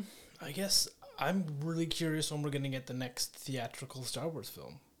 I guess I'm really curious when we're going to get the next theatrical Star Wars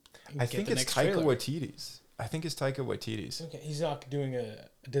film. I think it's Taika Waititi's. Okay, he's not doing a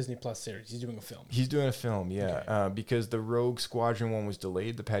Disney Plus series. He's doing a film. He's doing a film, yeah. Okay. Because the Rogue Squadron one was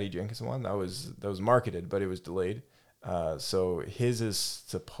delayed, the Patty Jenkins one that was marketed, but it was delayed. So his is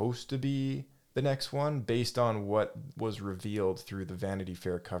supposed to be the next one based on what was revealed through the Vanity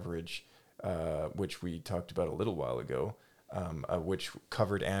Fair coverage, which we talked about a little while ago, which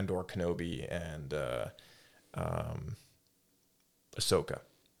covered Andor, Kenobi, and Ahsoka,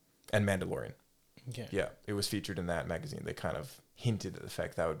 and Mandalorian. Okay. Yeah, it was featured in that magazine. They kind of hinted at the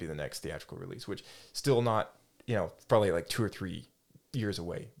fact that would be the next theatrical release, which still not, probably like 2 or 3 years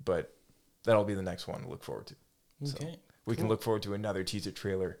away, but that'll be the next one to look forward to. Okay. So we can look forward to another teaser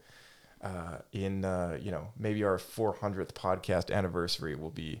trailer in, maybe our 400th podcast anniversary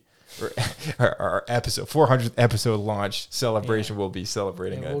will be, or our 400th episode launch celebration will be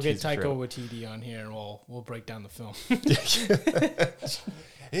celebrating. We'll get Taika Waititi on here and we'll break down the film.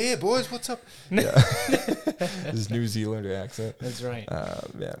 Hey boys, what's up? Yeah. This New Zealander accent. That's right.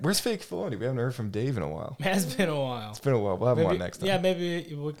 Yeah. Where's Fake Filoni? We haven't heard from Dave in a while. It's been a while. It's been a while. We'll have him on next time. Yeah,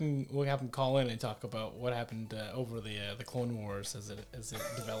 maybe we'll have him call in and talk about what happened over the Clone Wars as it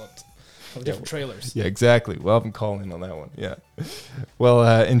developed. Of different trailers. Yeah, exactly. We'll have him call in on that one. Yeah. Well,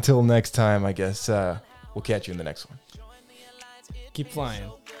 until next time, I guess we'll catch you in the next one. Keep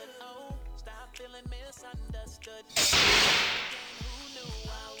flying.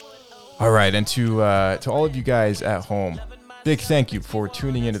 All right, and to all of you guys at home, big thank you for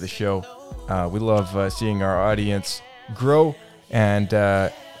tuning into the show. We love seeing our audience grow, and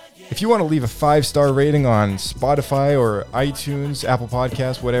if you want to leave a 5-star rating on Spotify or iTunes, Apple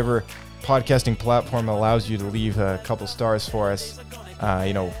Podcasts, whatever podcasting platform allows you to leave a couple stars for us,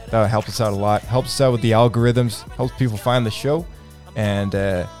 that'll help us out a lot. Helps us out with the algorithms, helps people find the show, and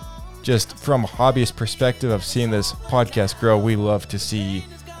just from a hobbyist perspective of seeing this podcast grow, we love to see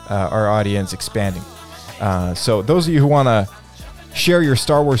our audience expanding. So those of you who want to share your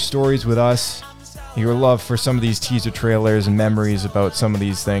Star Wars stories with us, your love for some of these teaser trailers and memories about some of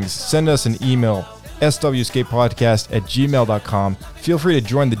these things, send us an email, swescapepodcast@gmail.com. Feel free to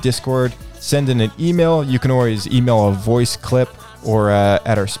join the Discord, send in an email. You can always email a voice clip or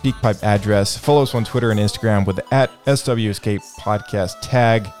at our SpeakPipe address. Follow us on Twitter and Instagram with the @SWEscapepodcast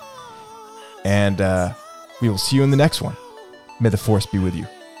tag. And we will see you in the next one. May the Force be with you.